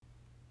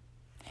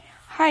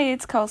Hi,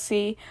 it's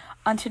Kelsey.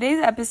 On today's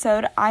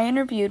episode, I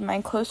interviewed my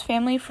close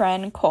family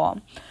friend,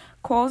 Cole.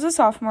 Cole is a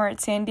sophomore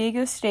at San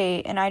Diego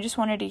State, and I just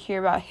wanted to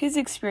hear about his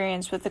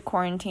experience with the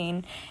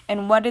quarantine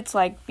and what it's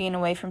like being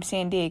away from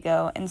San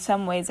Diego and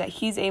some ways that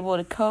he's able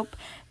to cope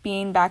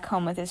being back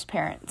home with his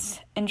parents.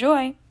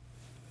 Enjoy!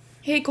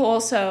 Hey,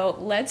 Cole, so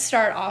let's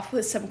start off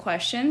with some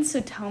questions. So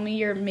tell me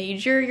your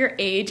major, your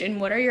age, and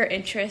what are your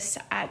interests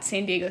at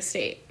San Diego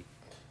State?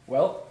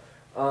 Well,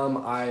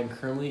 I'm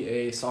currently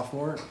a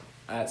sophomore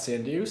at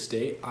San Diego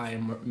State. I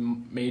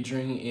am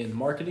majoring in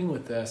marketing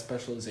with a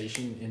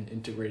specialization in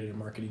integrated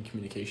marketing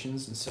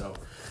communications. And so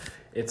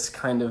it's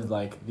kind of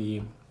like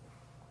the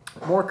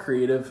more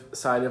creative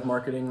side of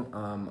marketing.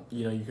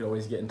 You could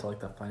always get into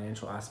like the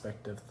financial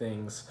aspect of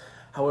things.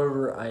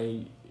 However,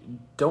 I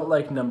don't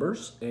like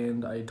numbers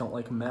and I don't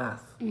like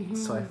math. Mm-hmm.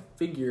 So I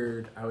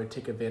figured I would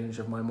take advantage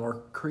of my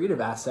more creative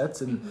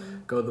assets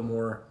and go the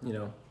more,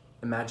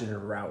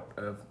 imaginative route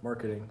of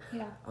marketing.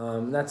 Yeah.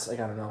 That's like,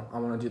 I don't know, I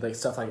want to do like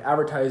stuff like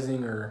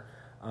advertising or,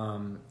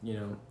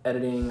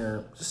 editing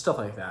or just stuff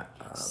like that.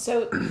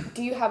 So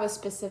do you have a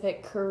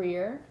specific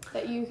career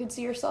that you could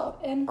see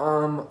yourself in?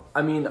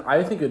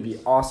 I think it'd be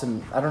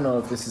awesome. I don't know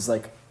if this is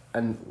like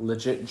a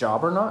legit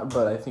job or not,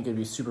 but I think it'd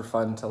be super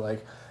fun to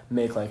like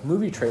make like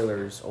movie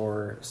trailers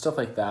or stuff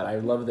like that. I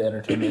love the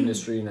entertainment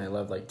industry and I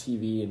love like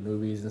TV and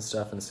movies and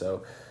stuff. And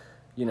so,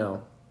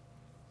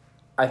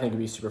 I think it'd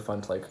be super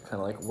fun to like kind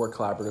of like work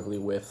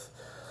collaboratively with,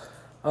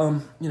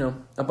 a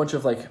bunch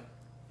of like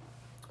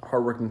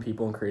hardworking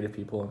people and creative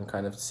people and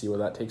kind of see where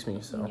that takes me.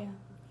 So, yeah.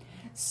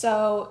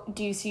 So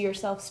do you see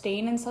yourself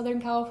staying in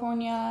Southern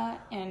California?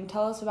 And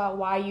tell us about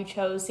why you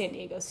chose San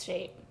Diego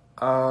State.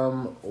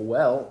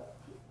 Well,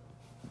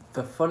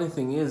 the funny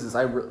thing is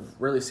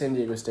San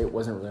Diego State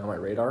wasn't really on my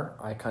radar.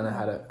 I kind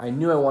of I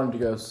knew I wanted to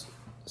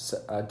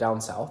go down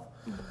south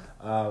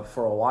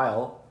for a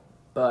while,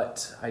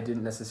 but I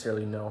didn't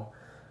necessarily know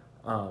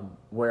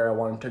where I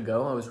wanted to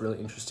go. I was really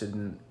interested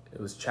in,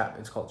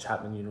 it's called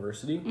Chapman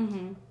University.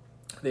 Mm-hmm.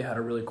 They had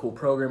a really cool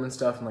program and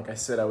stuff. And like I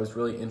said, I was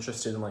really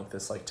interested in like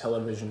this like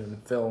television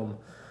and film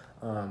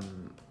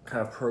kind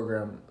of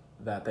program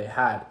that they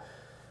had.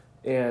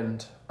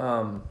 And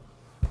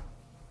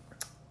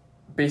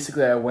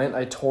basically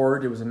I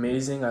toured. It was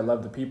amazing. I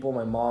loved the people.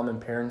 My mom and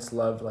parents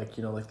loved like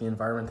the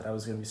environment that I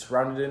was going to be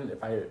surrounded in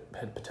if I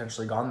had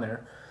potentially gone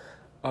there.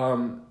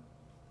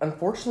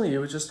 Unfortunately, it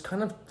was just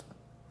kind of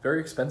very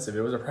expensive.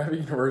 It was a private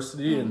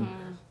university, and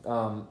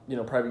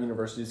private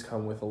universities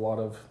come with a lot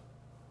of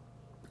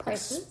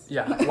prices.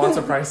 Lots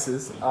of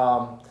prices.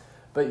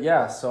 But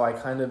yeah, so I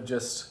kind of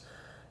just,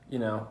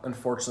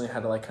 unfortunately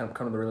had to like kind of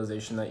come to the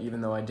realization that even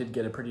though I did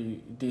get a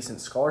pretty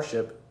decent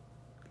scholarship,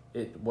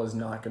 it was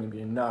not going to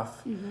be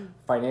enough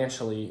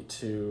financially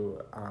to.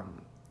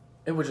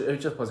 It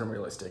just wasn't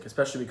realistic,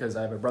 especially because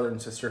I have a brother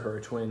and sister who are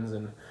twins,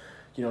 and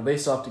they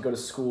still have to go to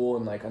school,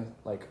 and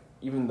like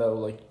even though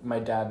like my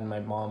dad and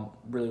my mom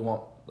really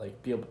want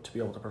like be able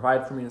to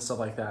provide for me and stuff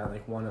like that, and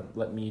like want to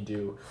let me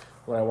do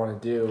what I want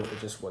to do,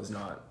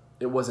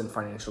 it wasn't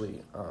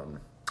financially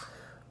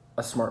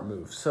a smart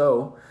move.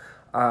 So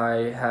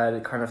I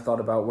had kind of thought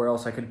about where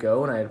else I could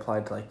go, and I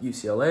applied to like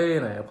UCLA,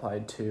 and I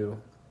applied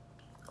to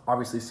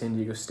obviously San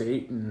Diego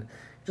State and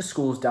just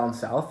schools down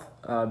south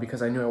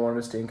because I knew I wanted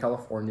to stay in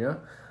California.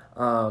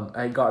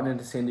 I had gotten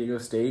into San Diego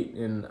State,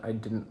 and I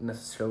didn't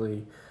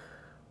necessarily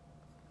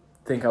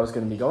think I was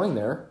going to be going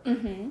there.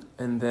 Mm-hmm.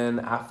 And then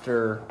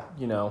after,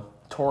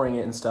 touring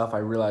it and stuff, I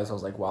realized I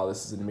was like, wow,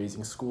 this is an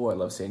amazing school. I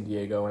love San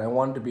Diego. And I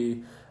wanted to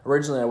be,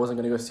 originally I wasn't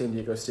going to go to San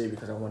Diego State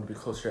because I wanted to be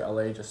closer to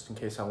LA just in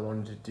case I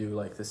wanted to do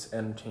like this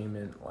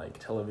entertainment, like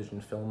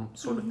television film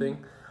sort of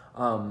thing.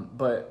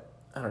 But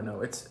I don't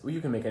know, you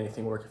can make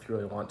anything work if you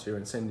really want to.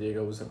 And San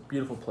Diego was a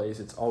beautiful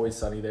place. It's always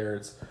sunny there.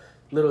 It's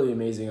literally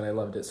amazing. And I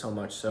loved it so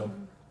much. So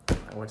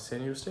I went to San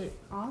Diego State.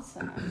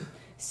 Awesome.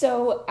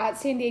 So at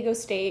San Diego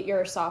State,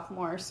 you're a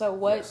sophomore. So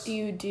what do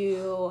you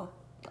do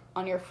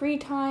on your free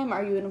time?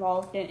 Are you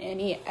involved in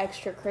any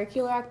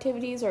extracurricular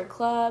activities or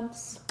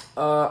clubs?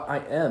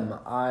 I am.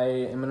 I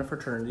am in a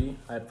fraternity.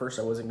 At first,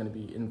 I wasn't going to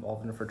be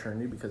involved in a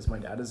fraternity because my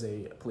dad is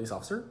a police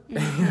officer.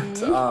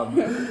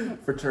 And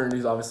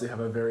fraternities obviously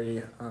have a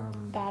very...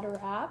 bad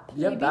rap?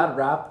 Yeah, bad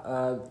rap.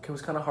 It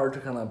was kind of hard to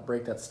kind of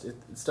break that...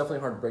 It's definitely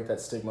hard to break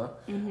that stigma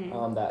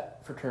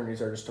that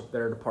fraternities are just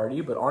there to party.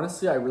 But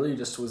honestly, I really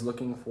just was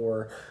looking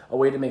for a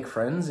way to make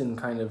friends and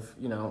kind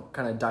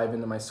of dive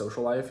into my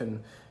social life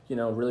and,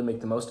 really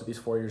make the most of these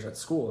 4 years at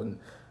school. And...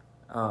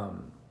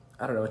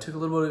 I don't know, it took a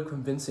little bit of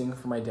convincing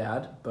for my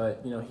dad,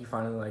 but, he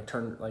finally,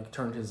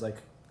 turned his,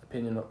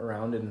 opinion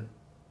around and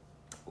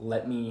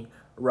let me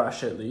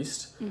rush at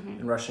least. Mm-hmm.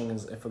 And rushing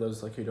is, for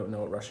those, who don't know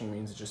what rushing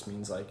means, it just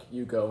means,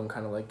 you go and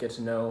kind of, get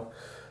to know,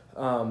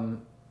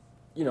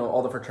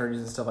 all the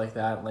fraternities and stuff like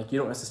that. You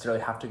don't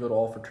necessarily have to go to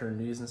all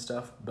fraternities and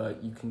stuff,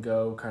 but you can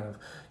go kind of,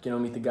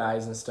 meet the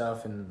guys and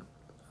stuff and,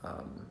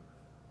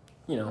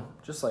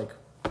 just,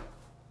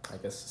 I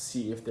guess,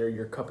 see if they're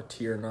your cup of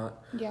tea or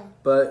not. Yeah.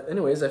 But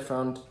anyways, I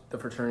found the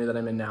fraternity that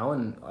I'm in now,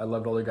 and I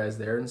loved all the guys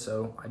there, and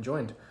so I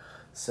joined.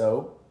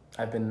 So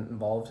I've been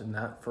involved in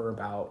that for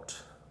about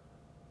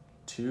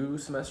 2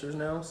 semesters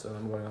now, so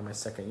I'm going on my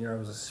second year. I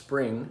was a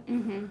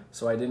spring,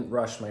 so I didn't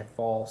rush my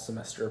fall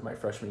semester of my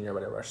freshman year,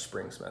 but I rushed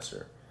spring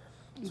semester.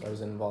 So I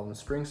was involved in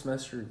spring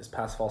semester, this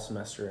past fall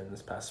semester, and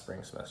this past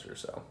spring semester.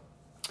 So,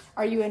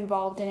 are you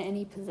involved in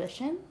any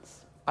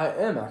positions? I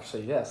am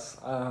actually, yes.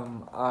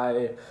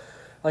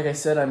 Like I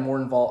said, I'm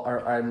more involved.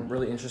 I'm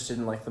really interested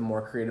in like the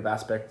more creative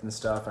aspect and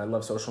stuff. I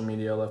love social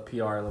media, I love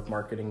PR, I love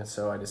marketing, and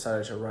so I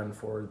decided to run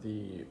for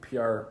the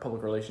PR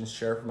public relations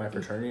chair for my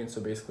fraternity. And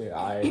so basically,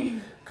 I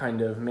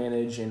kind of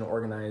manage and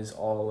organize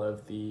all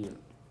of the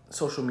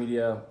social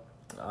media.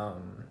 I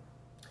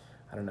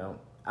don't know,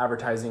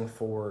 advertising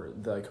for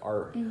the, like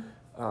our,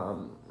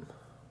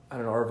 I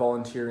don't know, our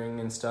volunteering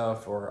and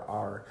stuff, or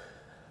our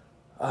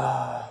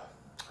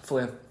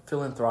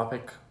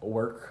philanthropic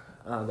work.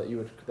 That you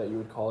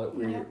would call it.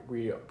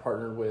 We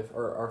partnered with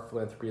our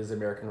philanthropy is the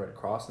American Red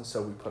Cross, and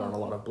so we put on a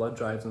lot of blood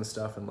drives and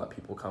stuff, and let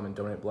people come and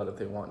donate blood if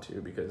they want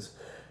to, because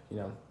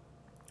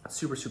it's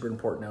super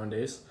important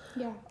nowadays.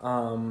 Yeah.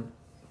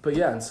 But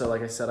yeah, and so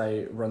like I said,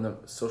 I run the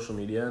social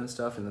media and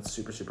stuff, and it's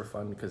super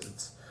fun because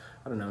it's,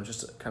 I don't know,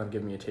 just to kind of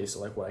give me a taste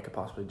of like what I could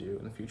possibly do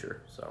in the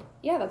future. So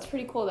yeah, that's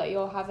pretty cool that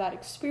you'll have that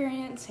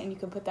experience and you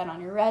can put that on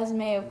your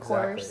resume, of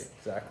course.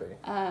 Exactly.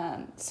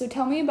 So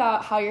tell me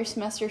about how your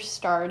semester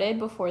started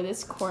before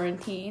this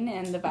quarantine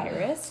and the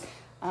virus.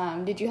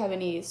 Did you have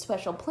any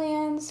special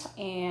plans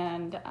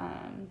and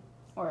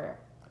or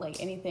like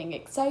anything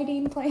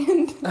exciting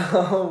planned?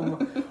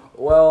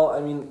 Well, I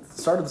mean,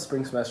 the start of the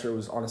spring semester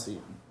was honestly,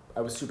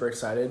 I was super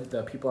excited.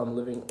 The people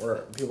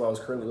people I was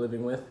currently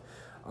living with,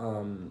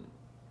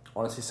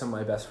 honestly some of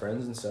my best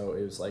friends, and so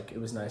it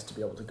was nice to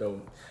be able to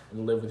go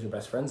and live with your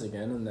best friends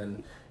again. And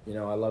then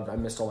I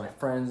missed all my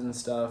friends and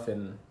stuff,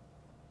 and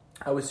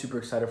I was super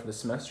excited for the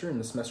semester, and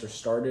the semester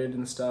started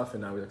and stuff,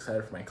 and I was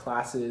excited for my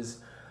classes,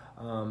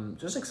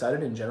 just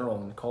excited in general.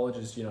 And college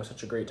is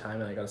such a great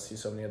time, and I got to see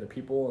so many other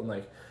people, and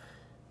like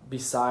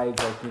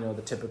besides like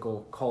the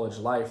typical college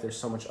life, there's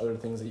so much other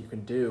things that you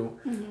can do.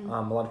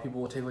 A lot of people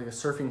will take like a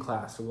surfing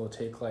class, or will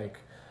take like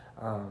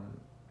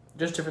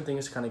just different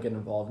things to kind of get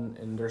involved in,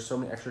 and there's so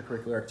many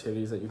extracurricular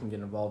activities that you can get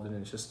involved in.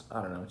 It's just, I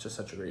don't know, it's just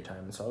such a great time.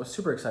 And so I was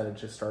super excited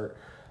to start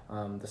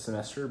the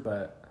semester,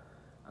 but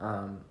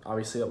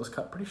obviously that was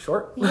cut pretty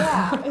short.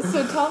 Yeah,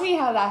 so tell me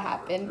how that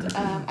happened.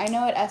 I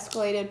know it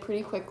escalated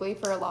pretty quickly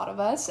for a lot of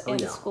us, and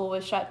school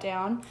was shut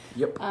down.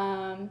 Yep.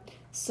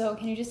 So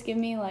can you just give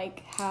me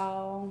like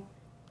how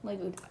it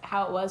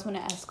was when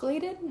it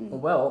escalated?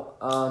 Well,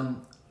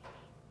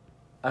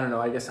 I don't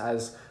know, I guess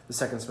as the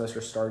second semester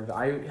started,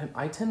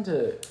 I tend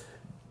to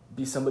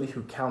be somebody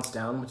who counts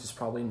down, which is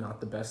probably not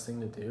the best thing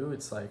to do.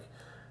 It's like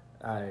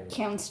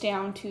counts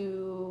down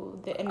to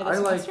the end of the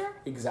semester?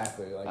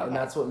 Exactly. Like, okay. And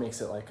that's what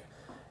makes it like,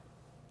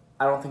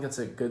 I don't think that's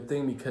a good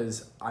thing,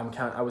 because I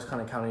was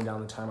kind of counting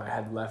down the time I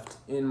had left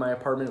in my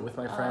apartment with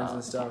my friends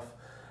and stuff.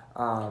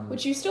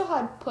 Which you still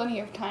had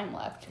plenty of time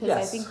left, because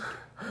yes.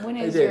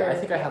 I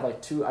think I had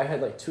like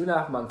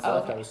 2.5 months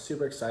left. Okay. I was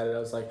super excited. I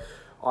was like,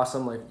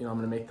 awesome, like I'm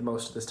gonna make the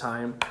most of this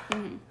time.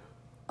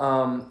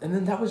 And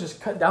then that was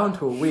just cut down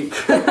to a week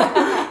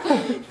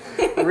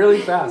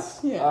really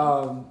fast.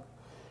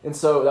 And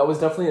so that was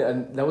definitely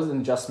an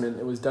adjustment.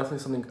 It was definitely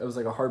something, it was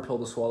like a hard pill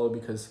to swallow,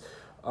 because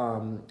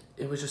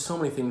it was just so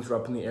many things were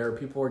up in the air.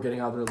 People were getting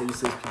out their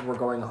leases, people were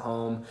going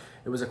home.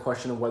 It was a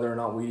question of whether or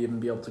not we'd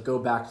even be able to go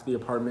back to the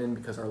apartment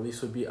because our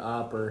lease would be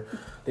up, or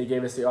they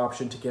gave us the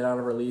option to get out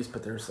of our lease,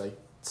 but there's like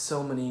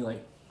so many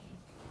like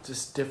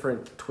just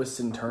different twists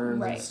and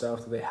turns and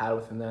stuff that they had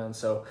within that. And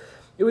so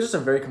it was just a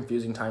very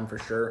confusing time for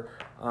sure.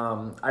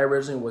 I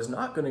originally was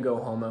not going to go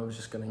home. I was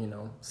just going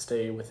to,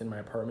 stay within my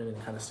apartment and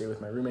kind of stay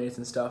with my roommates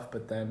and stuff.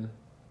 But then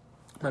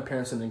my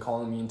parents had been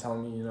calling me and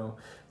telling me,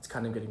 it's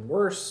kind of getting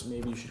worse.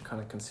 Maybe you should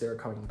kind of consider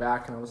coming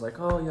back. And I was like,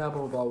 oh yeah,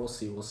 blah, blah, blah. We'll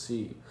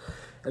see.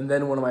 And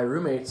then one of my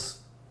roommates,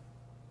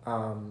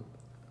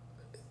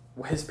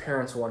 his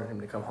parents wanted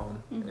him to come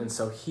home. And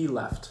so he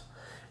left.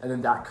 And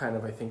then that kind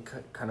of, I think,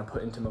 kind of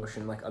put into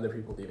motion like other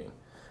people leaving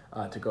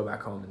to go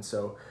back home. And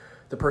so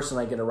the person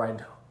I get a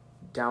ride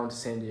down to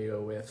San Diego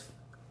with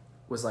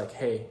was like,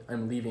 hey,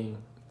 I'm leaving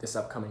this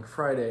upcoming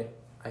Friday.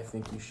 I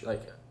think you should,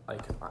 like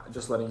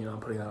just letting you know, I'm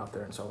putting that out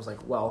there. And so I was like,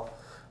 well,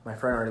 my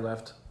friend already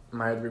left.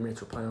 My other roommates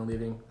were planning on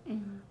leaving.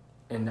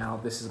 And now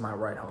this is my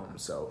ride home.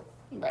 So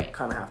I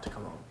kind of have to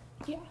come home.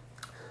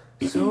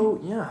 Yeah. So,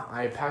 yeah,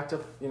 I packed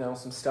up,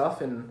 some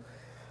stuff, and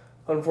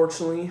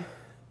unfortunately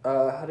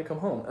had to come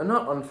home. And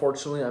not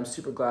unfortunately, I'm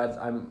super glad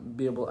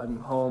I'm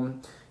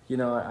home.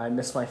 I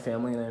missed my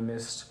family, and I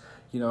missed,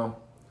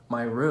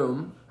 my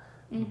room,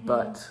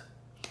 but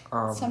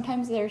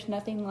sometimes there's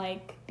nothing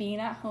like being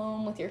at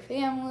home with your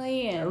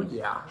family and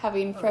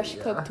having fresh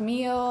cooked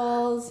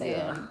meals,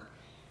 and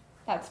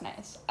that's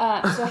nice.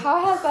 So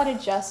how has that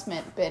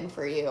adjustment been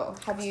for you?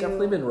 It's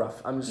definitely been rough.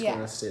 I'm just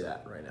gonna say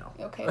that right now.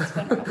 Okay, it's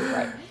been rough,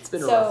 right? It's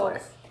been a rough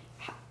life.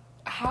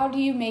 How do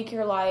you make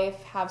your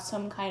life have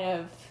some kind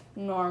of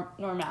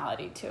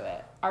normality to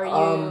it? Are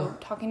you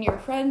talking to your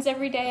friends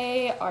every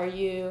day? Are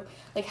you,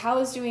 like, how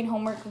is doing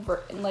homework,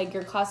 like,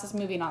 your classes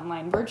moving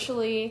online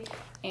virtually,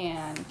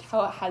 and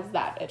how has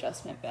that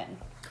adjustment been?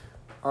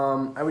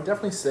 I would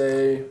definitely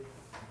say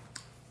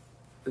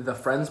the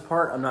friends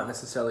part I'm not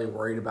necessarily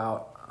worried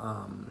about.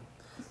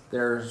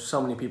 There's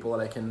so many people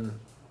that I can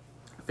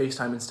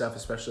FaceTime and stuff,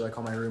 especially like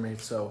all my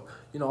roommates. So,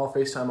 I'll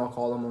FaceTime, I'll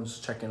call them, I'll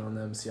just check in on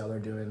them, see how they're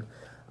doing.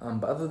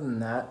 But other than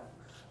that,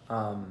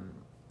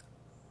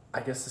 I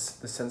guess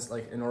the sense,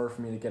 like, in order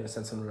for me to get a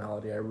sense of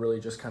normality, I really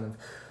just kind of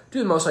do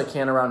the most I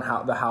can around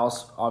the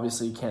house.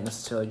 Obviously, you can't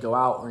necessarily go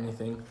out or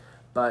anything,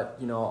 but,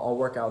 I'll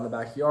work out in the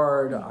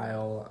backyard.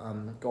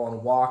 I'll go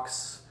on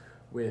walks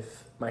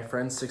with my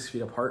friends 6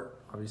 feet apart,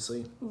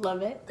 obviously.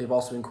 Love it. They've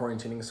also been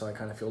quarantining, so I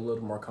kind of feel a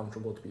little more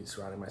comfortable to be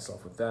surrounding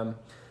myself with them.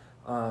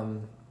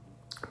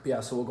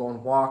 So we'll go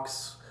on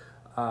walks.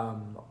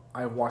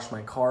 I washed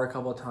my car a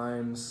couple of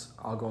times.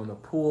 I'll go in the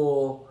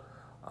pool,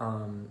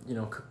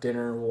 cook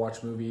dinner, we'll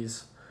watch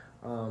movies.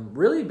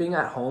 Really being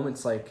at home,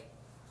 it's like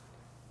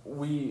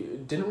we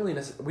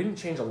didn't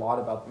change a lot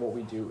about what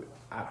we do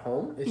at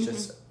home. It's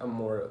just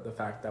more the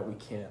fact that we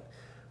can't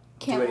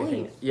do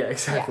anything. Leave. Yeah,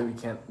 exactly. Yeah.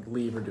 We can't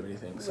leave or do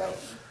anything. So.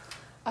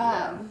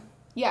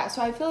 Right.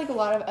 So I feel like a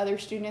lot of other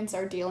students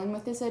are dealing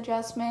with this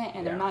adjustment,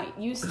 and they're not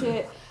used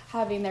to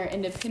having their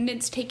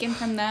independence taken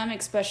from them,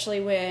 especially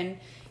when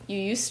you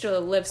used to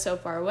live so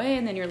far away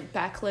and then you're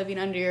back living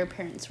under your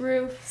parents'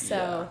 roof.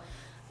 So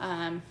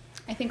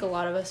I think a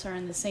lot of us are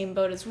in the same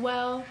boat as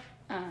well.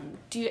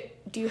 Do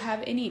you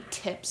have any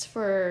tips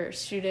for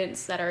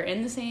students that are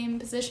in the same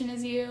position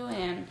as you,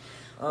 and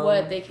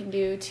what they can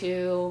do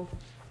to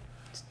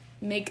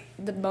make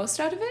the most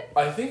out of it?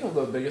 I think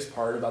the biggest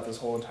part about this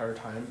whole entire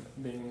time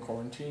being in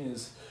quarantine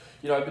is,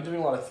 I've been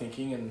doing a lot of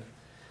thinking, and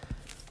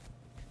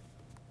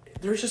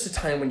there's just a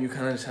time when you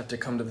kind of just have to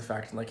come to the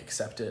fact and, like,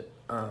 accept it,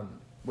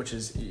 which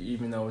is,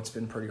 even though it's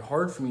been pretty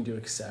hard for me to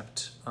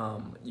accept, I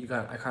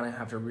kind of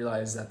have to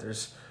realize that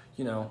there's,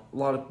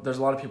 there's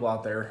a lot of people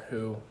out there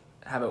who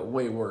have it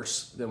way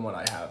worse than what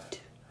I have.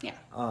 Yeah.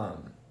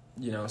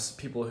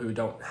 People who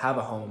don't have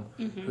a home,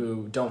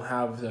 who don't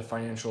have the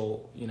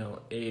financial,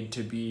 aid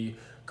to be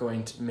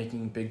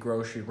making big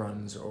grocery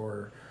runs,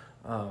 or,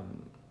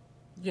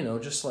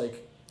 just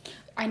like.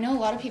 I know a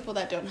lot of people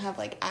that don't have,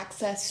 like,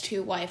 access to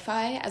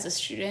Wi-Fi as a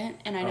student,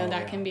 and I know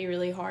that can be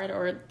really hard,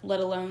 or let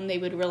alone they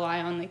would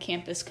rely on the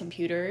campus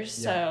computers.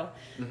 Yeah. So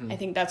I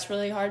think that's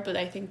really hard, but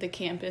I think the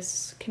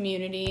campus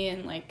community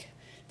and, like,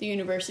 the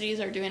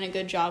universities are doing a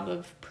good job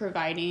of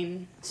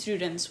providing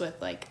students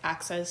with, like,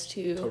 access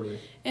to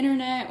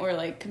internet or,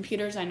 like,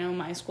 computers. I know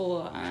my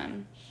school,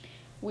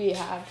 we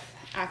have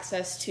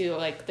access to,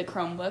 like, the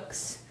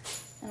Chromebooks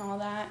and all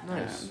that.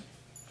 Nice.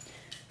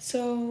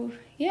 So,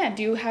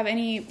 do you have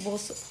any,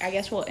 I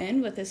guess we'll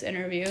end with this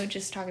interview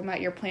just talking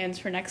about your plans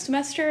for next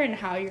semester and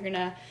how you're going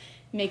to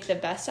make the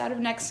best out of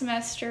next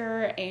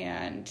semester,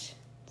 and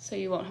so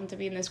you won't have to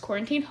be in this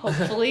quarantine,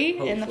 hopefully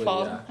in the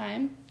fall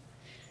time.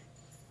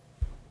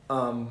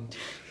 Well,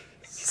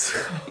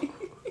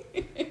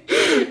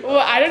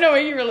 I don't know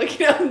what you were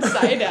looking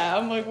outside at.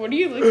 I'm like, what are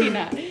you looking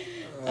at?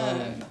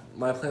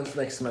 My plans for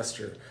next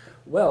semester.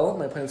 Well,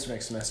 my plans for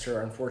next semester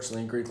are,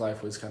 unfortunately, Greek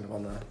life was kind of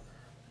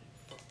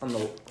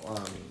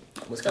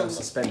was kind of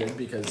suspended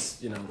because,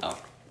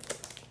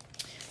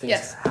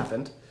 things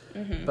happened.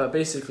 Mm-hmm. But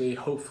basically,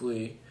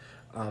 hopefully,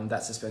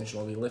 that suspension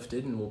will be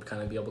lifted, and we'll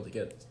kind of be able to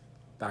get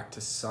back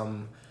to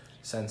some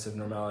sense of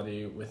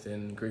normality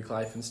within Greek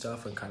life and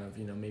stuff, and kind of,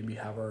 maybe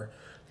have our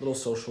little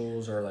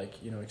socials or, like,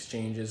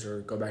 exchanges,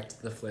 or go back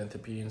to the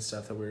philanthropy and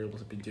stuff that we were able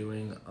to be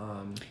doing.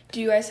 Do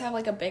you guys have,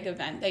 like, a big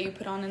event that you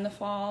put on in the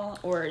fall,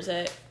 or is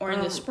it, or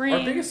in the spring?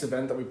 Our biggest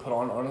event that we put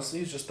on, honestly,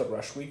 is just the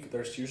Rush Week.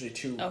 There's usually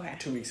 2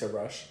 weeks of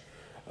Rush.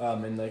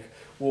 And, like,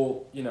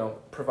 we'll,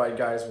 provide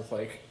guys with,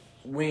 like,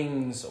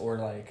 wings, or,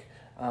 like,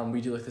 we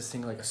do, like, this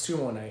thing, like a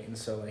sumo night, and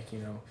so, like,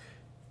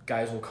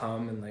 guys will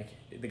come, and, like,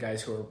 the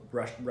guys who are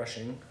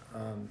rushing,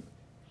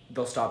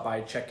 they'll stop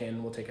by, check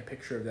in, we'll take a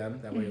picture of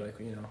them, that way, like,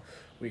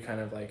 we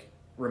kind of, like,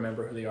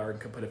 remember who they are and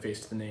can put a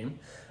face to the name.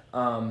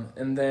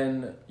 And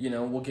then,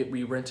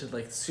 we rented,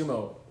 like,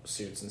 sumo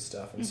suits and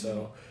stuff, and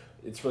so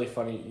it's really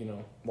funny,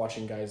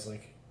 watching guys,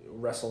 like,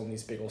 wrestle in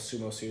these big old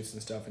sumo suits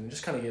and stuff, and it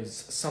just kind of gives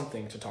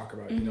something to talk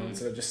about,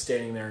 instead of just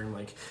standing there and,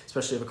 like,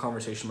 especially if a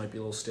conversation might be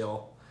a little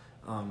stale,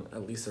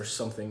 at least there's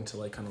something to,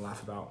 like, kind of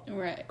laugh about.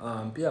 Right.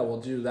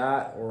 We'll do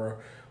that, or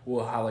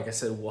we'll have, like I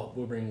said,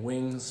 we'll bring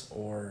wings,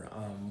 or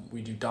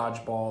we do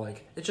dodgeball.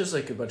 Like, it's just,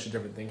 like, a bunch of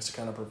different things to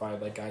kind of provide,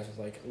 like, guys with,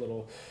 like, a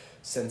little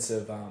sense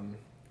of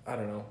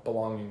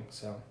belonging.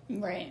 So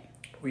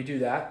we do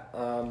that.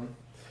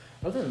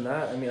 Other than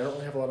that, I mean, I don't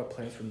really have a lot of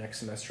plans for next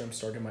semester. I'm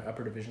starting my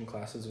upper division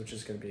classes, which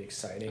is going to be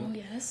exciting. Oh,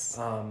 yes.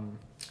 A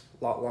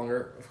lot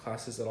longer of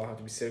classes that I'll have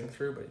to be sitting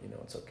through, but,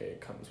 it's okay.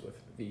 It comes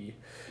with the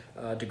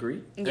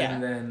degree. Yeah.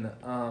 And then,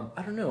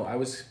 I don't know.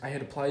 I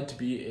had applied to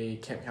be a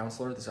camp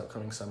counselor this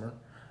upcoming summer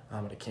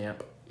at a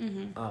camp.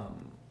 Mm-hmm.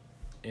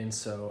 And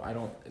so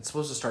it's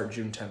supposed to start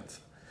June 10th.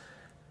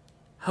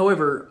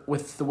 However,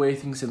 with the way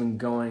things have been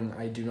going,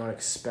 I do not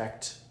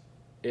expect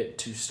it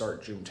to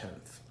start June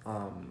 10th.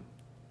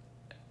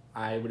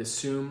 I would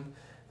assume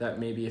that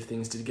maybe if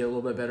things did get a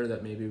little bit better,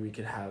 that maybe we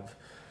could have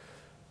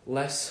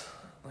less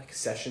like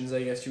sessions,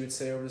 I guess you would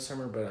say, over the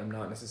summer, but I'm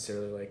not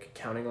necessarily like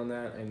counting on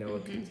that. I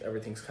know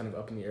everything's kind of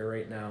up in the air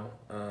right now.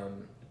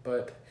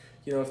 But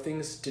you know, if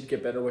things did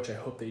get better, which I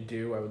hope they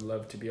do, I would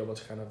love to be able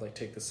to kind of like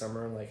take the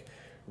summer and like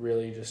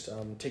really just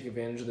take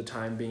advantage of the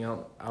time being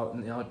out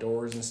in the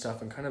outdoors and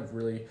stuff, and kind of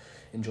really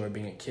enjoy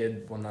being a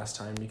kid one last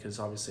time, because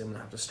obviously I'm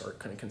gonna have to start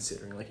kind of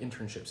considering like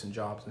internships and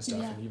jobs and stuff.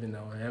 Yeah. And even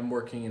though I am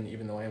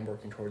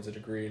working towards a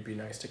degree, it'd be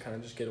nice to kind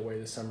of just get away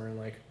this summer and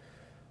like,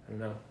 I don't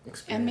know,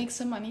 experience. And make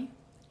some money.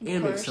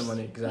 Make some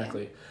money,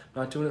 exactly.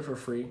 Yeah. Not doing it for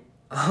free.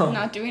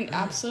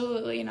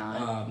 Absolutely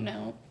not.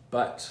 No.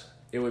 But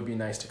it would be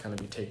nice to kind of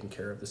be taken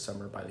care of this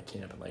summer by the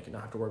camp and like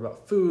not have to worry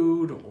about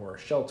food or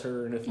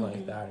shelter or anything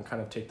like that, and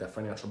kind of take that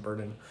financial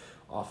burden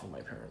off of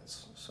my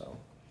parents. So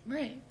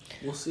right.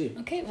 We'll see.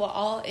 Okay, well,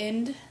 I'll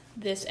end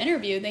this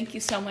interview. Thank you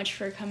so much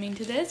for coming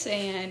to this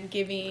and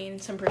giving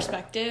some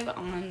perspective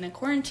on the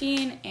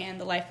quarantine and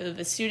the life of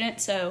a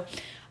student. So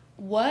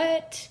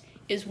what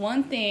is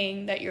one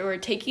thing that you're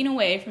taking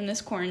away from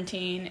this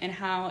quarantine, and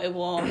how it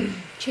will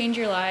change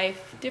your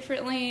life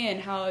differently,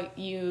 and how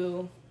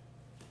you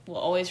will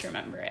always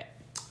remember it?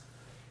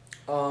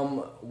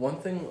 One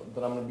thing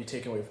that I'm going to be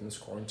taking away from this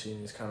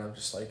quarantine is kind of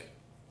just like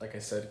I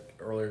said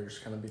earlier,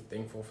 just kind of be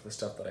thankful for the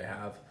stuff that I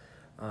have.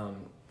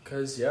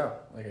 Because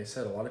like I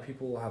said, a lot of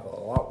people have a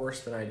lot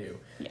worse than I do.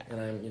 Yeah.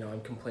 And I'm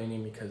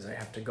complaining because I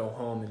have to go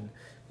home and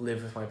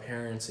live with my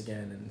parents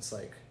again. And it's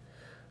like,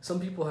 some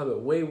people have it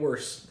way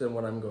worse than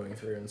what I'm going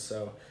through. And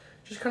so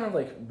just kind of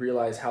like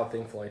realize how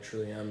thankful I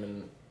truly am,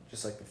 and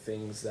just like the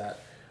things that,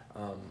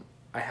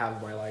 I have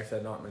in my life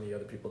that not many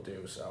other people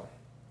do. So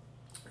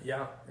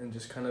yeah. And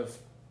just kind of,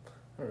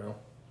 I don't know,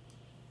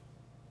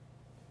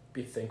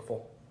 be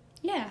thankful.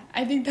 Yeah,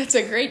 I think that's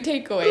a great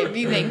takeaway.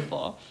 Be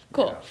thankful.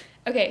 Cool.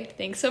 Yeah. Okay,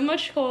 thanks so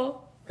much,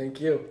 Cole.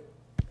 Thank you.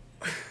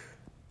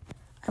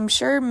 I'm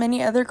sure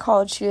many other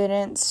college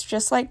students,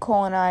 just like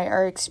Cole and I,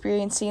 are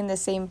experiencing the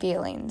same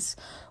feelings.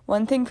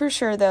 One thing for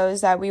sure, though, is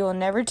that we will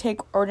never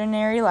take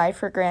ordinary life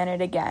for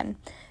granted again.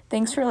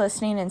 Thanks for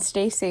listening, and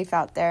stay safe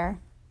out there.